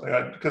 3 or something.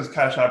 Because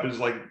Cash App is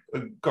like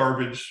a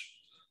garbage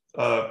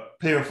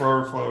payment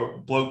for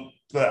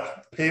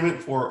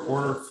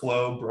order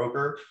flow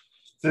broker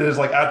that is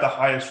like at the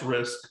highest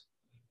risk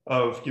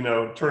of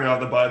turning on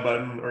the buy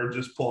button or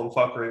just pulling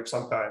fuckery of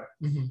some kind.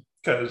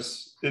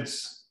 Because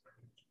it's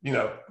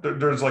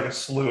there's like a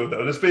slew of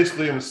those. It's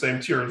basically in the same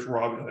tier as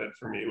Robinhood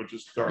for me, which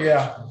is garbage.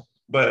 Yeah.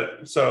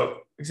 But so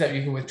except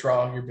you can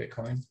withdraw your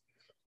Bitcoin.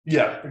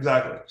 Yeah,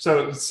 exactly.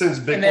 So since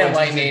Bitcoin's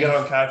easy to get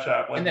on Cash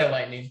App, like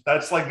Lightning.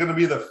 That's like going to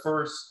be the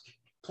first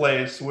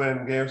place when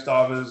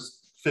GameStop is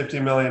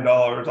 $50 million.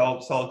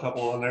 I'll sell a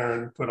couple in there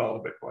and put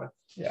all the Bitcoin.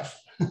 Yeah.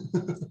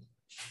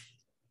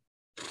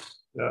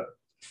 Yeah.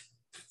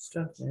 Good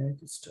stuff, man.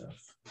 Good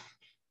stuff.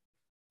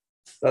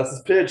 That's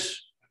the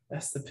pitch.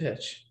 That's the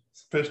pitch.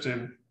 It's the pitch,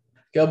 dude.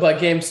 Go buy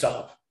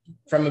GameStop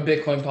from a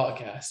Bitcoin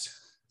podcast.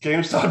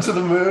 GameStop to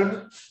the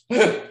moon.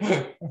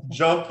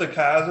 Jump the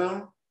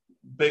chasm.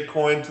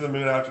 Bitcoin to the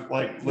moon after,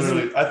 like,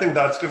 literally. I think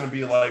that's going to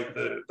be like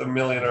the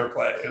millionaire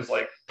play is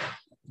like.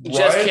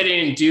 Just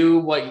kidding. Do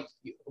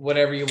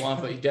whatever you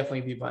want, but you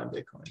definitely be buying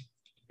Bitcoin.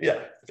 Yeah.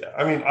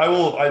 I mean, I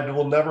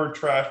will never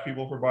trash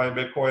people for buying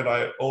Bitcoin.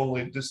 I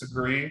only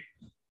disagree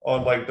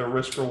on like the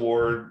risk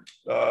reward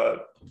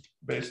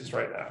basis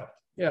right now.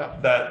 Yeah.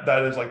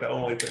 That is like the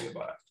only thing to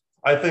buy.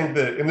 I think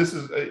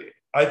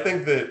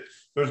that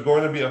there's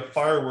going to be a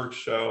fireworks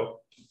show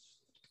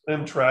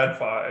in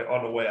TradFi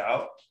on the way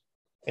out,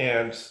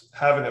 and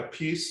having a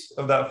piece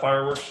of that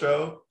fireworks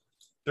show,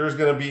 there's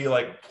going to be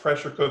like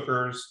pressure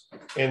cookers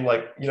and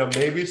like,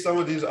 maybe some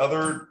of these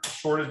other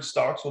shorted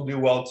stocks will do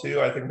well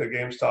too. I think that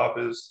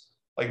GameStop is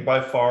like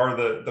by far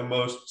the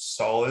most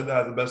solid,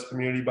 has the best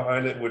community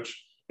behind it,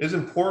 which is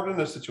important in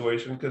this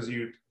situation because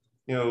in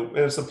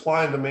a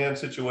supply and demand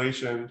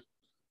situation,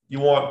 you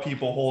want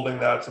people holding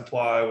that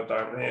supply with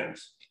diamond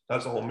hands.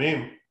 That's the whole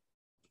meme.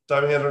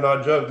 Diamond hands are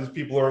not a joke. These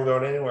people aren't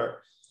going anywhere.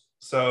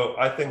 So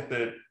I think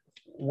that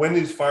when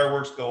these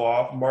fireworks go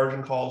off,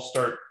 margin calls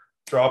start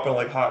dropping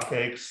like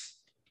hotcakes.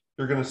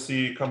 You're going to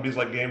see companies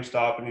like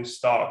GameStop and these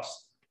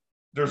stocks.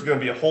 There's going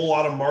to be a whole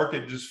lot of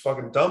market just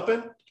fucking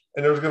dumping.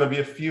 And there's going to be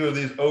a few of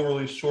these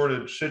overly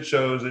shorted shit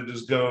shows that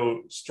just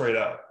go straight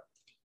up.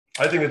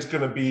 I think it's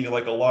going to be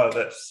like a lot of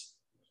this.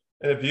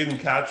 And if you can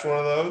catch one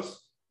of those,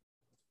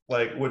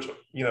 like which,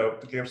 the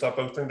GameStop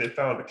folks think they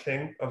found the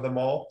king of them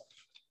all,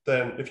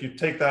 then if you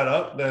take that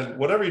up, then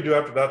whatever you do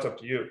after that's up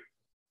to you.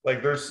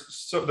 Like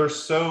there's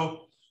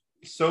so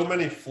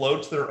many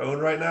floats that are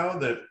owned right now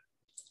that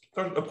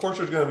of course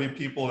there's going to be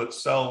people that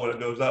sell when it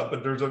goes up,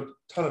 but there's a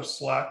ton of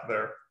slack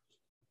there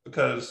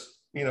because,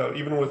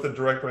 even with the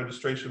direct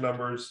registration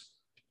numbers,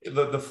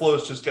 the flow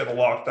is just getting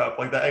locked up.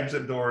 Like the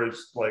exit door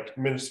is like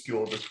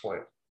minuscule at this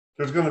point.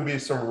 There's going to be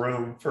some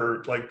room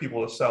for like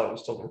people to sell and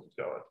still keep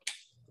going.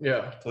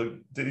 Yeah. So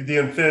the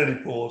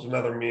infinity pool is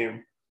another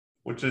meme,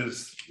 which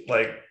is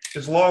like,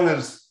 as long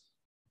as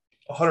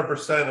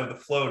 100% of the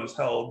float is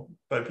held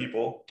by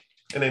people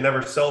and they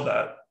never sell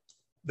that,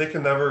 they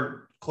can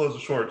never close the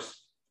shorts.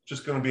 It's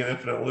just going to be an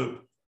infinite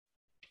loop.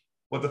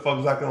 What the fuck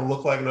is that going to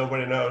look like?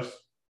 Nobody knows,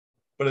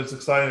 but it's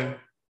exciting.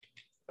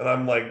 And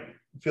I'm like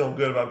feeling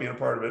good about being a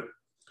part of it.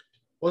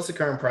 What's the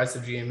current price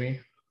of GME?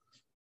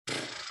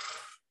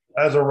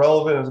 As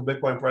irrelevant as a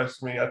Bitcoin price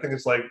to me, I think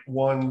it's like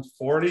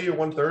 140 or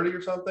 130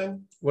 or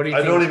something. What do you I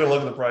think? don't even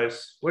look at the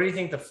price. What do you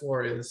think the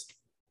floor is?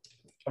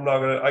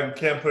 I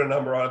can't put a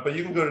number on it, but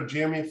you can go to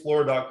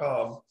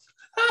gmefloor.com.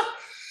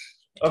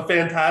 A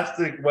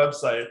fantastic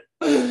website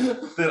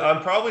that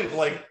I'm probably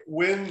like,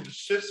 when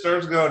shit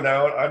starts going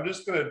down, I'm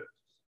just going to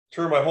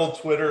turn my whole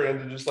Twitter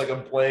into just like a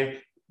blank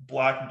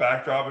black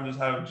backdrop and just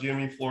have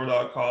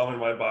gmefloor.com in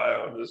my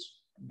bio and just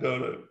go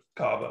to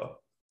Cabo.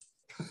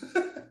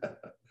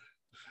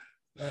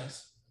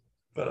 Nice.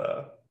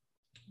 But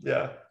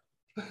yeah.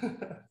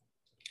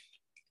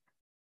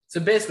 So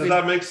basically,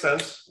 does that make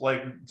sense?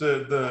 Like I'm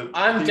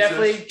thesis?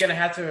 definitely gonna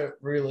have to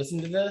re-listen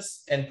to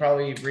this and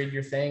probably read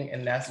your thing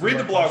and ask. Read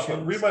the blog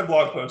post. Read my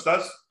blog post.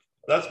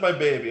 That's my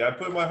baby. I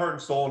put my heart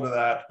and soul into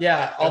that.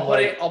 Yeah, I'll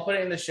put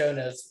it in the show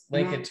notes.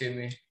 Link it to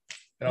me.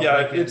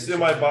 Yeah, it's in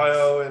my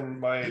bio and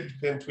my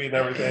pin tweet and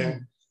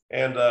everything.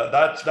 And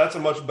that's a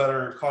much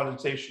better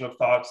condensation of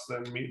thoughts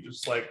than me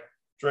just like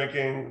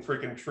drinking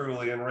freaking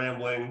Truly and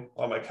rambling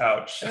on my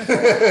couch.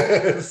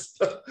 This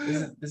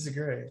is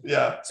great.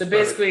 Yeah. So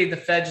basically, the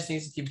Fed just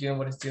needs to keep doing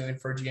what it's doing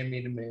for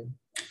GME to move.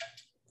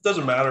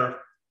 Doesn't matter.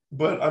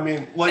 But I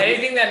mean, like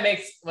anything that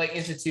makes like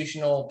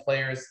institutional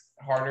players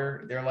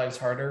harder, their lives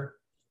harder.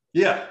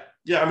 Yeah.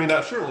 I mean,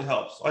 that certainly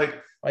helps.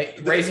 Like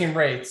raising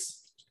rates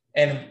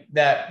and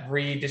that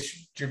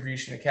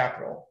redistribution of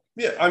capital.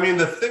 Yeah. I mean,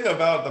 the thing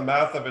about the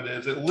math of it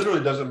is it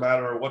literally doesn't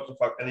matter what the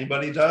fuck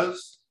anybody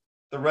does.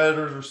 The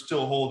Redditors are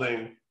still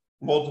holding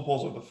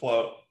multiples of the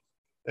float,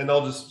 and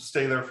they'll just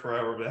stay there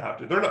forever if they have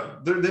to.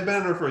 They've been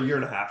in there for a year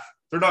and a half.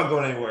 They're not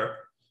going anywhere.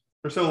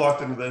 They're so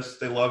locked into this.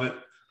 They love it.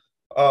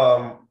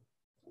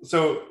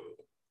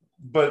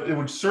 But it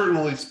would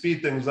certainly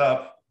speed things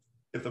up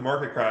if the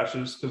market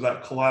crashes because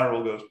that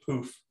collateral goes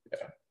poof.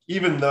 Yeah.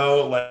 even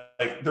though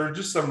like there was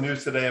just some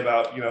news today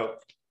about,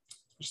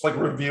 just like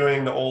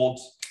reviewing the old,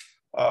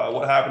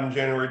 what happened in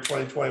January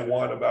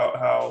 2021 about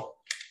how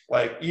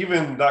like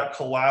even that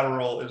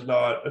collateral is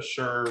not a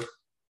sure,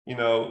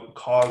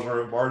 cause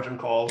or margin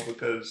calls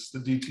because the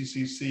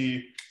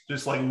DTCC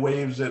just like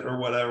waives it or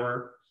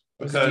whatever.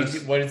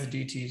 Because what is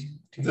the DT?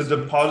 the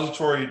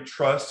Depository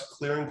Trust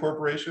Clearing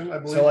Corporation, I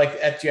believe. So like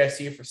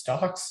FDIC for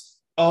stocks?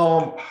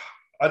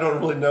 I don't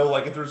really know.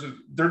 Like if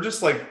they're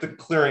just like the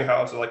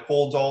clearinghouse that like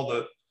holds all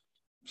the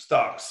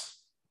stocks.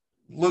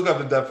 Look up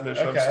the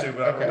definition. Okay, I'm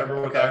stupid. I don't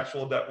remember what the okay.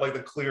 actual like the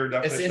clear It's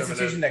definition. the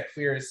institution that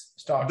clears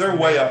stocks. They're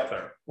way up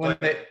there.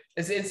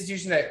 It's the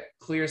institution that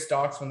clears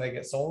stocks when they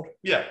get sold.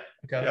 Yeah.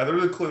 Okay. Yeah, they're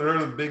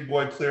the big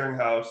boy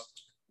clearinghouse,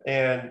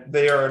 and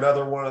they are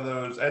another one of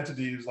those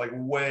entities like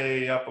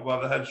way up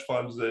above the hedge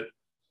funds that,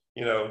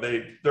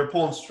 they're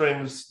pulling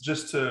strings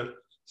just to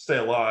stay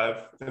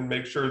alive and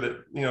make sure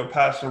that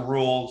passing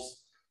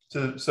rules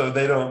so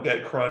they don't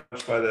get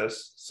crunched by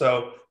this.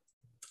 So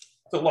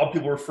a lot of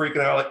people were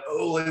freaking out, like,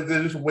 oh,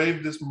 they just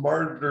waived this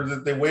margin, or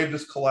that they waived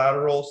this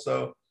collateral,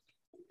 so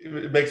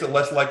it makes it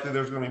less likely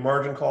there's going to be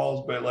margin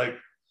calls. But like,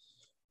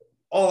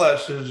 all that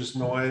shit is just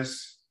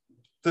noise.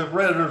 The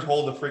Redditors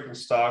hold the freaking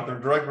stock. They're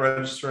direct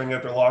registering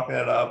it. They're locking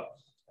it up,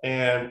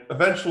 and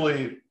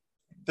eventually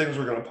things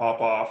are going to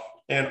pop off.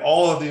 And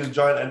all of these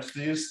giant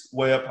entities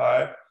way up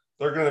high,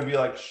 they're going to be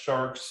like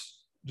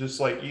sharks, just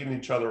like eating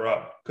each other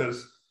up.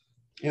 Because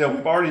we've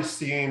already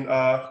seen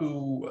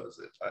who was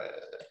it?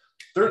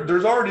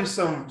 There's already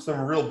some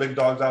real big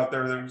dogs out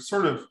there that are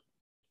sort of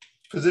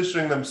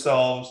positioning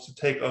themselves to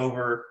take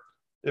over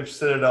if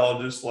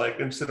Citadel just like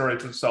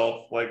incinerates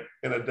itself like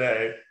in a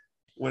day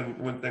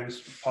when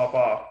things pop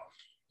off.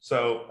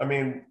 So I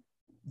mean,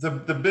 the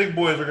big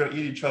boys are going to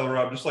eat each other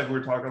up, just like we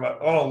were talking about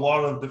on a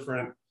lot of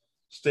different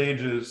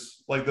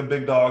stages. Like the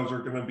big dogs are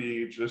going to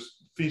be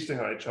just feasting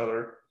on each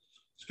other.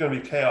 It's going to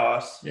be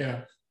chaos.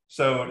 Yeah.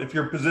 So if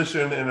you're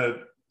positioned in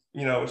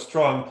a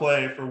strong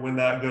play for when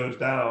that goes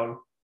down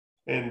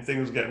and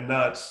things get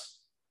nuts,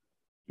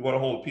 you want to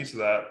hold a piece of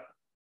that,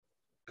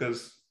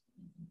 because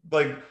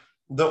like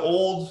the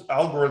old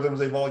algorithms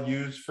they've all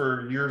used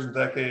for years and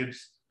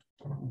decades,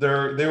 they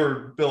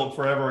were built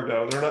forever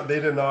ago. They're not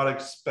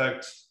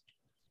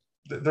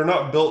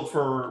built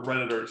for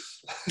Redditors,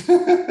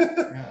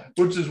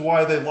 which is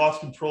why they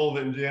lost control of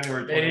it in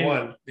January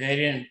 21. They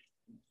didn't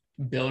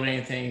build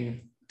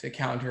anything to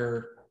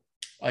counter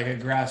like a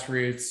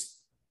grassroots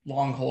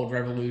long hold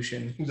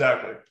revolution.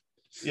 Exactly.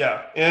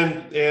 Yeah.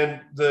 And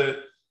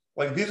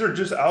these are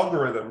just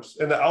algorithms,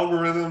 and the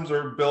algorithms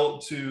are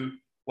built to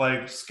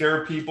like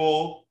scare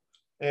people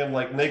and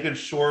like naked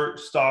short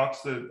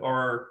stocks that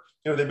are,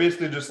 they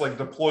basically just like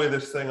deploy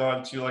this thing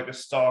onto like a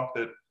stock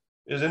that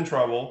is in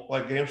trouble.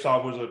 Like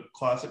GameStop was a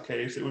classic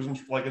case. It was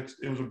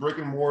it was a brick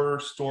and mortar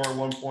store at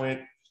one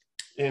point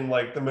in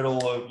like the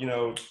middle of,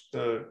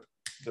 the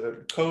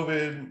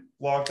COVID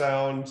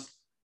lockdowns,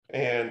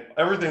 and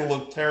everything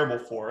looked terrible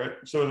for it.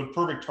 So it was a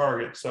perfect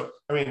target. So,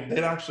 I mean,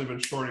 they'd actually been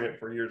shorting it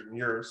for years and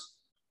years,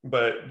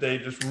 but they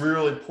just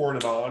really poured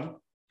it on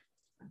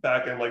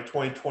back in like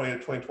 2020 to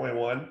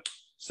 2021.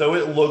 So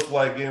it looked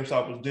like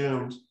GameStop was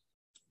doomed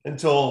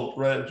until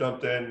Reddit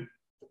jumped in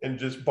and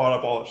just bought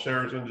up all its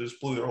shares and just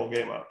blew their whole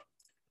game up.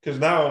 Because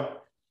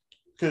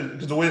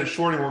the way that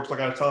shorting works, like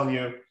I was telling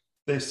you,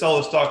 they sell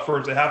the stock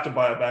first, they have to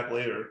buy it back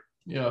later.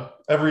 Yeah.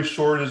 Every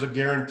short is a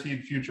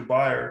guaranteed future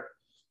buyer.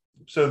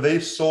 So they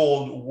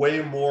sold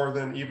way more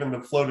than even the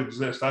float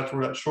exists. That's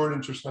where that short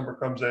interest number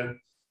comes in.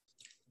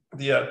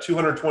 The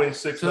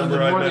 226 so number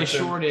the more I they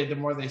mentioned, shorted, the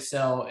more they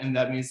sell, and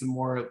that means the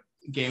more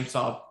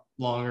GameStop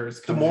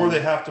longers the come more in. they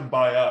have to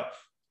buy up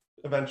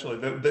eventually.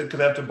 They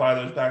could have to buy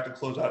those back to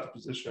close out the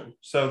position.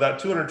 So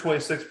that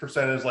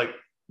 226% is like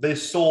they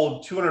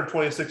sold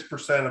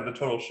 226% of the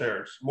total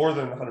shares, more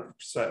than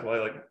 100%,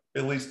 like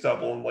at least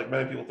double. And like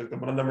many people think the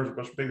numbers are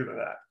much bigger than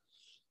that.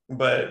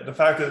 But the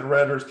fact that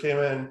Redditors came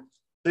in,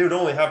 they would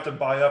only have to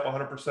buy up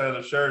 100% of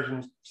the shares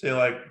and say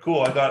like,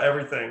 cool, I got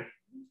everything.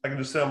 I can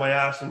just sit on my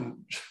ass and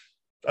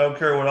I don't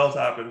care what else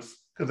happens,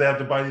 because they have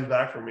to buy these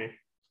back from me.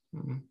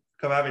 Mm-hmm.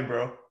 Come at me,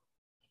 bro.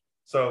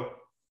 So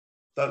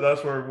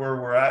that's where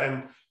we're at.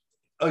 And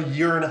a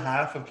year and a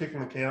half of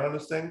kicking the can on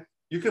this thing.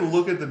 You can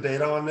look at the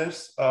data on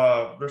this.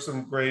 There's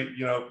some great,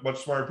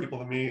 much smarter people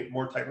than me,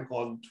 more technical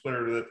on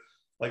Twitter that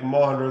like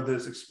monitor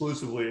this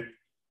exclusively,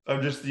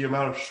 of just the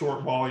amount of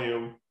short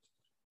volume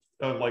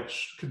of like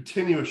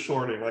continuous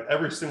shorting, like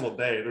every single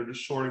day, they're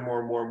just shorting more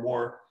and more and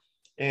more.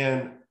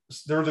 And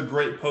there was a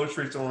great post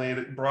recently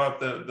that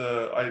brought up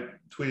I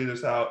tweeted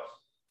this out.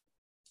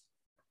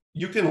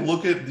 You can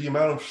look at the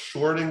amount of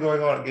shorting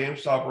going on at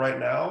GameStop right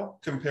now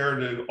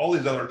compared to all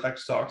these other tech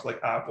stocks like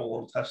Apple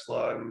and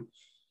Tesla and,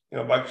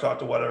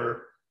 Microsoft or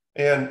whatever.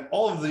 And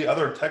all of the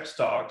other tech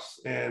stocks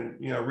and,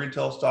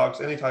 retail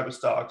stocks, any type of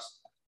stocks,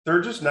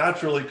 they're just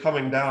naturally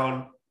coming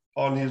down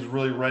on these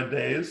really red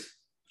days.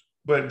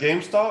 But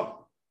GameStop,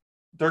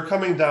 they're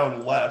coming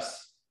down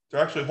less.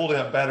 They're actually holding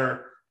up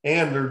better,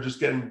 and they're just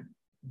getting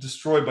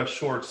destroyed by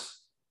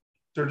shorts.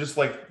 They're just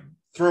like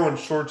throwing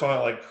shorts on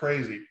it like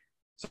crazy.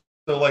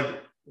 So like,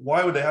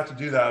 why would they have to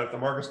do that if the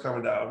market's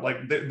coming down?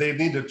 Like they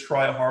need to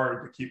try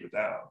hard to keep it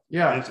down.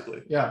 Yeah.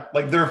 Basically. Yeah. Yeah.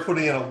 Like they're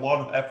putting in a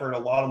lot of effort, a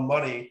lot of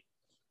money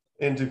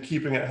into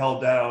keeping it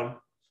held down,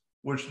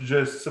 which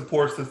just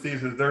supports the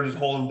thesis. They're just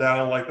holding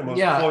down like the most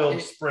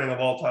coiled spring of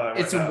all time.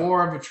 It's a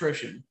war of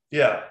attrition.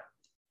 Yeah.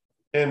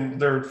 And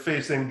they're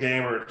facing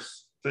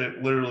gamers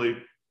that literally,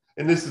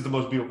 and this is the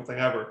most beautiful thing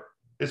ever.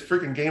 It's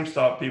freaking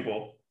GameStop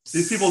people.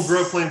 These people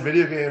grew up playing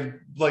video games,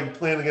 like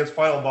playing against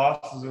final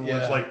bosses and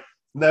just like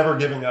never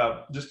giving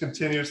up, just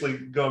continuously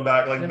going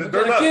back. Like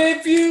they're not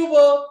give you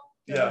up.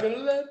 Yeah.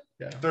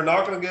 They're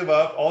not going to give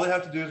up. All they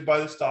have to do is buy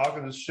the stock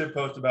and just shit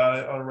post about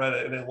it on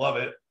Reddit, and they love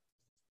it.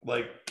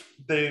 Like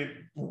they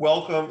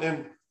welcome,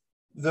 and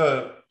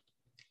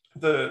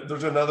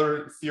there's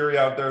another theory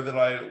out there that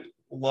I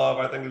love.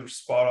 I think is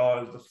spot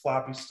on. Is the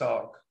Flappy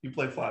Stock. You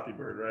play Flappy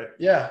Bird, right?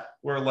 Yeah.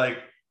 Where like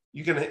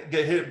you can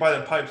get hit by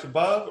the pipes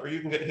above, or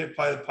you can get hit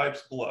by the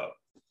pipes below.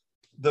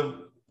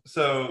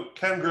 So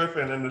Ken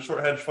Griffin and the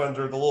short hedge funds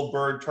are the little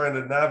bird trying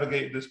to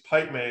navigate this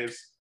pipe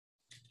maze.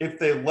 If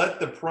they let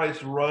the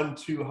price run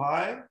too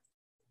high,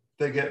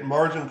 they get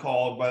margin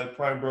called by the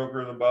prime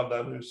brokers above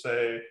them who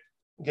say,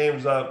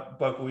 game's up,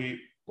 buckwheat,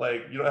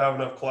 like you don't have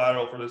enough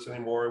collateral for this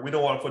anymore. We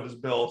don't want to put this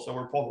bill, so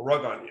we're pulling the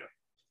rug on you.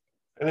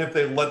 And if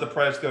they let the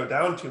price go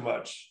down too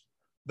much,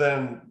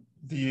 then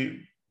the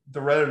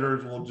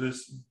Redditors will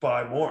just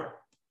buy more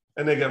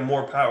and they get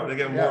more power. They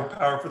get more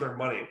power for their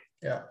money.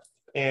 Yeah.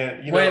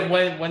 And you know,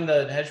 when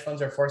the hedge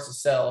funds are forced to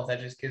sell, that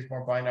just gives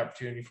more buying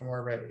opportunity for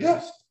more Redditors.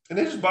 Yeah. And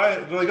they just buy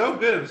it. They're like, oh,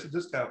 good, it's a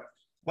discount.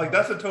 Like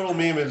that's a total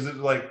meme. Is it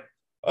like,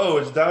 oh,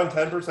 it's down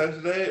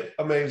 10% today?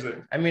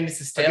 Amazing. I mean,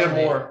 it's a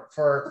stalemate. More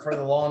for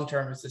the long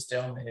term. It's a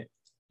stalemate.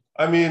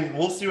 I mean,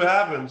 we'll see what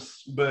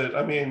happens. But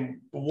I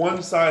mean,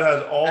 one side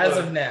has all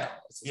of now.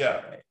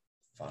 Yeah.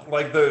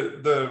 Like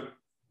the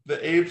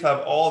apes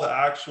have all the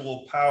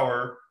actual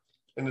power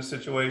in the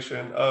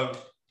situation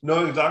of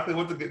knowing exactly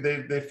what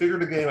they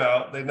figured the game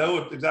out. They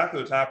know exactly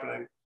what's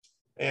happening.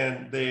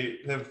 And they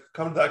have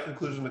come to that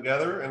conclusion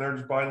together, and they're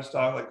just buying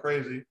stock like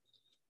crazy.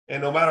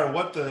 And no matter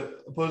what the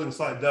opposing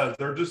side does,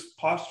 they're just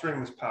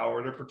posturing this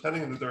power. They're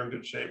pretending that they're in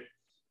good shape.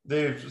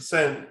 They've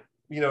sent,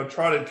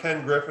 trotted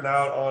Ken Griffin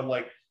out on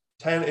like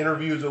 10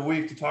 interviews a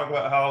week to talk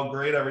about how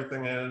great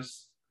everything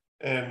is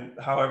and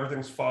how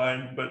everything's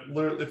fine. But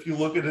literally, if you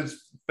look at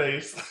his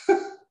face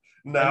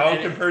now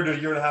compared to a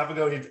year and a half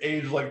ago, he's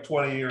aged like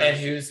 20 years. And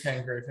who's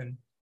Ken Griffin?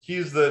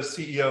 He's the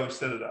CEO of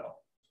Citadel.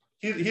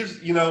 He's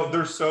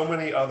there's so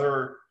many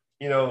other,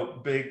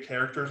 big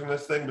characters in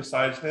this thing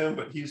besides him,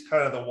 but he's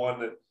kind of the one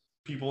that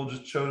people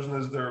just chosen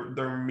as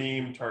their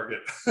meme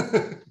target.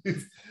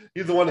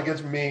 he's the one that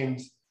gets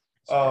memes.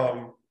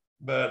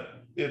 But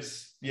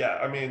it's,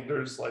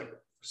 there's like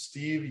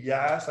Steve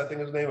Yass, I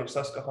think his name, of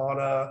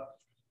Susquehanna,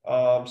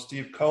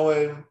 Steve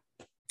Cohen,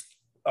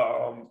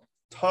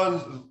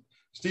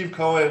 Steve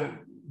Cohen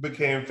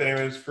became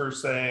famous for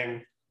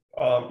saying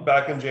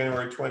back in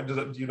January 20,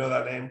 do you know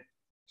that name?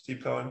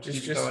 Steve Cohen.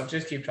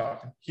 Just keep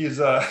talking. He's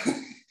back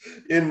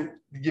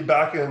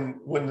in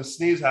when the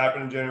sneeze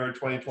happened in January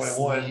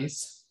 2021.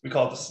 Sneeze. We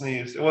call it the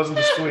sneeze. It wasn't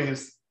the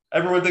squeeze.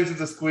 Everyone thinks it's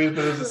a squeeze,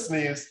 but it was a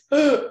sneeze.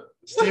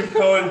 Steve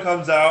Cohen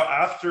comes out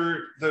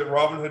after the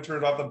Robinhood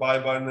turned off the buy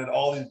button, and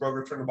all these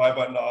brokers turned the buy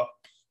button off,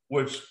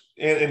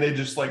 and they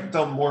just like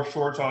dump more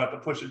shorts on it to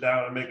push it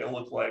down and make it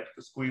look like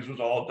the squeeze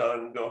was all done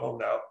and go home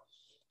now.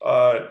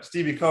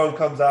 Stevie Cohen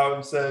comes out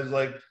and says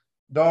like,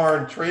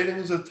 darn, trading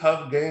is a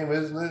tough game,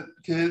 isn't it,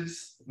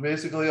 kids?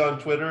 Basically on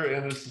Twitter,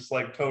 and it's just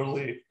like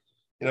totally,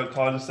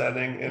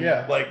 condescending and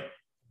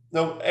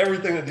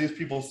everything that these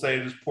people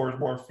say just pours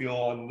more fuel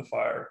on the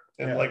fire.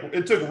 And like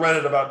it took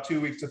Reddit about 2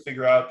 weeks to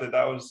figure out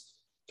that was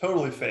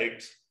totally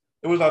faked.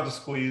 It was not the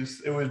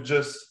squeeze. It was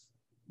just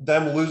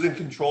them losing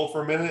control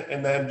for a minute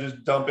and then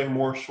just dumping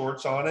more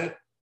shorts on it,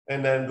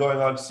 and then going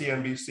on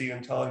CNBC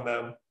and telling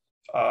them.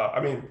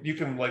 You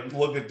can like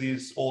look at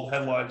these old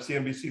headlines.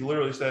 CNBC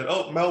literally said,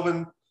 "Oh,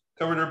 Melvin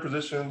covered their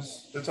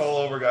positions. It's all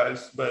over,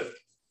 guys." But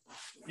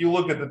you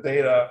look at the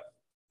data,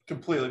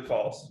 completely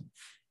false.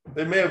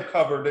 They may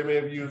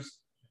have used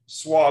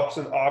swaps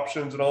and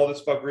options and all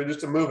this fuckery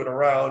just to move it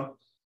around,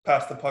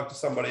 pass the puck to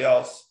somebody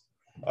else.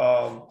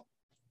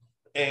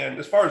 And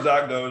as far as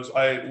that goes,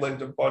 I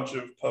linked a bunch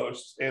of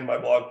posts in my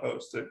blog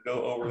post that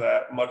go over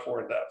that much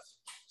more in depth.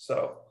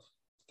 So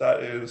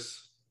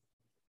that's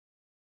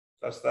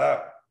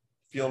that.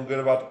 Feeling good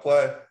about the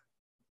play.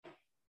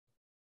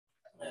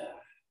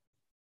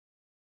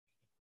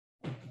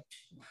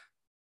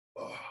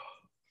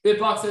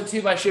 Bitbox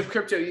 02 by Shift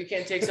Crypto. You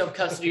can't take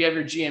self-custody of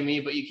your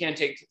GME, but you can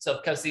take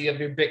self-custody of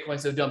your Bitcoin,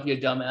 so don't be a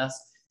dumbass.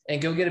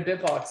 And go get a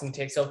Bitbox and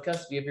take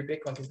self-custody of your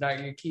Bitcoin, because not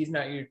your keys,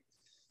 not your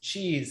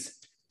cheese.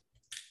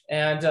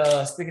 And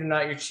speaking of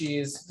not your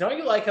cheese, don't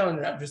you like how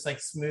I'm just like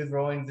smooth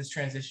rolling this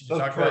transition to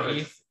talk about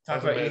ETH?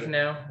 Talk about ETH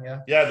now?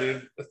 Yeah. Yeah,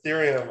 dude.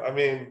 Ethereum. I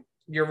mean,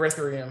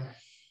 Eurythrium.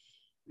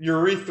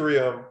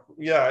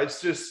 Yeah, it's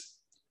just,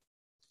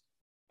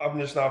 I'm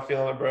just not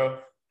feeling it, bro.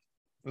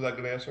 Was that a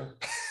good answer?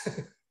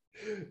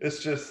 It's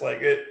just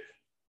like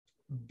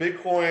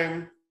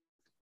Bitcoin,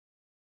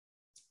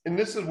 and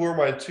this is where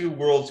my two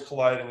worlds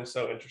colliding is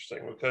so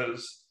interesting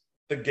because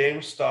the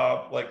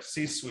GameStop like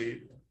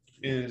C-suite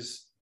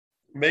is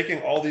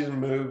making all these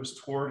moves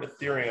toward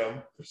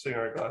Ethereum. We're sitting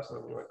our glasses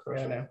on Yeah,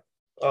 I my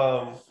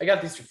know. I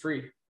got these for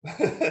free.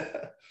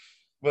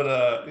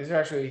 But These are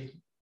actually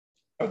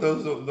are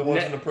those the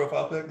ones in the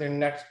profile pic? they're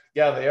next.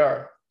 Yeah, they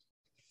are.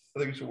 I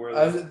think you should wear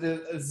I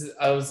them.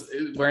 was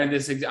wearing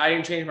this. I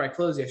didn't change my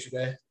clothes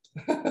yesterday.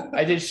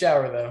 I did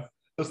shower though.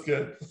 That's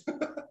good.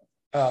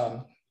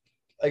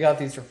 I got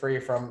these for free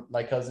from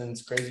my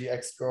cousin's crazy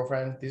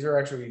ex-girlfriend. These are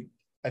actually,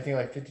 I think,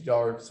 like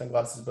 $50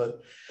 sunglasses,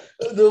 but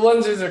the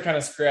lenses are kind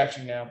of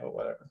scratchy now, but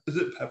whatever. Is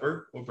it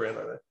Pepper? What brand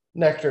are they?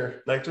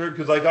 Nectar. Nectar?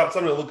 Because I got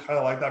some that look kind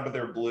of like that, but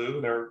they're blue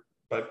and they're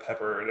by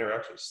Pepper and they're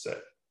actually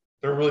sick.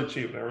 They're really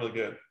cheap and they're really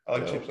good. I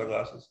like cheap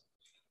sunglasses.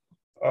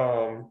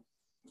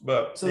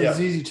 But So yeah.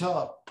 ZZ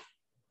Top.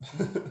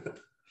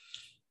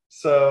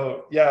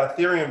 So yeah,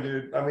 Ethereum,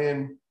 dude. I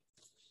mean,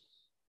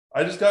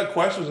 I just got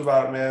questions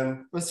about it,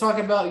 man. Let's talk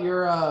about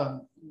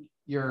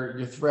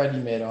your thread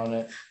you made on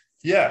it.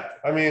 Yeah,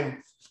 I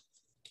mean,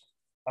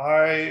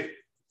 I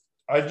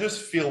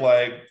just feel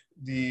like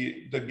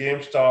the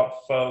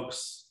GameStop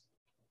folks,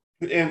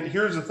 and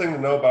here's the thing to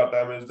know about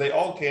them is they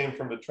all came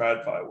from the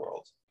TradFi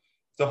world.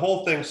 The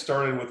whole thing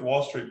started with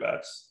Wall Street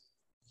Bets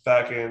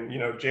back in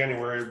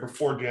January,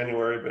 before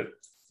January, but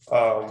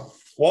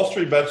Wall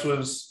Street Bets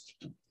was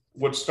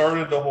what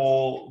started the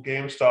whole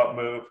GameStop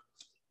move,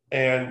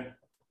 and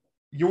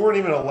you weren't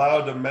even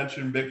allowed to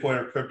mention Bitcoin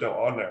or crypto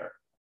on there.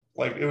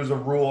 Like it was a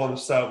rule on the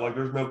sub. Like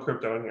there's no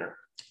crypto in here.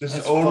 This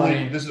is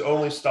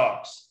only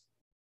stocks,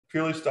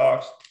 purely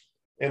stocks.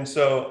 And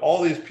so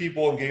all these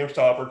people in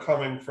GameStop are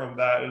coming from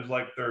that as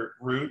like their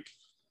root,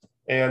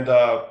 and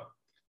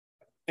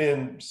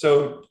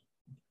so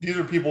these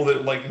are people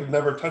that like have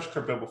never touched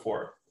crypto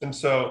before, and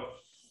so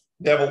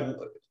they have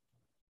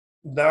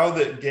now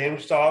that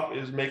GameStop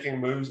is making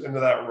moves into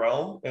that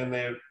realm, and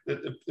it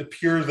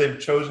appears they've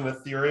chosen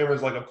Ethereum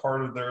as like a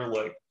part of their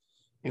like,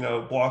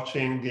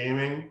 blockchain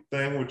gaming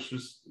thing, which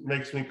just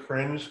makes me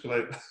cringe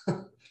because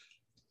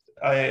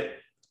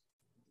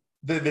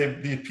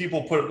the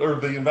people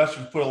the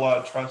investors put a lot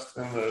of trust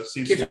in the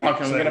CC. Keep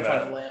talking. I'm gonna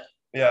find a lamp.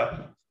 Yeah,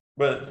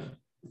 but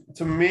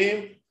to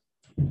me,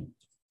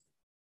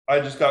 I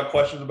just got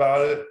questions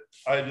about it.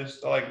 I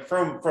just like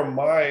from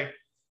my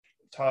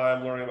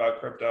time learning about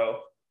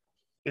crypto.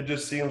 It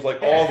just seems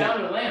like I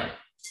found a lamp.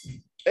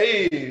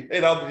 Hey,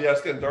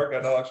 it's getting dark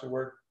out. That'll actually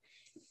work.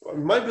 I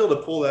might be able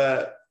to pull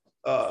that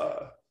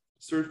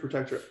surge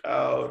protector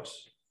out.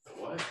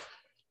 What?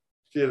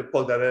 If you had to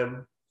plug that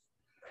in.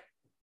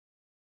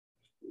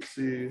 Let's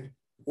see.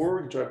 Or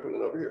we can try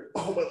putting it over here.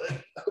 Oh, my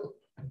leg.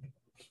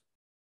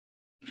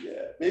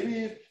 Yeah,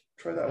 maybe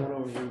try that one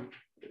over here.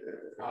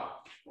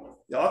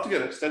 Yeah, I'll have to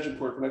get an extension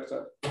cord for next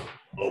time.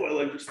 Oh, my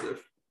legs are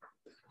stiff.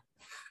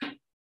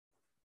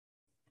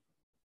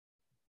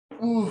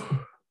 Ooh.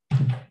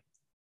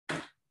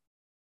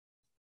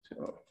 See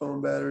how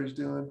phone battery's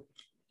doing.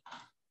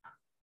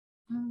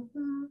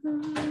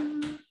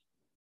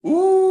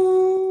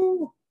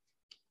 Ooh.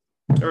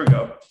 There we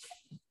go.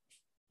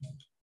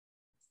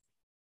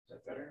 Is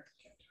that better?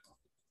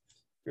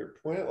 Here,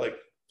 point it like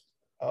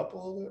up a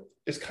little bit.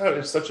 It's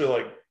such a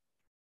like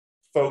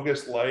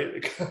focused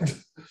light.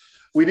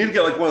 We need to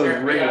get like one of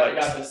those ring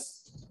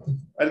lights.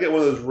 I'd get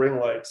one of those ring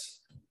lights.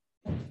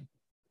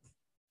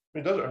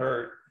 It doesn't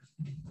hurt.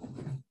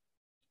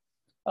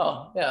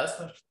 Oh, yeah, that's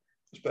fine.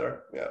 It's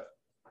better, yeah.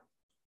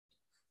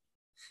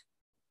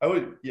 I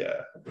would,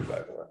 yeah, I'd go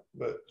back on that.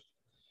 But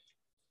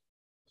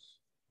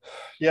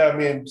yeah, I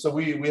mean, so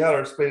we had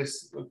our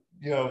space,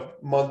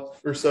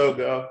 month or so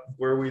ago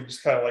where we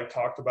just kind of like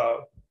talked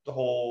about the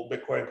whole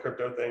Bitcoin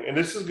crypto thing. And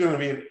this is going to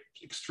be an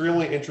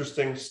extremely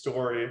interesting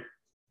story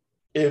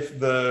if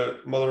the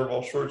mother of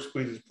all short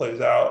squeezes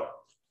plays out,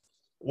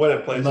 when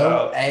it plays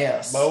out.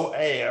 Mo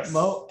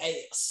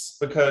ass.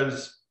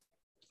 Because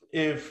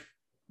if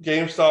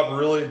GameStop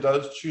really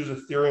does choose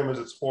Ethereum as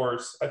its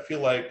horse, I feel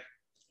like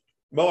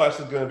Moas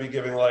is going to be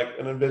giving like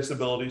an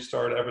invincibility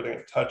star to everything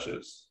it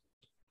touches.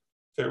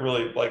 If it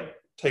really like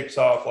takes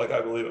off, like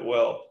I believe it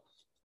will.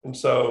 And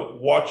so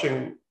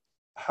watching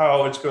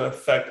how it's going to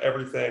affect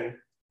everything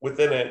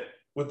within that,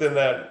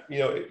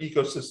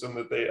 ecosystem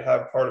that they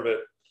have part of it,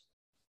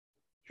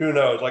 who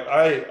knows? Like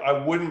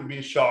I wouldn't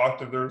be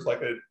shocked if there's like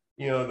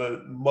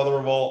the mother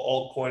of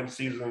all altcoin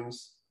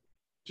seasons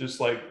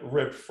just like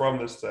ripped from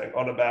this thing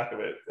on the back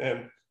of it.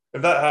 And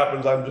if that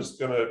happens, I'm just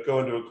gonna go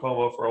into a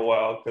coma for a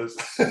while because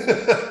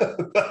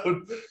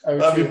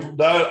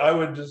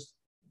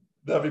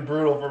that'd be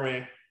brutal for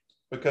me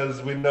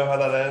because we know how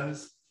that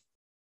ends.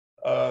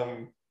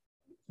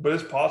 But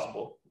it's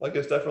possible. Like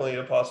it's definitely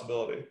a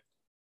possibility.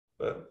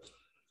 But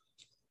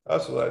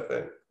that's what I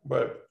think.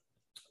 But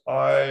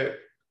I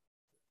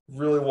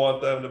really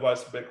want them to buy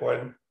some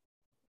Bitcoin.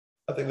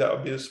 I think that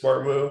would be a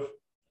smart move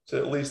to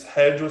at least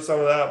hedge with some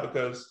of that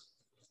because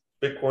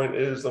Bitcoin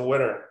is the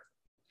winner.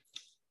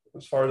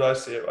 As far as I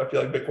see it, I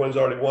feel like Bitcoin's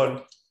already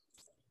won.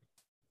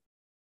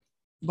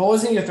 But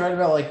wasn't your thread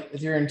about like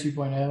Ethereum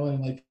 2.0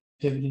 and like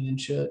pivoting and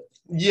shit?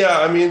 Yeah,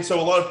 I mean, so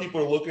a lot of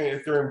people are looking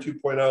at Ethereum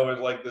 2.0 as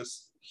like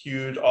this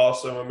huge,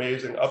 awesome,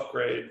 amazing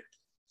upgrade.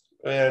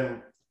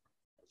 And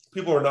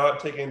people are not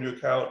taking into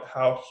account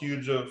how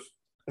huge of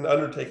an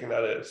undertaking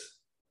that is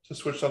to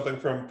switch something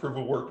from proof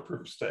of work to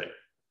proof of stake.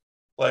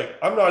 Like,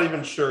 I'm not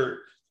even sure.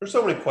 There's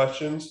so many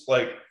questions.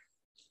 Like,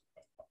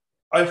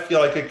 I feel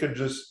like it could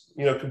just,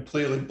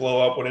 completely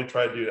blow up when they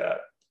try to do that.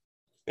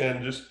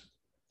 And just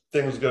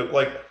things go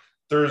like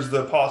there's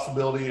the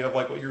possibility of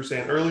like what you were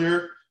saying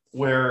earlier,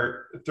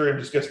 where Ethereum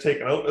just gets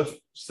taken out.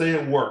 Say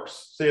it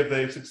works. Say if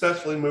they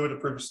successfully move to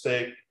proof of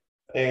stake,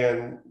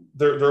 and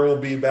there will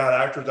be bad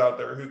actors out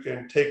there who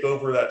can take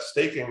over that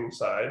staking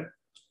side,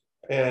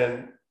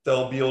 and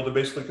they'll be able to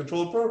basically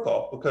control the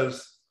protocol,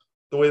 because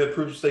the way that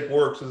proof of stake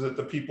works is that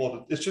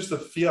it's just a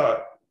fiat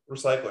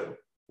recycling.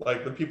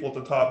 Like, the people at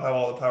the top have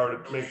all the power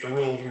to make the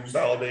rules and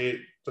validate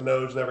the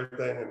nodes and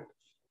everything,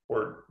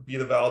 or be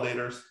the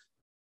validators.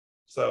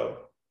 So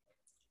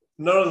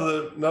none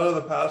of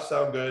the paths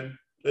sound good.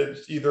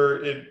 It's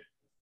either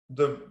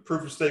the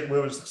proof of stake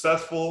move is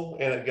successful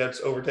and it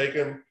gets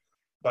overtaken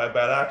by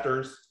bad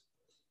actors,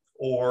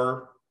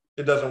 or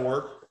it doesn't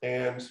work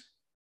and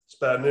it's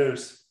bad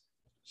news.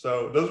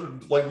 So those are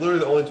like literally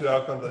the only two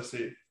outcomes I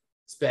see.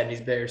 It's bad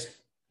news bears.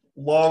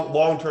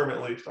 Long term,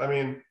 at least. I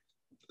mean,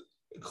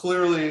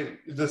 clearly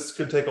this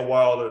could take a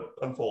while to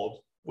unfold,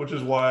 which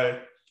is why,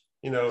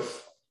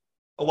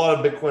 a lot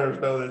of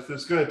Bitcoiners know this.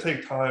 It's going to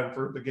take time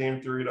for the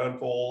game theory to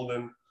unfold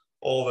and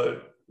all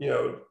the,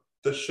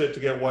 the shit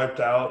to get wiped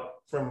out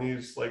from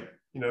these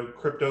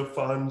crypto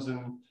funds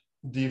and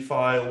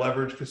DeFi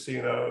leverage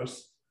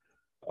casinos.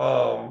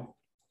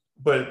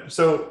 But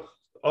so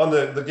on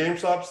the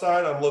GameStop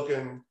side, I'm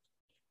looking,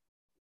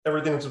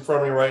 everything that's in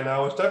front of me right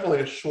now is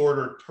definitely a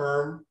shorter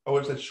term. I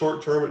would say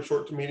short term, but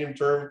short to medium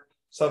term,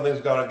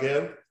 something's got to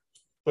give.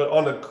 But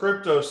on the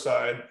crypto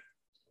side,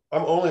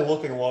 I'm only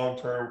looking long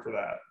term for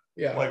that.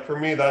 Yeah. Like, for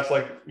me, that's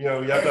like, you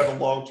have to have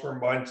a long-term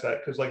mindset,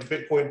 because like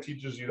Bitcoin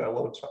teaches you that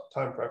low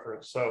time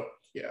preference. So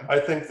yeah, I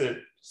think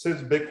that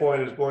since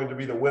Bitcoin is going to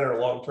be the winner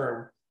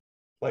long-term,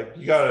 like,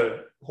 you got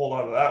to hold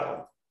on to that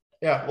one.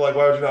 Yeah. Like,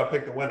 why would you not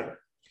pick the winner?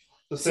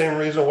 The same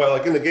reason why,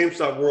 like, in the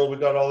GameStop world, we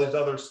got all these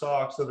other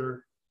stocks that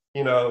are,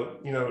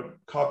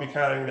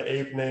 copycatting the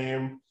ape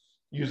name,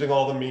 using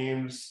all the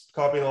memes,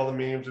 copying all the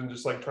memes, and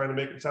just like trying to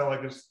make it sound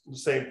like it's the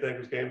same thing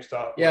as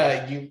GameStop.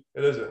 Yeah. It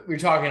isn't. We were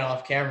talking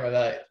off camera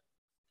that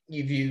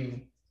you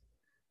view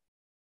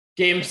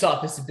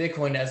GameStop as to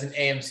Bitcoin as an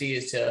AMC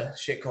is to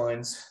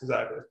shitcoins.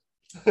 Exactly.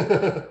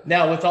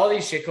 Now, with all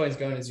these shitcoins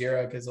going to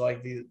zero because of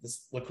like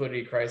this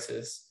liquidity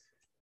crisis,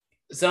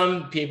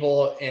 some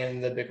people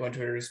in the Bitcoin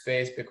Twitter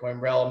space, Bitcoin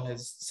realm,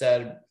 has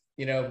said,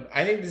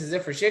 I think this is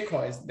it for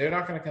shitcoins. They're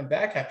not going to come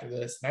back after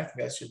this. And I think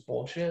that's just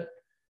bullshit.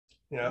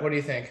 Yeah. What do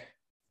you think?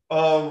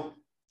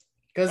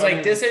 Because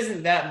this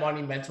isn't that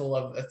monumental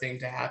of a thing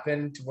to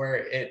happen to where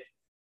it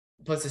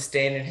puts a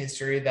stain in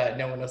history that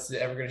no one else is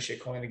ever going to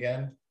shitcoin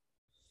again.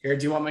 Here,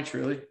 do you want my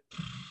Truly?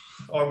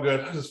 I'm good.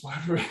 I just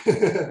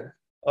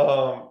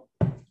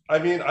I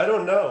mean, I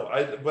don't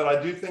know. But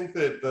I do think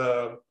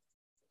that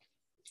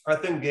I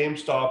think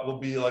GameStop will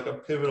be like a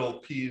pivotal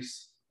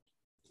piece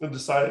in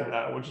deciding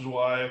that, which is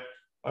why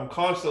I'm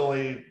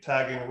constantly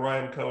tagging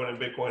Ryan Cohen and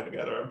Bitcoin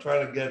together. I'm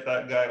trying to get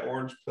that guy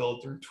orange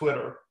pilled through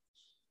Twitter.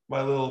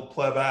 My little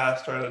pleb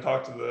ass trying to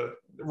talk to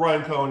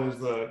Ryan Cohen is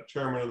the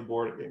chairman of the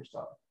board at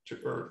GameStop,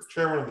 or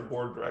chairman of the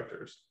board of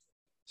directors.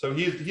 So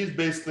he's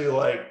basically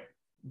like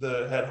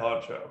the head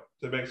honcho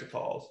that makes the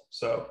calls.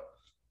 So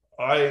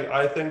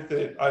I think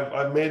that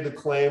I've made the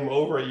claim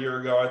over a year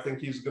ago. I think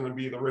he's going to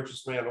be the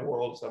richest man in the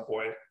world at some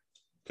point,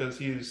 because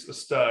he's a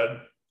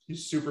stud.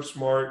 He's super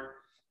smart,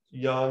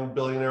 young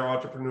billionaire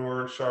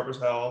entrepreneur, sharp as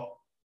hell.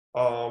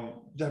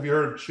 Have you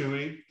heard of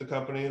Chewy, the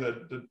company,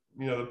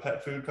 the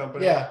pet food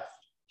company? Yeah.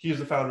 He's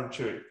the founder of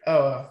Chewy.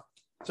 Oh.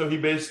 So he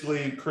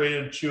basically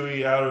created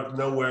Chewy out of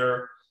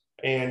nowhere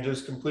and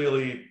just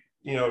completely,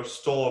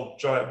 stole a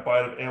giant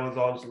bite of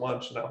Amazon's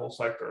lunch in that whole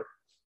sector.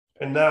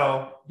 And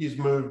now he's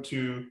moved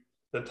to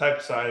the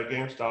tech side at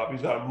GameStop.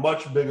 He's got a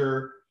much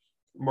bigger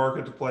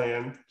market to play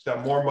in. He's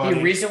got more money.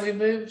 He recently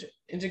moved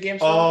into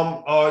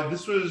GameStop?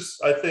 This was,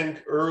 I think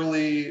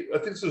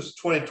this was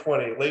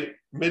 2020,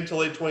 mid to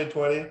late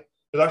 2020. It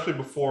was actually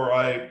before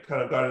I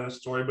kind of got into the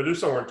story, but it was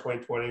somewhere in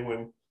 2020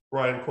 when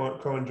Ryan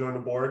Cohen joined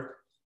the board.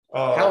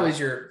 How is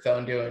your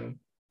phone doing?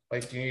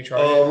 Like, do you need to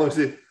charge it? Let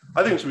me see.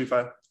 I think it should be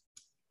fine.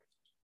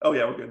 Oh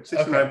yeah, we're good.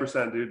 69%,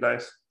 okay. Dude.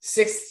 Nice.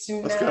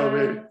 69. Let's go,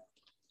 baby.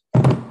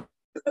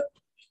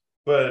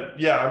 But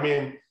yeah, I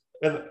mean,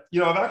 and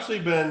I've actually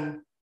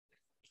been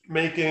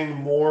making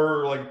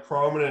more like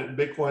prominent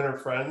Bitcoiner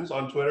friends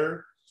on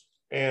Twitter,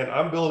 and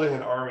I'm building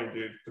an army,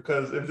 dude,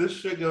 because if this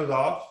shit goes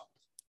off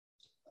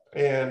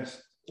and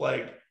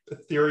like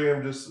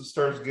Ethereum just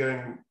starts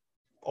getting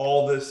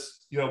all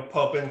this,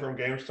 pumping from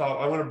GameStop,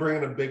 I'm going to bring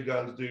in the big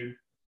guns, dude.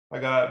 I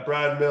got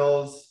Brad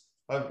Mills.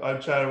 I've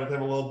chatted with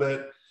him a little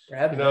bit.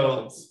 Brad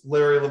Mills.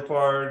 Larry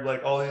Lepard,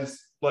 like all these,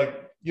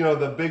 like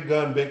the big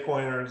gun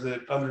Bitcoiners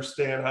that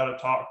understand how to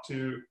talk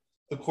to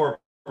the corporate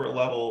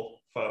level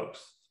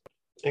folks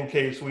in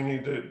case we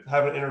need to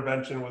have an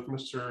intervention with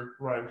Mr.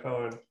 Ryan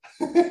Cohen.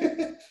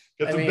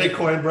 Get some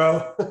Bitcoin,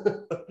 bro.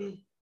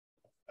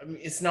 I mean,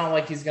 it's not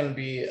like he's going to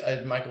be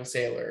a Michael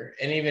Saylor.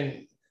 And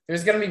even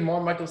there's going to be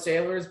more Michael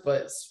Saylors,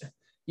 but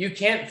you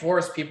can't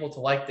force people to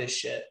like this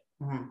shit.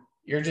 Mm-hmm.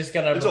 You're just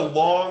going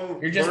to,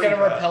 you're just going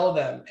to repel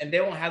them, and they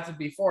won't have to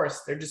be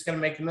forced. They're just going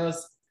to make the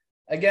most,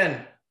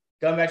 again,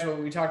 going back to what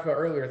we talked about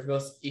earlier, the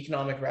most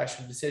economic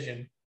rational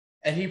decision.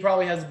 And he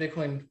probably has a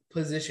Bitcoin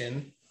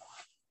position.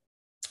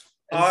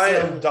 I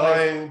am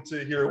dying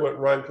to hear what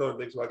Ryan Cohen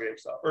thinks about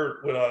GameStop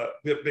or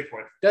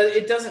Bitcoin.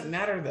 It doesn't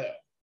matter though.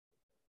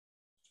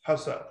 How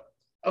so?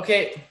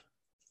 Okay,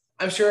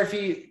 I'm sure if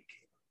he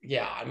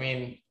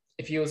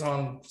was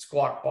on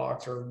Squawk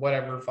Box or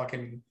whatever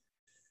fucking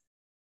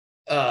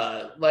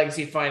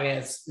legacy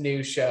finance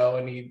news show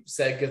and he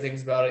said good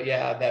things about it,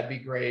 yeah, that'd be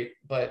great.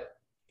 But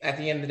at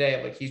the end of the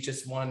day, like, he's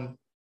just one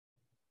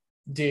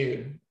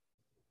dude.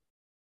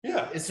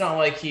 Yeah, it's not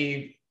like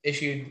he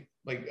issued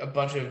like a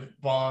bunch of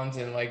bonds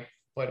and like,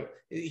 but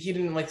he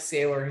didn't like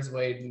sailor his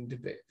way into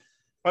bit.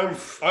 I'm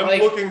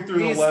like, looking through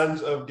the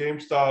lens of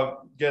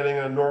GameStop getting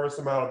an enormous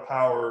amount of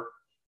power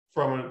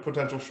from a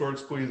potential short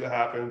squeeze that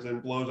happens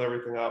and blows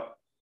everything up.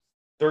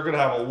 They're going to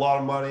have a lot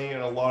of money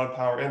and a lot of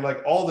power, and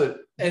like all that.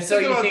 And so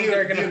you think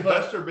they're going to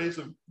investor base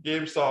of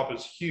GameStop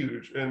is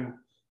huge and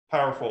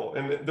powerful,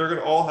 and they're going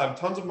to all have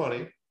tons of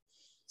money.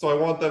 So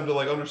I want them to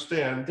like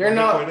understand what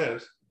Bitcoin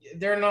is.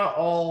 They're not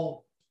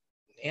all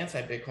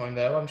anti-Bitcoin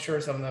though. I'm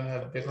sure some of them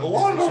have Bitcoin. A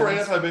lot of them are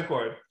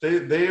anti-Bitcoin.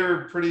 They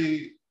are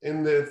pretty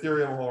in the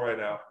Ethereum hole right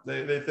now.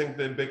 They think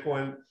that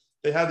Bitcoin,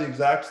 they had the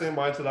exact same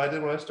mindset I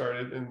did when I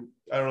started. And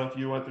I don't know if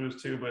you went through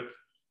this too, but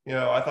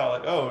I thought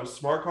like, oh,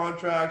 smart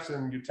contracts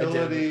and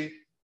utility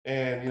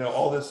and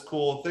all this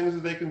cool things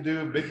that they can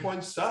do.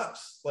 Bitcoin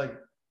sucks. Like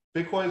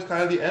Bitcoin's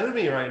kind of the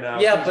enemy right now.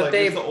 Yeah, but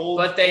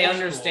they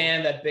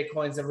understand that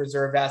Bitcoin's a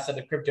reserve asset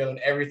of crypto and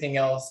everything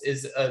else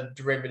is a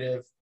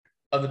derivative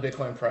of the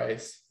Bitcoin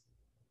price.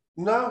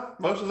 No,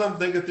 most of them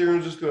think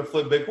Ethereum's just going to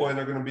flip Bitcoin.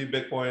 They're going to be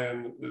Bitcoin,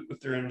 and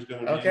Ethereum's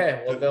going to be.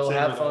 Okay, well, they'll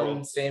have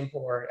fun staying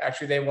poor.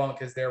 Actually, they won't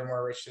because they're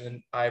more rich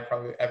than I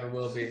probably ever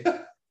will be.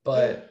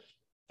 But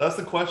that's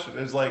the question.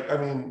 Is like, I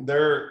mean,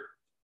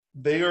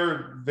 they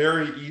are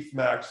very ETH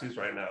maxis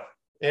right now,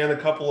 and a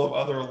couple of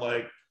other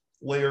like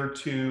layer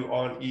 2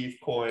 on ETH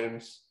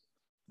coins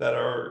that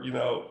are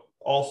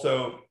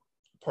also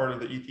part of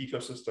the ETH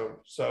ecosystem.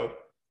 So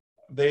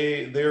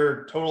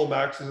they're total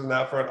maxes in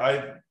that front.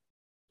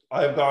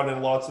 I've gotten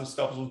in lots of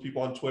scuffles with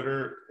people on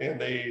Twitter, and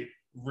they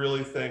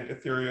really think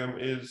Ethereum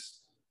is,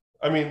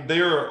 I mean, they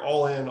are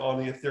all in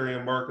on the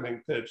Ethereum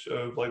marketing pitch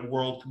of like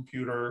world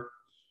computer,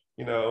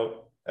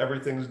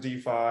 everything's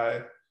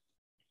DeFi,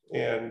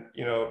 and,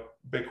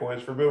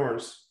 Bitcoin's for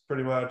boomers,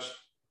 pretty much.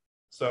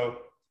 So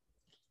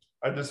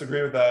I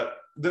disagree with that.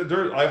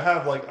 I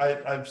have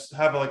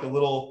a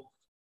little,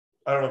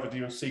 I don't know if it's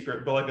even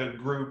secret, but like a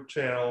group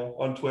channel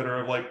on Twitter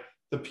of like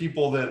the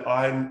people that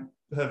I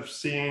have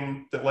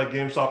seen that like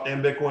GameStop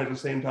and Bitcoin at the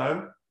same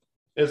time.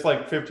 It's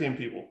like 15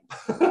 people.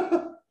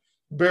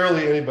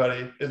 Barely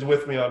anybody is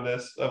with me on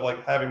this of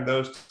like having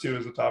those two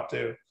as the top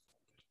two.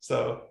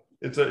 So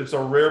it's a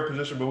rare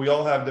position, but we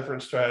all have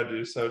different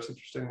strategies. So it's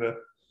interesting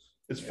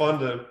it's fun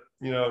to,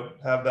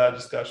 have that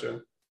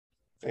discussion.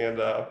 And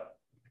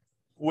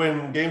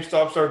when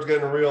GameStop starts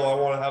getting real, I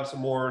want to have some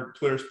more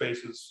Twitter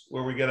spaces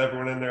where we get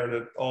everyone in there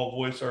to all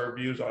voice our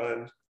views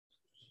on it.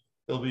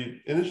 It'll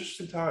be an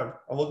interesting time.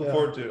 I'm looking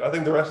forward to it. I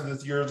think the rest of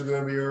this year is going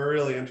to be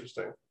really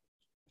interesting.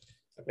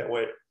 I can't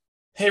wait.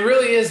 It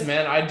really is,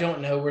 man. I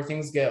don't know where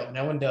things go.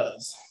 No one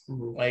does.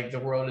 Mm-hmm. Like, the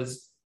world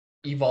is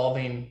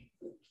evolving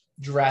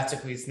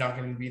drastically. It's not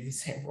going to be the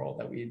same world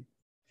that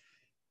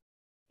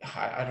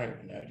I don't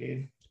even know,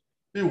 dude.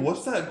 Dude,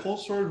 what's that cold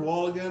storage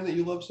wall again that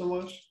you love so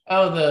much?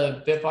 Oh,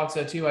 the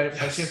Bitbox 02. I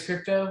ship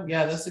crypto.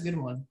 Yeah, that's a good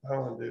one.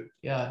 Oh, dude.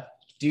 Yeah.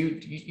 Do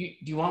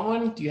you want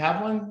one? Do you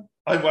have one?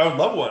 I would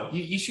love one.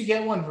 You should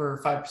get one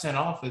for 5%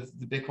 off with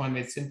the Bitcoin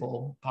Made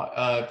Simple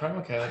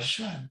promo code. I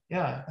should.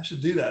 Yeah. I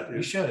should do that, dude.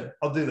 You should.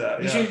 I'll do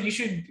that. You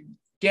should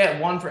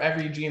get one for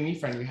every GME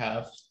friend you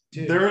have.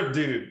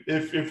 Dude,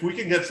 if we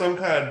can get some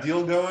kind of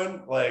deal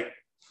going, like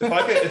if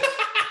I could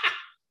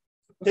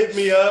hit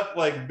me up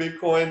like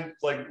Bitcoin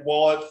like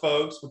wallet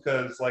folks,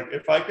 because like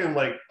if I can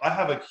like I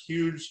have a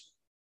huge,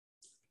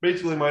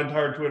 basically my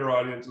entire Twitter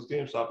audience is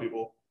GameStop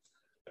people.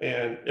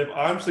 And if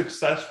I'm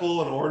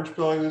successful in orange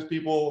pilling these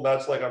people,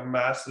 that's like a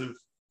massive,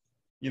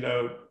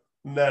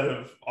 net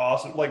of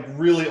awesome, like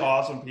really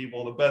awesome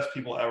people, the best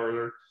people ever.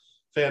 They're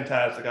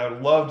fantastic. I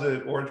would love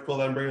to orange pill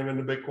them, bring them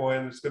into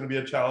Bitcoin. It's going to be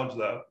a challenge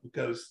though,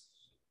 because,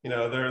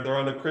 they're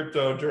on the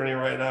crypto journey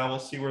right now. We'll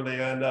see where they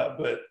end up,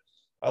 but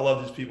I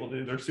love these people,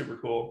 dude. They're super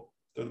cool.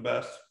 They're the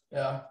best.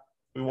 Yeah.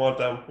 We want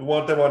them. We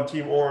want them on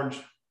Team Orange.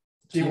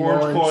 Team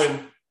Orange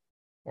Coin.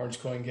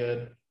 Orange Coin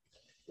good.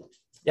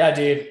 Yeah,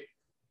 dude.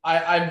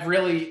 I've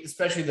really,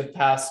 especially the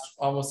past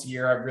almost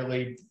year, I've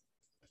really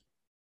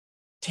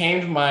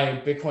tamed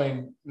my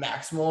Bitcoin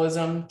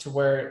maximalism to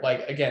where,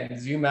 like, again,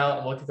 zoom out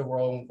and look at the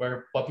world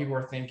and what people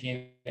are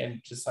thinking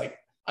and just like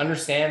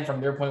understand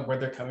from their point where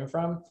they're coming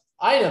from.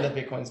 I know that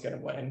Bitcoin's going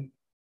to win,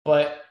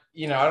 but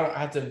I don't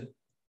have to.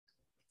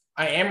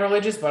 I am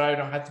religious, but I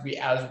don't have to be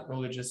as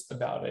religious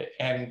about it.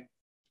 And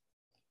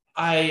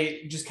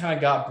I just kind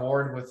of got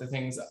bored with the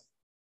things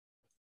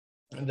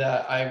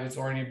that I was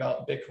learning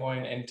about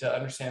Bitcoin and to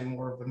understand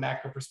more of a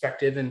macro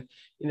perspective. And,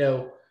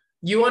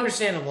 you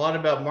understand a lot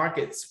about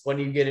markets when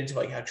you get into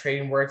like how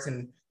trading works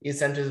and the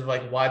incentives of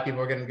like why people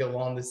are going to go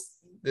along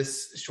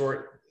this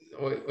short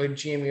or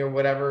GME or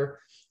whatever.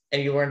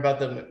 And you learn about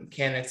the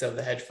mechanics of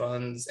the hedge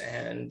funds,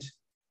 and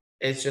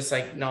it's just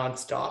like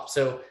nonstop.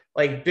 So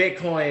like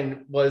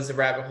Bitcoin was a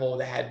rabbit hole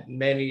that had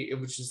it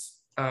was just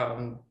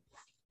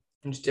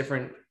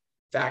different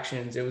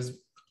factions. It was,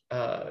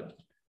 God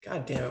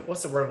damn it,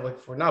 what's the word I'm looking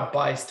for? Not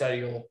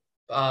bi-studial,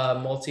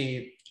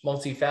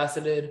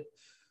 multifaceted.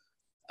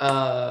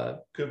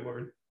 Good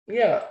word.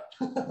 Yeah,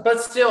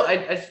 but still,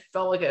 I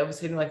felt like I was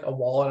hitting like a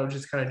wall, and I was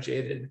just kind of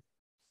jaded.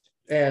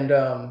 And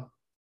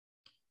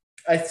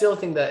I still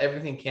think that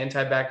everything can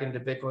tie back into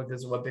Bitcoin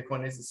because of what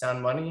Bitcoin is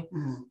sound money.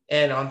 Mm-hmm.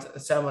 And on a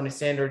sound money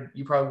standard,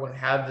 you probably wouldn't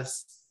have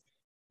this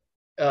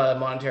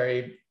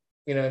monetary,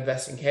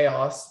 investing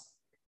chaos.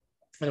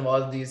 And a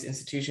lot of these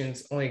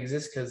institutions only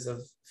exist because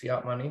of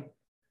fiat money.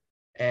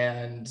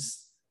 And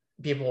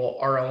people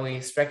are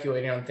only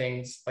speculating on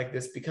things like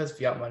this because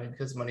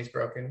money's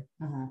broken.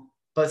 Mm-hmm.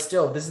 But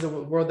still, this is the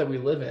world that we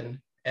live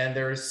in. And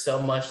there is so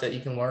much that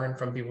you can learn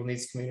from people in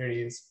these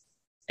communities.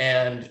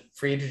 And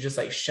for you to just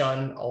like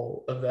shun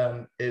all of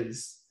them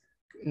is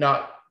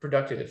not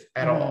productive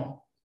at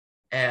all.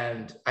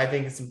 And I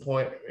think it's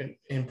important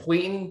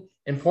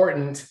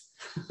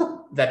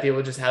that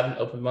people just have an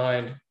open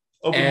mind.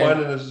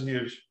 Open-mindedness is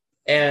huge.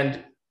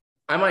 And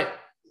I might,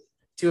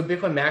 to a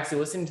Bitcoin maxi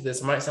listening to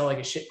this, I might sound like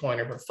a shit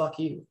pointer, but fuck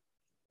you.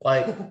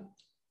 Like,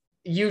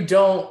 you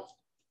don't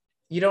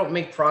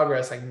make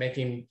progress like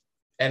making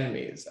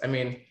enemies. I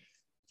mean,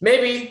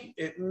 maybe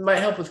it might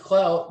help with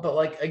clout, but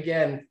like,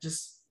 again,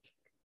 just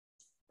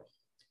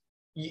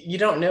you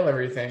don't know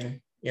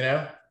everything,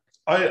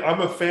 I'm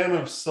a fan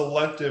of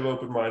selective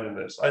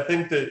open-mindedness. I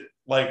think that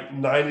like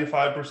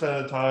 95%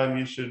 of the time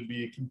you should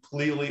be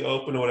completely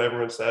open to what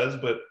everyone says,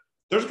 but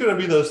there's going to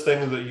be those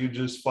things that you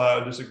just flat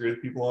out disagree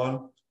with people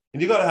on,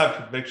 and you got to have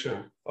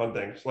conviction on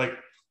things. Like,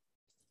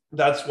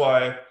 that's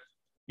why,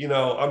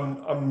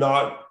 I'm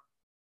not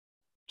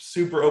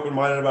super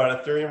open-minded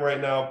about Ethereum right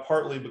now,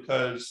 partly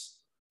because,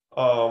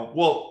 one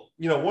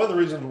of the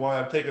reasons why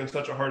I'm taking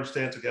such a hard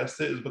stance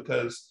against it is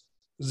because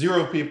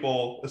zero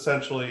people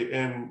essentially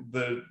in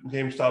the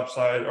GameStop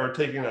side are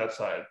taking that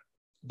side.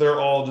 They're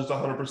all just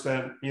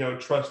 100%,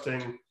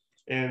 trusting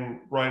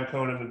in Ryan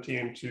Cohn and the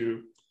team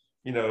to,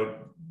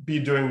 be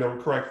doing the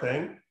correct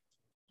thing.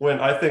 When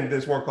I think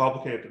it's more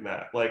complicated than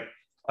that. Like,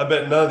 I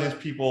bet none of these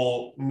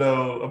people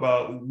know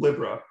about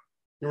Libra.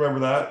 You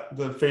remember that?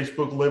 The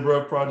Facebook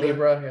Libra project?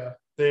 Libra, yeah.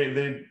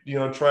 They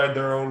tried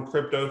their own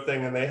crypto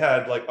thing, and they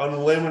had like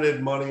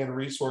unlimited money and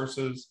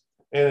resources,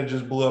 and it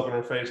just blew up in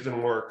their face. It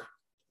didn't work.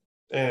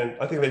 And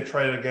I think they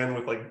tried it again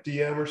with like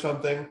DM or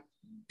something.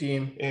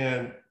 DM.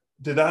 And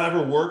did that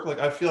ever work? Like,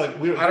 I feel like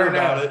we don't hear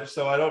about it,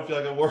 so I don't feel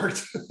like it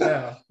worked.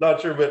 Yeah. Not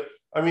sure, but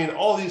I mean,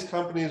 all these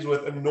companies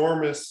with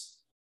enormous,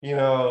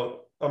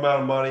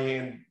 amount of money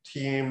and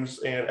teams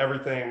and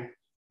everything,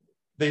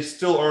 they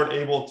still aren't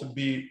able to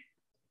beat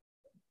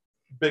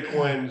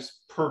Bitcoin's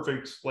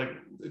perfect, like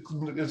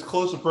as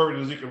close to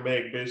perfect as you can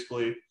make,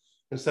 basically,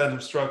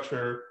 incentive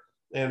structure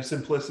and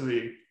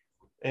simplicity.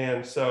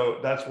 And so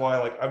that's why,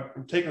 like,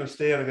 I'm taking a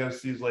stand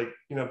against these, like,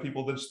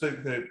 people that just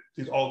think that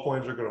these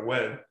altcoins are going to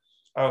win.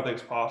 I don't think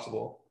it's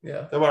possible.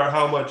 Yeah. No matter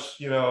how much,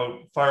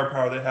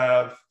 firepower they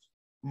have,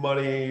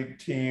 money,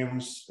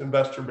 teams,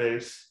 investor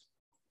base,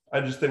 I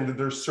just think that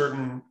there's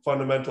certain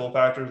fundamental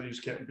factors that you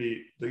just can't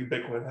beat that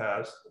Bitcoin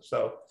has.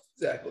 So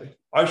exactly,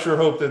 I sure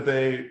hope that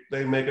they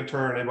make a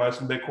turn, they buy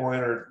some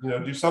Bitcoin, or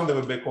do something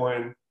with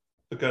Bitcoin,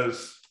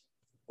 because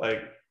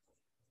like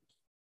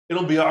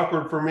it'll be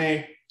awkward for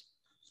me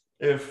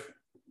if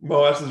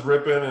MOS is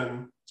ripping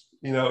and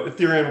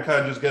Ethereum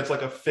kind of just gets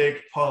like a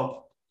fake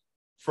pump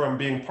from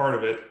being part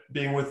of it,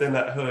 being within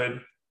that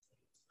hood.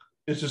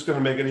 It's just going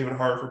to make it even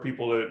harder for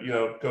people to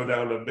go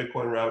down the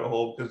Bitcoin rabbit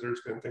hole, because they're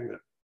just going to think that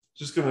it's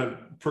just going to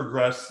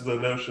progress the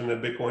notion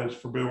that Bitcoin is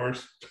for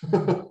boomers.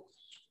 We'll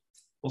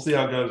see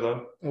how it goes,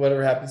 though.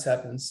 Whatever happens.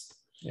 I'm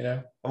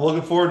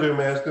looking forward to it,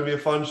 man. It's going to be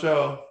a fun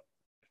show.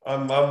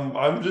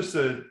 I'm just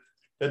at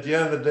the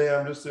end of the day,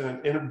 I'm just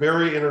a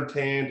very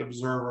entertained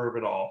observer of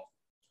it all.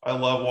 I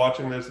love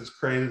watching this. It's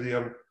crazy.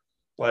 I'm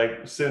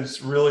like,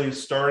 since really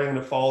starting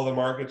to follow the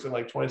markets in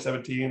like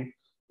 2017,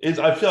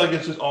 I feel like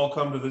it's just all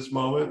come to this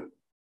moment.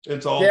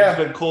 It's all just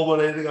been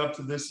culminating up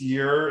to this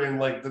year and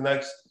like the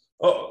next,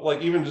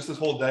 even just this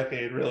whole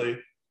decade, really,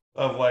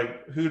 of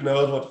like, who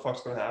knows what the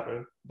fuck's going to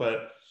happen.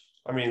 But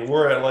I mean,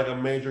 we're at like a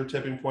major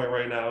tipping point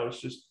right now. It's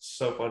just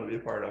so fun to be a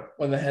part of.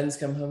 When the hens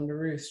come home to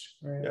roost,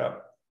 right?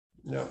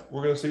 Yeah.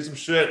 We're going to see some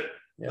shit.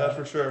 Yeah. That's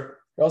for sure.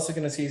 You're also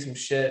going to see some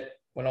shit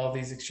when all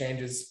these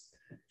exchanges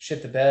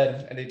shit the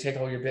bed and they take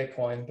all your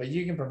Bitcoin. But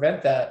you can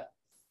prevent that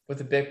with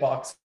the big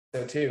box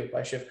though too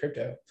by Shift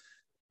Crypto.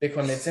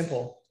 Bitcoin made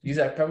simple. Use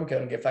that promo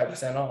code and get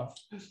 5% off.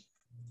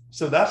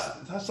 So that's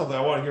something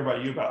I want to hear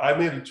about you about. I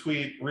made a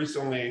tweet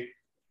recently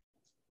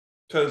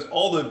because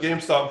all the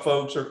GameStop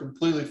folks are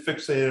completely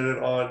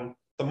fixated on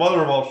the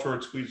mother of all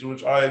short squeezes,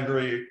 which I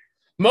agree.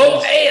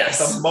 Mo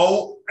ass. The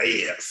Mo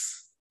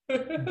ass.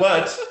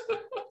 But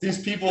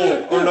these people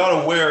are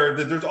not aware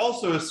that there's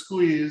also a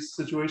squeeze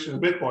situation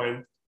in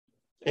Bitcoin.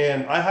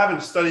 And I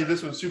haven't studied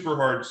this one super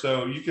hard,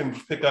 so you can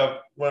pick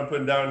up what I'm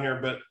putting down here.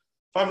 But if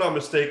I'm not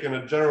mistaken,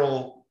 a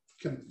general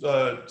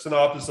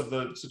synopsis of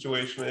the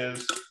situation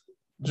is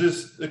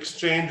just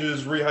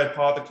exchanges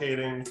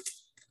rehypothecating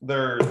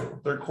their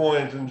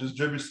coins and just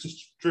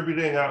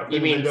distributing out.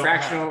 You mean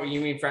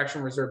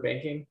fractional reserve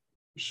banking?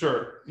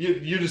 Sure.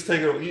 You just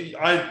take it.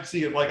 I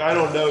see it like I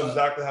don't know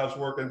exactly how it's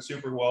working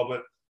super well,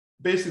 but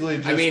basically,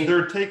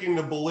 they're taking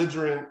the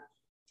belligerent,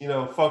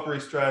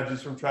 fuckery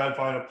strategies from TradFi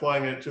and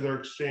applying it to their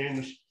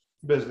exchange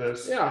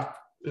business. Yeah.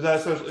 Is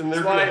that essentially? And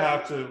they're going to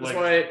have to That's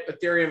why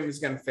Ethereum is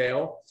going to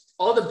fail.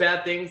 All the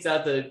bad things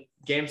that the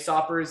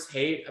GameStoppers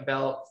hate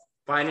about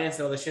finance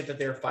and all the shit that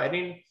they're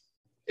fighting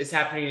is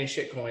happening in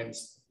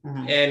shitcoins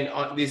and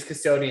on these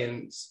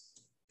custodians.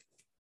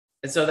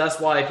 And so that's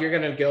why if you're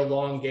going to go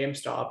long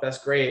GameStop, that's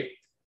great.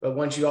 But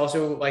once you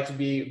also like to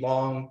be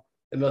long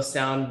the most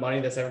sound money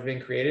that's ever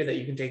been created that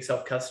you can take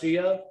self-custody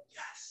of,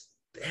 yes.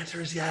 The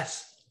answer is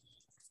yes.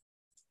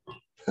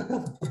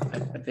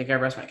 I think I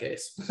rest my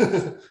case.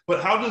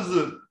 But how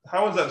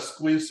is that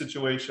squeeze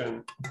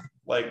situation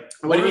like?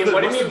 What do you mean?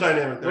 What's the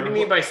dynamic there? What do you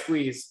mean by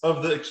squeeze?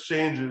 Of the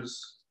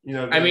exchanges,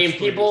 I mean,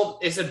 people.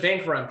 It's a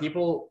bank run.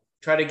 People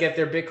try to get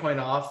their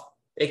Bitcoin off.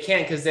 They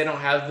can't because they don't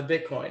have the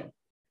Bitcoin.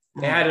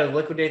 They had to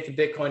liquidate the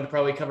Bitcoin to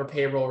probably cover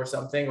payroll or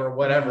something or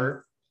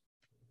whatever.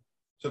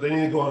 So they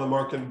need to go on the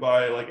market and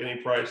buy like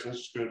any price and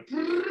it's just going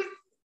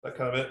that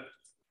kind of it.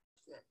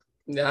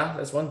 Yeah,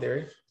 that's one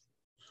theory.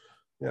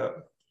 Yeah.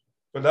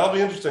 But that'll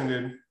be interesting,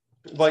 dude.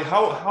 Like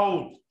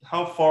how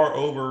far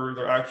over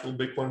their actual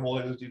Bitcoin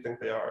holdings do you think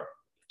they are?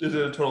 Is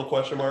it a total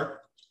question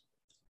mark?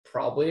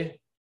 Probably.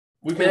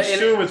 We can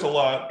assume it's a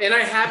lot. And I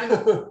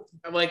haven't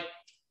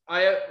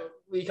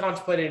we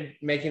contemplated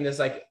making this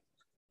like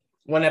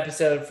one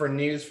episode for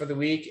news for the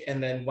week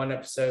and then one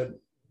episode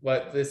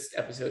what this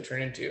episode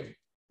turned into.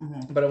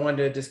 But I wanted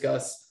to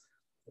discuss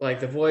like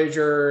the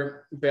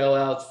Voyager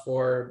bailouts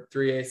for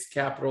 3/8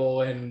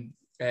 Capital and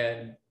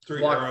 3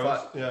 Block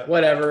arrows, yeah.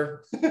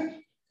 Whatever.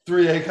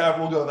 3A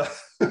Capital, go that.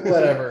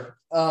 Whatever.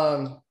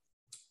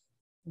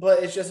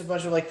 But it's just a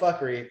bunch of like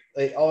fuckery.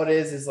 Like all it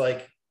is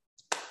like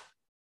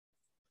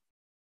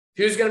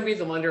who's going to be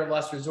the lender of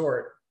last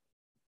resort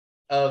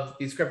of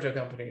these crypto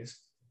companies?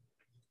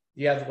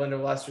 You have the lender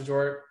of last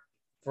resort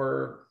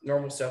for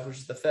normal stuff, which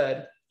is the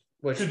Fed.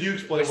 Could you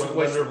explain what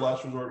lender of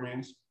last resort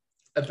means?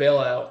 A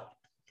bailout.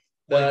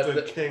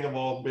 The king of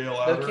all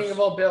bailouts. The king of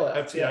all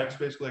bailouts. FTX,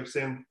 basically like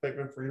Sam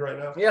Bankman-Fried right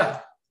now. Yeah.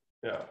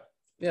 Yeah.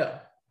 Yeah.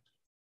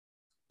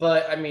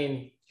 But I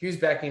mean, who's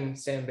backing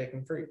Sam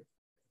Bankman-Fried?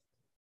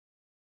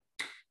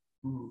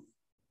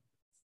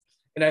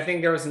 And I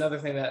think there was another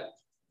thing that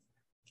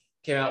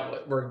came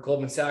out where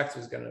Goldman Sachs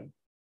was going to.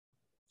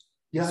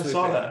 Yeah, I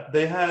saw that.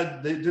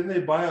 Didn't they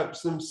buy up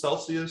some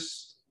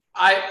Celsius?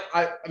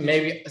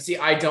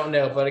 I don't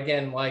know, but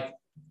again, like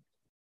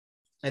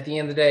at the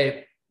end of the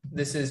day,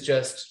 this is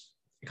just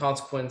a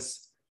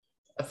consequence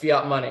of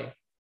fiat money.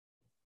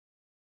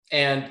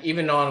 And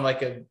even on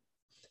like a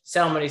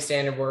sound money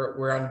standard,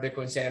 we're on the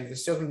Bitcoin standard,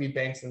 there's still going to be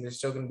banks and there's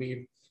still going to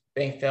be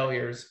bank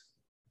failures.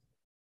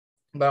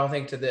 But I don't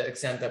think to the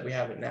extent that we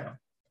have it now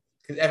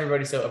because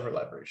everybody's so over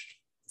leveraged.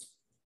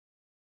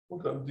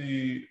 Look up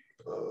the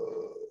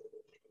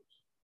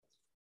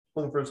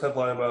looking for his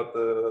headline about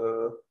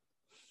the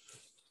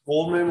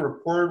Goldman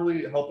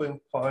reportedly helping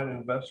find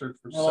investors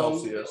for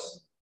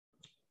Celsius.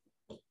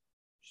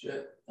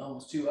 Shit,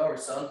 almost 2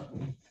 hours,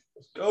 son.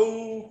 Let's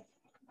go.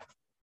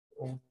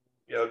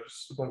 Yeah,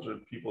 just a bunch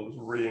of people just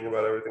reading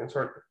about everything. It's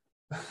hard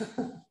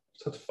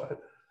to find.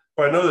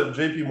 But I know that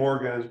JP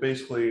Morgan is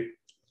basically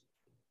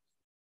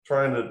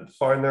trying to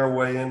find their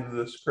way into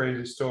this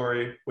crazy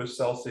story with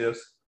Celsius.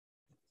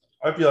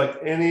 I feel like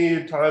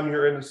any time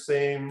you're in the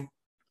same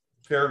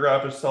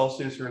paragraph as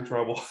Celsius, you're in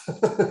trouble.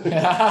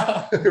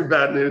 Yeah.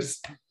 Bad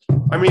news.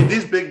 I mean,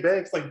 these big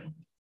banks, like,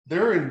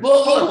 they're in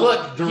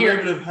look,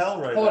 derivative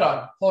hell right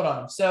now. Hold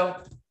on. So,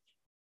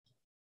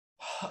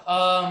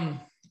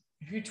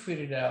 who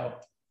tweeted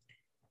out?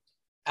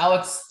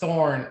 Alex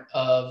Thorne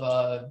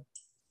of,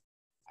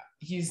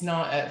 he's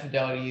not at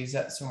Fidelity, he's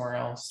at somewhere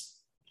else.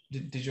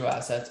 Digital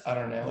Assets, I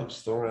don't know.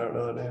 Alex Thorne, I don't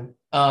know that name.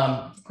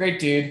 Great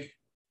dude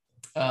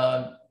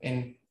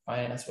in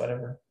finance,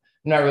 whatever.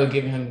 I'm not really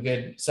giving him a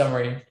good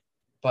summary,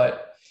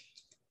 but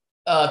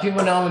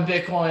people know him in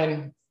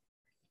Bitcoin.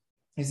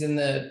 He's in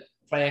the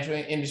financial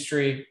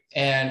industry,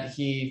 and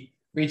he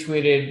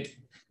retweeted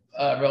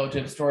a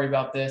relative story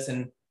about this.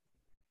 And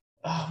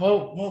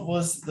What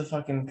was the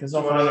fucking? Because Do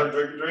you want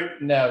another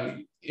drink? No,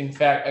 in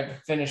fact, I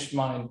finished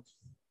mine.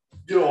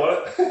 You don't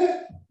want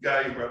it?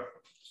 Got you, bro.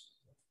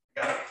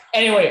 Got it.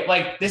 Anyway,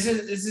 like this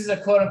is a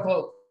quote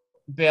unquote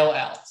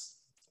bailout.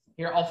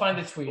 Here, I'll find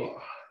the tweet.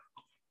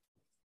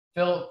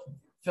 Fill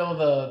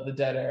the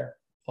dead air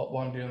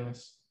while I'm doing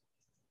this.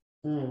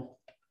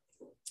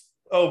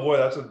 Oh boy,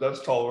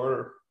 that's tall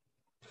order.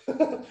 I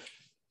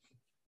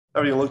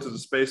haven't even looked at the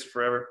space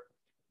forever.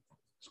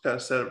 Just kind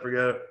of set it,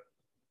 forget it.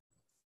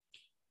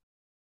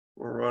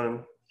 We're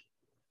running.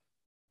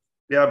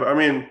 Yeah, but I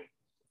mean,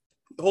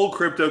 the whole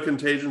crypto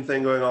contagion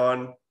thing going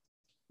on.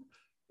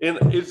 And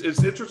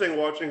it's interesting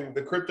watching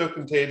the crypto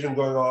contagion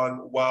going on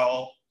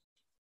while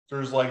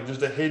there's like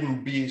just a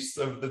hidden beast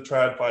of the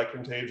TradFi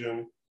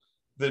contagion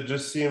that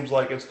just seems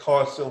like it's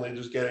constantly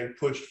just getting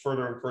pushed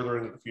further and further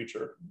into the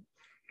future.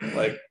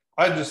 Like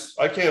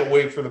I can't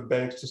wait for the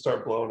banks to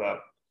start blowing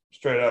up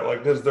straight out,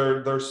 like because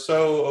they're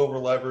so over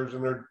leveraged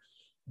and they're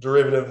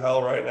derivative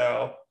hell right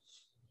now.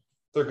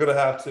 They're gonna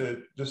have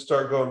to just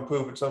start going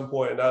poop at some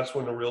point, and that's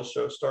when the real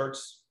show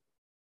starts.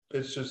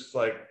 It's just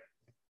like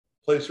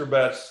place your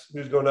bets.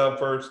 Who's going down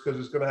first? Because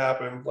it's gonna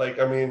happen. Like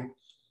I mean,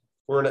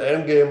 we're in an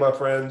end game, my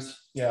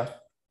friends. Yeah,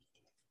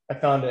 I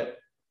found it.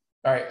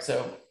 All right,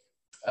 so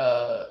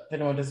if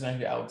anyone doesn't know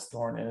who Alex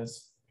Thorne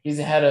is, he's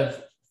the head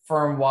of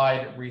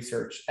firm-wide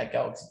research at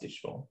Galaxy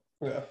Digital.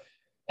 Yeah.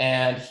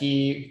 And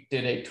he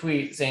did a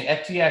tweet saying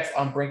FTX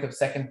on brink of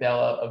second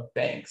bailout of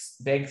banks.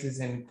 Banks is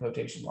in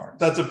quotation marks.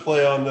 That's a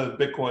play on the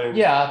Bitcoin.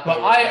 Yeah, but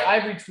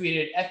I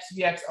retweeted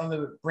FTX on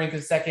the brink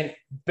of second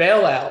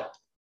bailout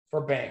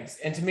for banks.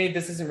 And to me,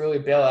 this isn't really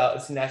a bailout,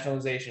 it's a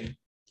nationalization.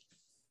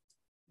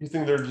 You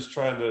think they're just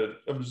trying to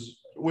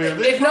wait, are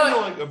they trying to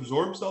like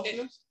absorb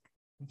Celsius?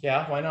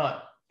 Yeah, why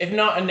not? If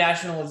not a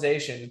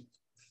nationalization,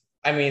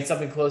 I mean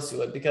something close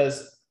to it,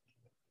 because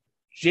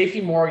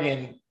JP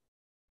Morgan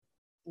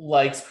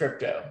likes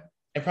crypto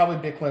and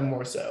probably Bitcoin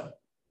more so,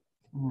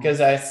 because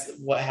that's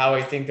how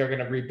I think they're going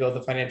to rebuild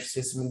the financial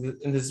system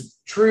in this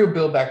true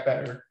build back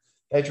better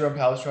that Jerome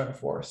Powell is trying to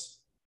force.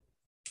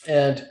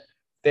 And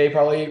they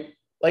probably,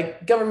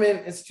 like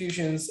government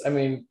institutions, I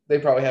mean, they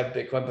probably have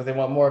Bitcoin, but they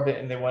want more of it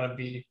and they want to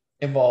be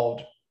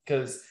involved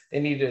because they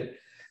need to.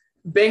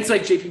 Banks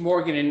like JP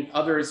Morgan and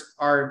others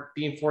are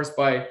being forced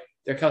by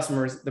their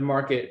customers, the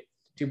market,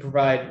 to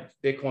provide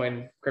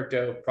Bitcoin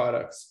crypto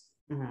products.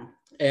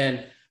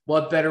 And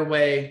what better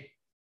way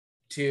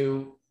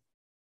to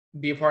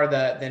be a part of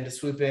that than to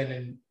swoop in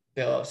and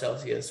bail out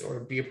Celsius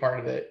or be a part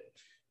of it?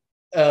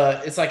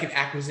 It's like an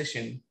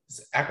acquisition,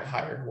 it's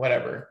acqui-hire,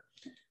 whatever.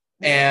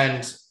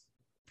 And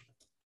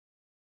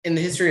in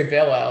the history of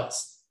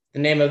bailouts, the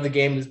name of the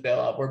game is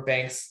bailout, where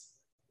banks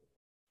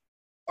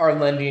are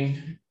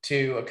lending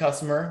to a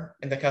customer,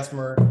 and the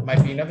customer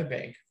might be another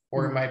bank,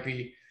 or it might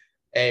be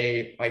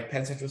a like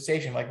Penn Central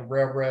Station, like a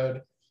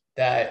railroad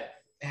that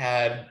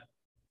had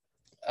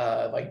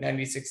like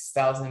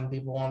 96,000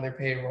 people on their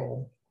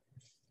payroll,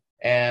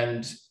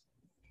 and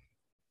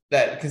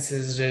that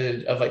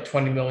consisted of like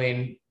 $20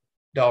 million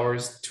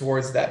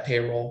towards that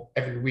payroll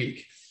every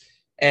week,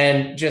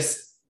 and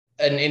just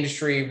an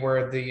industry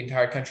where the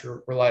entire country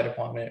relied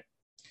upon it.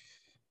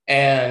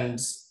 And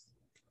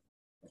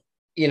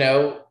you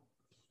know,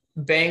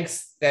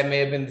 banks that may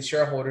have been the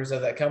shareholders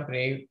of that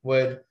company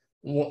would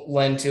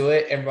lend to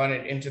it and run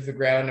it into the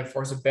ground and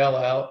force a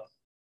bailout,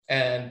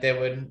 and they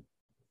would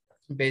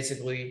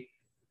basically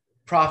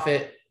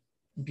profit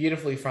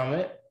beautifully from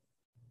it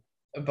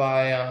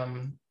by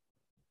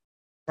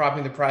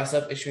propping the price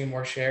up, issuing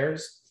more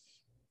shares,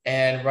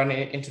 and running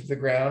it into the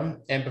ground.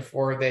 And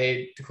before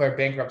they declared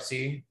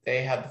bankruptcy,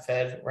 they had the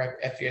Fed or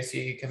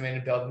FDIC come in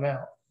and bail them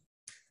out.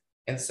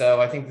 And so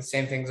I think the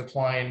same thing's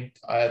applying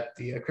at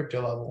the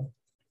crypto level,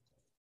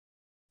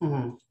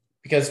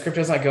 because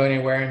crypto's not going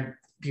anywhere, and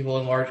people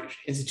in large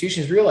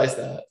institutions realize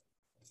that.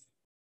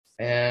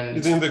 And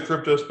you think the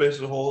crypto space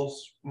as a whole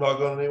is not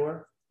going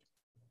anywhere?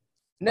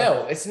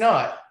 No, it's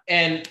not.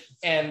 And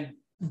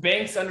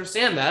banks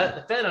understand that.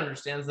 The Fed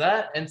understands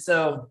that. And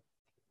so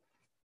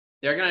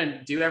they're going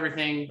to do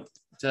everything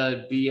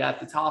to be at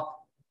the top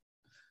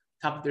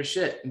of their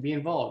shit and be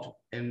involved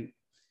and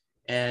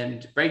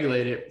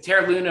regulate it.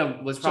 Terra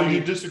Luna was probably... So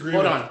you disagree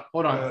Hold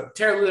on.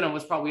 Terra Luna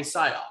was probably a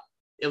PSYOP.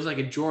 It was like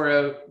a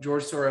George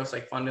Soros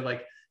like funded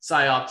like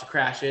PSYOP to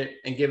crash it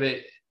and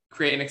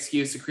create an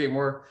excuse to create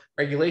more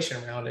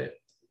regulation around it.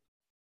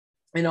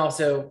 And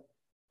also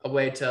a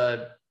way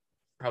to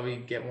probably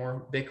get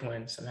more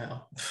Bitcoin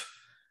somehow.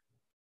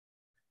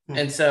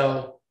 And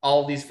so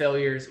all these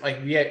failures,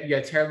 like you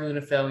had Terra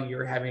Luna failing,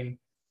 you're having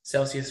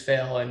Celsius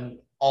fail, and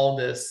all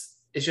this,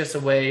 it's just a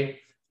way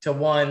to,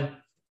 one,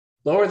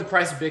 lower the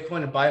price of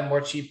Bitcoin and buy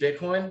more cheap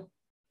Bitcoin,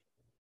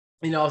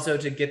 and also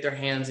to get their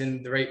hands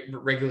in the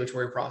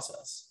regulatory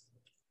process.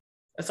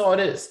 That's all it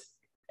is.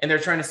 And they're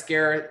trying to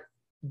scare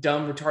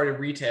dumb, retarded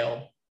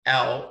retail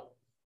out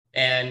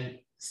and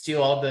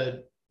steal all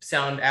the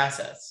sound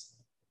assets.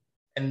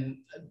 And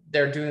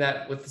they're doing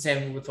that with the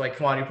same with like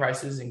commodity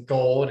prices and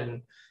gold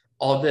and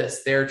all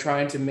this. They're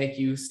trying to make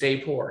you stay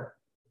poor.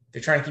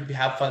 They're trying to keep you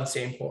have fun,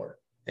 staying poor.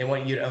 They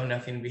want you to own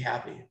nothing and be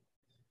happy.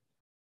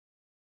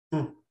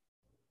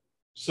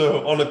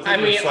 So on the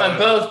crypto side,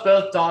 on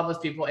both godless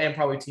people and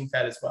probably Team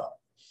Fed as well.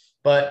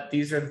 But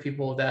these are the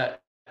people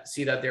that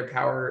see that their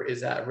power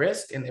is at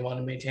risk and they want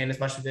to maintain as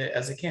much of it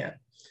as they can.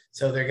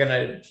 So they're going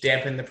to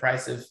dampen the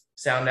price of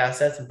sound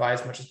assets and buy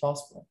as much as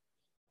possible.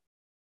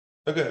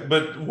 okay,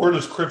 but where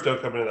does crypto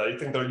come into that? You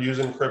think they're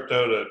using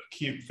crypto to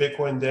keep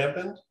Bitcoin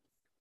dampened?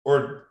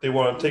 Or they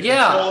want to take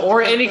control of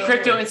or any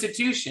crypto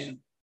institution.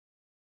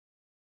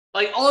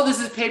 Like all of this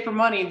is paper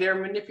money. They're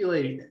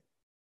manipulating it.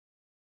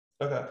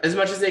 Okay. As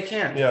much as they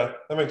can. Yeah,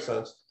 that makes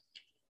sense.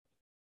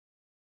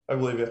 I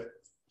believe you.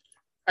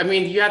 I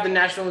mean, you have the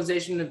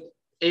nationalization of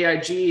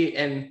AIG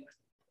and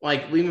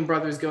like Lehman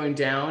Brothers going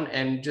down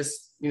and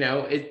just,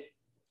 it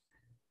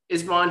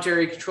is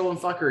monetary control and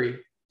fuckery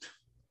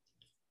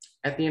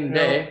at the end of the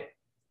day.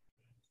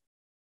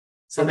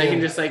 So they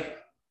can just like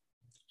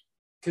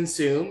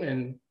consume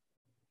and,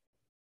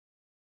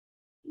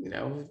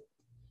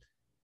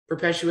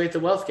 perpetuate the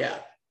wealth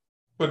gap.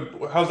 But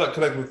how's that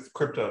connect with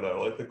crypto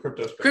though? Like the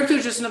crypto space? Crypto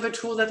is just another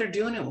tool that they're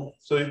doing it with.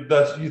 So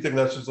you think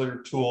that's just like a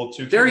tool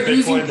to they're keep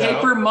using Bitcoin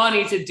paper down?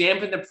 money to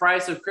dampen the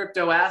price of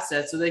crypto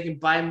assets so they can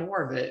buy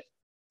more of it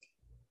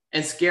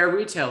and scare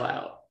retail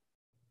out.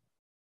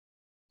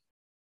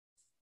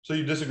 So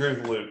you disagree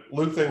with Luke.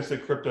 Luke thinks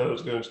that crypto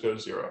is going to go to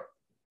zero.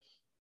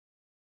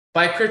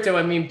 By crypto,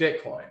 I mean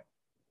Bitcoin.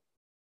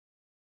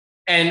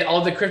 And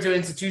all the crypto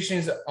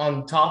institutions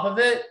on top of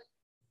it,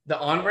 the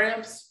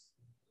on-ramps,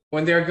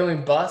 when they're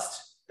going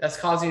bust, that's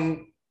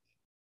causing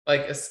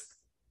like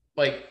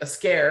a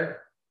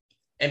scare,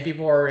 and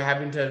people are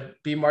having to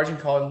be margin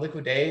called and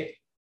liquidate.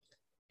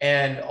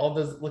 And all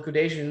those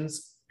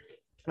liquidations,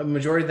 a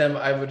majority of them,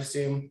 I would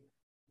assume,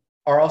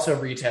 are also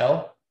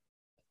retail.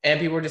 And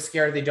people are just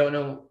scared. They don't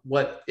know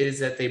what it is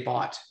that they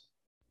bought.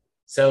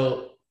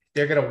 So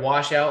they're going to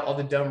wash out all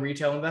the dumb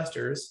retail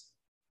investors,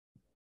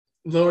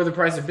 lower the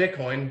price of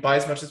Bitcoin, buy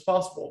as much as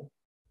possible,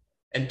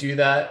 and do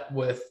that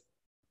with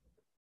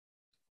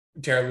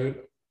Terra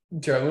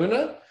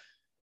Luna,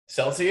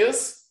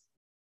 Celsius,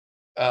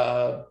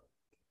 all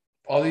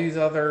these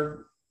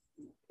other.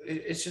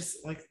 It's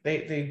just like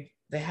they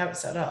have it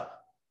set up.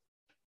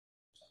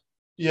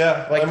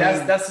 Yeah, like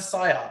that's a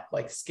psyop.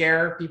 Like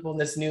scare people in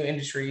this new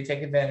industry,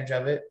 take advantage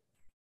of it,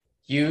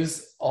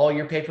 use all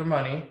your paper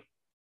money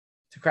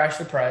to crash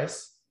the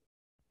price,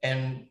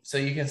 and so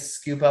you can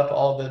scoop up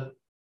all the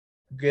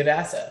good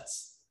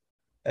assets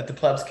that the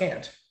plebs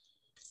can't.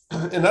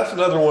 And that's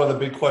another one of the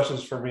big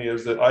questions for me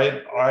is that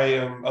I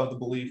am of the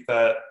belief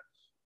that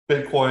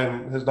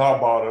Bitcoin has not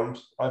bottomed.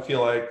 I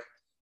feel like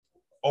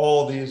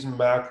all these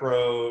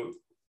macro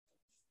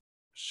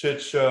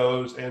shit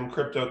shows and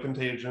crypto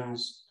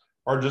contagions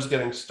are just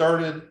getting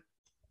started.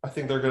 I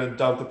think they're going to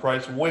dump the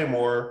price way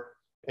more.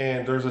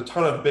 And there's a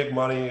ton of big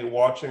money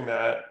watching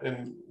that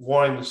and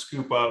wanting to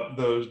scoop up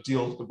those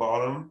deals to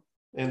bottom.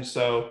 And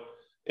so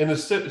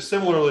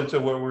similarly to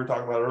what we were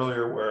talking about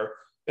earlier, where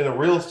in the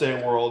real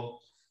estate world,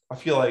 I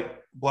feel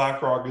like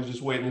BlackRock is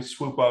just waiting to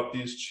swoop up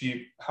these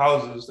cheap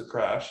houses to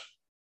crash.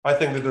 I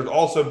think that there's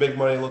also big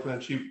money looking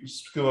at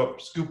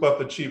scoop up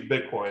the cheap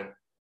Bitcoin.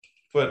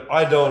 But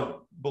I don't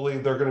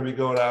believe they're going to be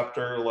going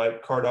after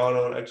like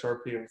Cardano and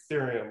XRP and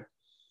Ethereum.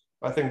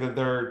 I think that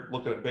they're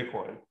looking at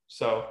Bitcoin.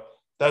 So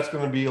that's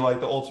going to be like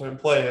the ultimate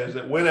play is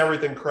that when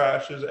everything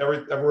crashes,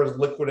 everyone's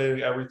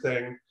liquidating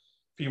everything.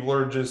 People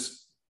are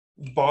just,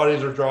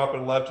 bodies are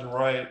dropping left and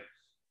right.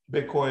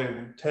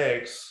 Bitcoin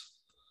tanks.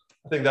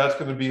 I think that's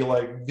going to be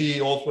like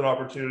the ultimate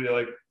opportunity,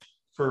 like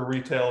for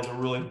retail to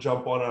really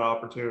jump on an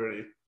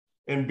opportunity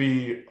and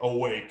be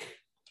awake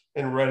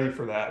and ready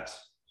for that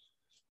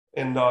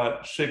and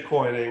not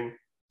shitcoining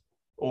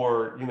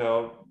or,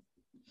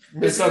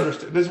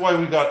 misunderstand. This is why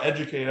we got to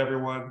educate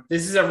everyone.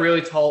 This is a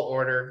really tall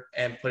order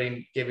and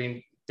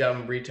giving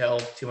dumb retail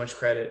too much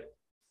credit.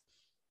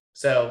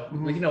 So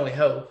we can only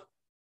hope.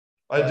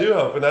 I do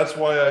hope. And that's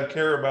why I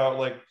care about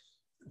like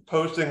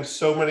posting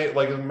so many,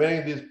 like as many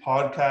of these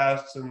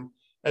podcasts and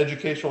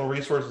educational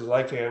resources as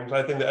I can,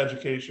 because I think the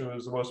education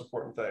is the most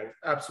important thing.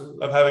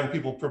 Absolutely. Of having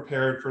people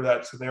prepared for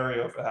that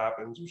scenario if it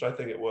happens, which I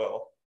think it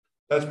will.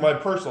 That's my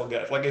personal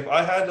guess. Like if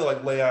I had to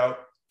like lay out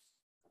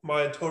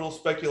my total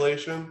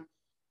speculation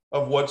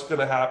of what's going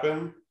to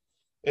happen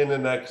in the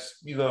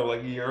next,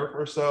 like year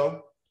or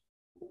so.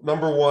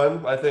 Number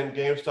one, I think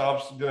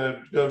GameStop's going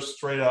to go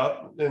straight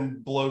up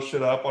and blow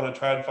shit up on a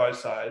TradFi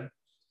side.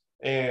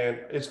 And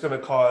it's going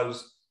to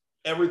cause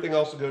everything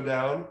else to go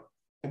down,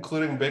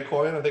 including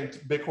Bitcoin. I think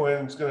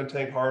Bitcoin is going to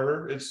tank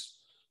harder. It's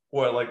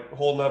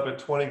holding up at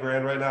 20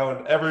 grand right now.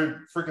 And every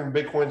freaking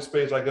Bitcoin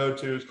space I go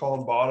to is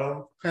calling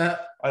bottom.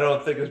 I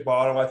don't think it's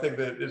bottom. I think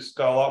that it's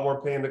got a lot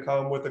more pain to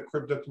come with the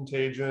crypto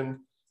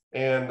contagion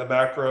and the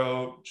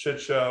macro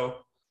shit show.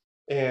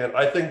 And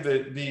I think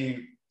that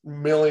the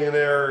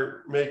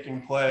millionaire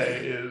making play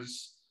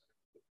is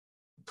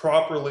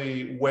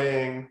properly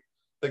weighing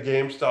the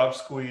GameStop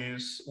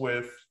squeeze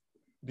with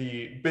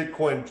the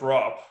Bitcoin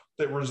drop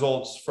that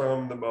results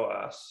from the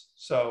MOAS.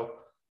 So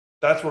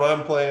that's what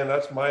I'm playing.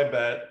 That's my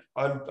bet.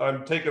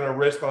 I'm taking a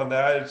risk on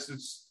that.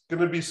 It's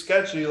going to be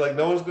sketchy. Like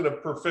no one's going to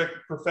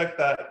perfect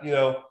that,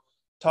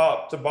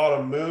 top to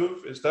bottom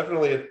move. It's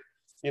definitely,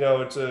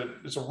 it's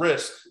a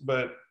risk,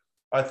 but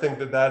I think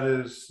that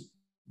is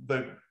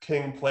the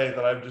king play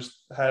that I've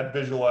just had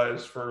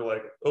visualized for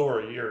like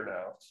over a year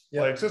now.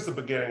 Yep. Like since the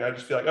beginning, I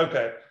just feel like,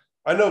 okay,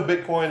 I know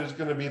Bitcoin is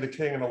going to be the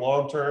king in the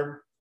long term,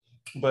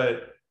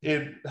 but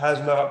it has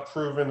not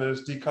proven that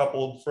it's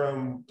decoupled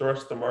from the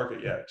rest of the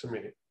market yet to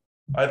me.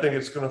 I think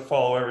it's going to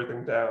follow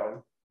everything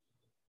down.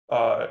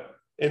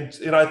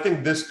 And I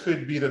think this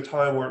could be the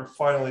time where it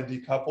finally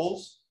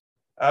decouples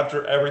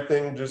after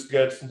everything just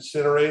gets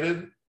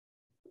incinerated.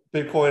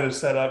 Bitcoin is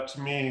set up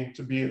to me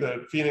to be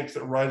the phoenix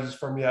that rises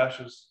from the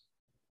ashes.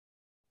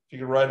 If you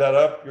can ride that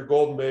up, you're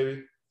golden,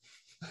 baby.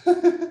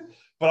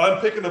 But I'm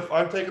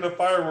taking a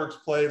fireworks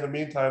play in the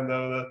meantime,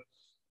 though.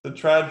 The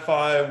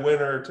TradFi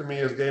winner to me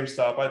is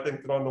GameStop. I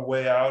think that on the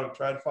way out of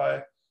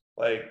TradFi,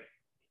 like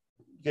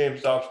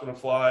GameStop's going to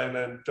fly, and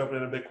then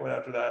jumping into Bitcoin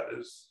after that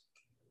is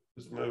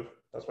the move.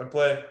 That's my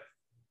play.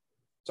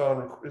 It's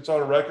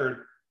on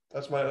record.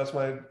 That's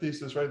my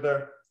thesis right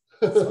there.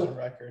 It's on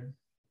record.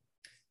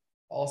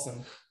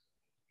 Awesome.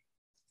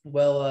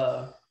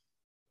 Well,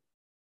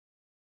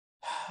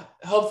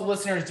 hope the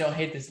listeners don't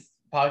hate this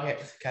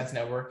podcast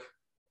network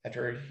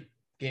after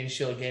getting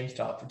shielded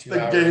GameStop for 2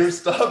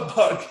 hours. The GameStop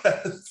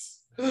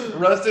podcast.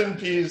 Rest in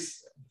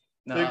peace.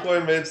 Nah.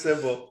 Bitcoin made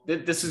simple.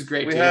 This is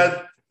great.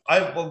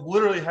 I've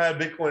literally had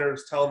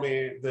Bitcoiners tell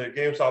me that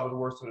GameStop is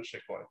worse than a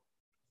shitcoin.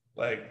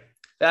 Like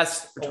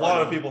that's retarded. A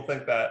lot of people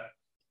think that.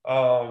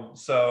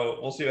 So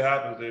we'll see what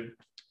happens, dude.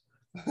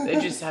 They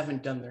just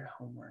haven't done their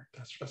homework.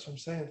 That's what I'm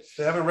saying.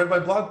 They haven't read my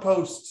blog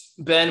posts.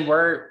 Ben, what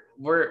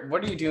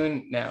are you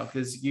doing now?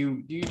 Because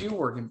you do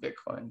work in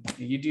Bitcoin.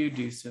 You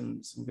do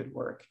some good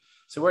work.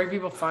 So where can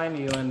people find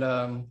you,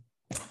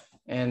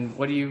 and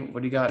what do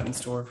you got in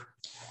store?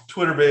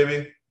 Twitter,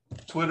 baby.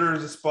 Twitter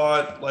is a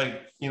spot.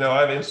 Like, I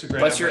have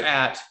Instagram. What's your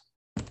at?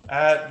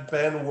 At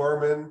Ben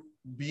Werman,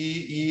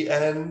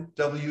 BenWehrman.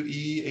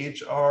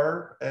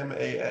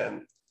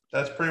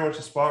 That's pretty much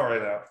the spot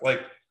right now. Like,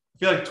 I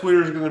feel like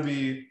Twitter is going to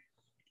be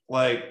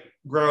like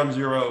ground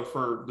zero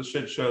for the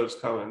shit show that's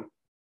coming.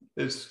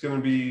 It's going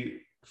to be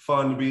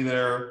fun to be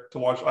there to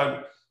watch.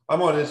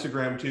 I'm on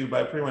Instagram too,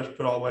 but I pretty much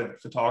put all my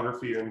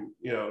photography and,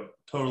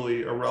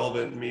 totally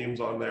irrelevant memes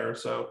on there.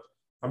 So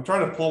I'm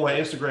trying to pull my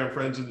Instagram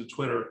friends into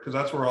Twitter because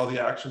that's where all the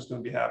action is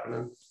going to be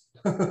happening.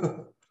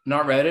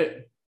 Not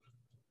Reddit?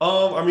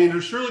 I mean,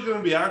 there's surely going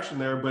to be action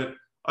there, but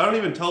I don't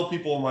even tell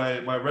people my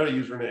Reddit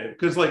username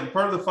because like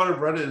part of the fun of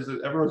Reddit is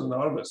that everyone's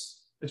anonymous.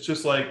 It's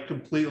just like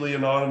completely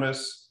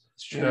anonymous,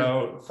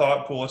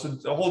 thought pool.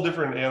 It's a whole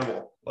different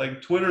animal.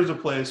 Like Twitter is a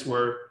place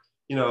where,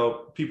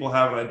 people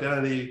have an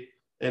identity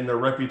and their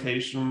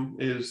reputation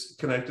is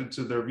connected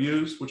to their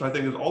views, which I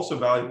think is also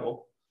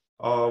valuable.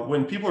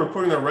 When people are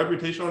putting their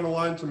reputation on the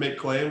line to make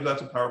claims,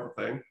 that's a powerful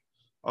thing.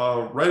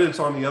 Reddit's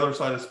on the other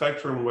side of the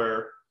spectrum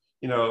where,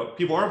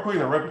 people aren't putting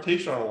their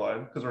reputation on the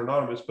line because they're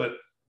anonymous, but at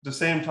the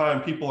same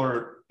time, people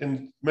are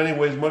in many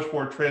ways much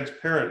more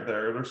transparent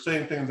there. They're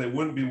saying things they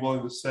wouldn't be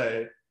willing to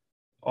say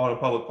on a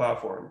public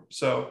platform.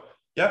 So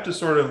you have to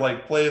sort of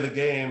like play the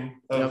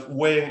game of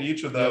weighing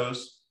each of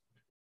those,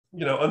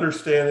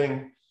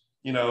 understanding,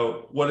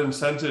 what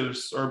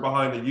incentives are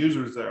behind the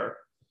users there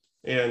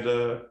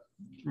and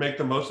make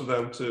the most of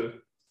them to,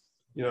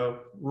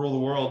 rule the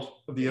world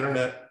of the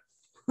internet.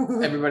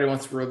 Everybody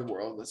wants to rule the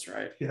world. That's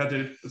right. Yeah,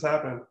 dude, it's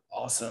happening.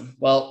 Awesome.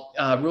 Well,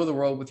 rule the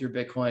world with your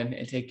Bitcoin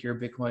and take your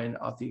Bitcoin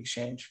off the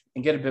exchange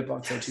and get a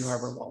BitBox O2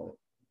 hardware wallet.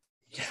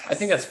 Yes. I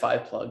think that's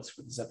 5 plugs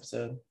for this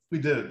episode. We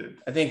did it, dude.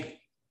 I think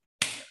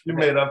you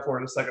made up for it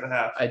in the second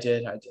half. I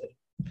did.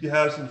 You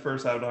had us in the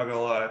first half, not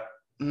gonna lie.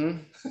 Mm-hmm.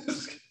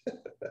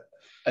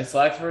 I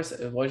slacked first.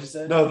 What did you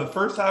say? No, the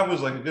first half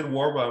was like a good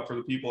warm up for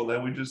the people, and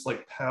then we just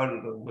like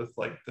pounded them with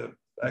like the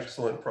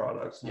excellent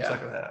products in the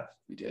second half.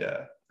 We did.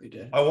 Yeah, we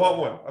did. I want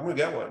one. I'm gonna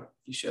get one.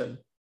 You should.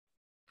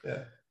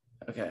 Yeah.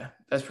 Okay,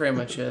 that's pretty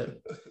much it.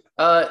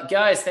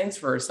 Guys, thanks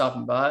for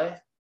stopping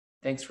by.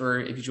 Thanks for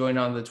if you joined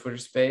on the Twitter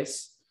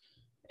space,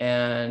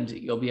 and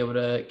you'll be able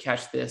to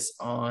catch this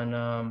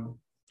on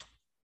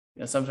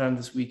sometime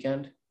this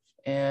weekend.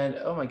 And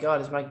oh my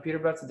God, is my computer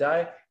about to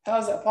die? How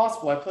is that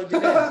possible? I plugged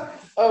it in.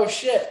 Oh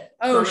shit!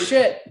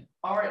 Shit!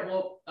 All right,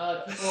 well,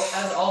 people,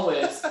 as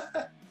always,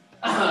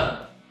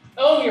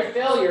 own your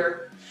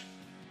failure,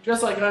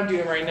 just like I'm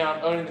doing right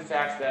now, owning the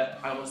fact that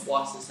I almost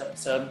lost this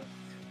episode.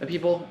 But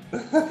people,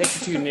 thanks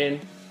for tuning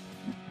in.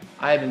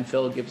 I have been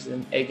Phil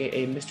Gibson,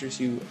 aka Mr.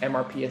 Sue,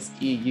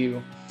 MRPSEU.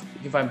 You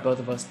can find both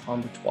of us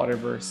on the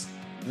Twatterverse.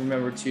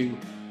 Remember to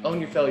own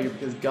your failure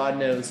because God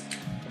knows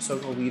our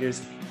so-called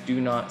leaders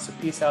do not. So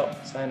peace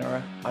out,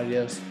 sayonara,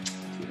 adios.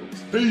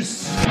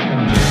 Peace.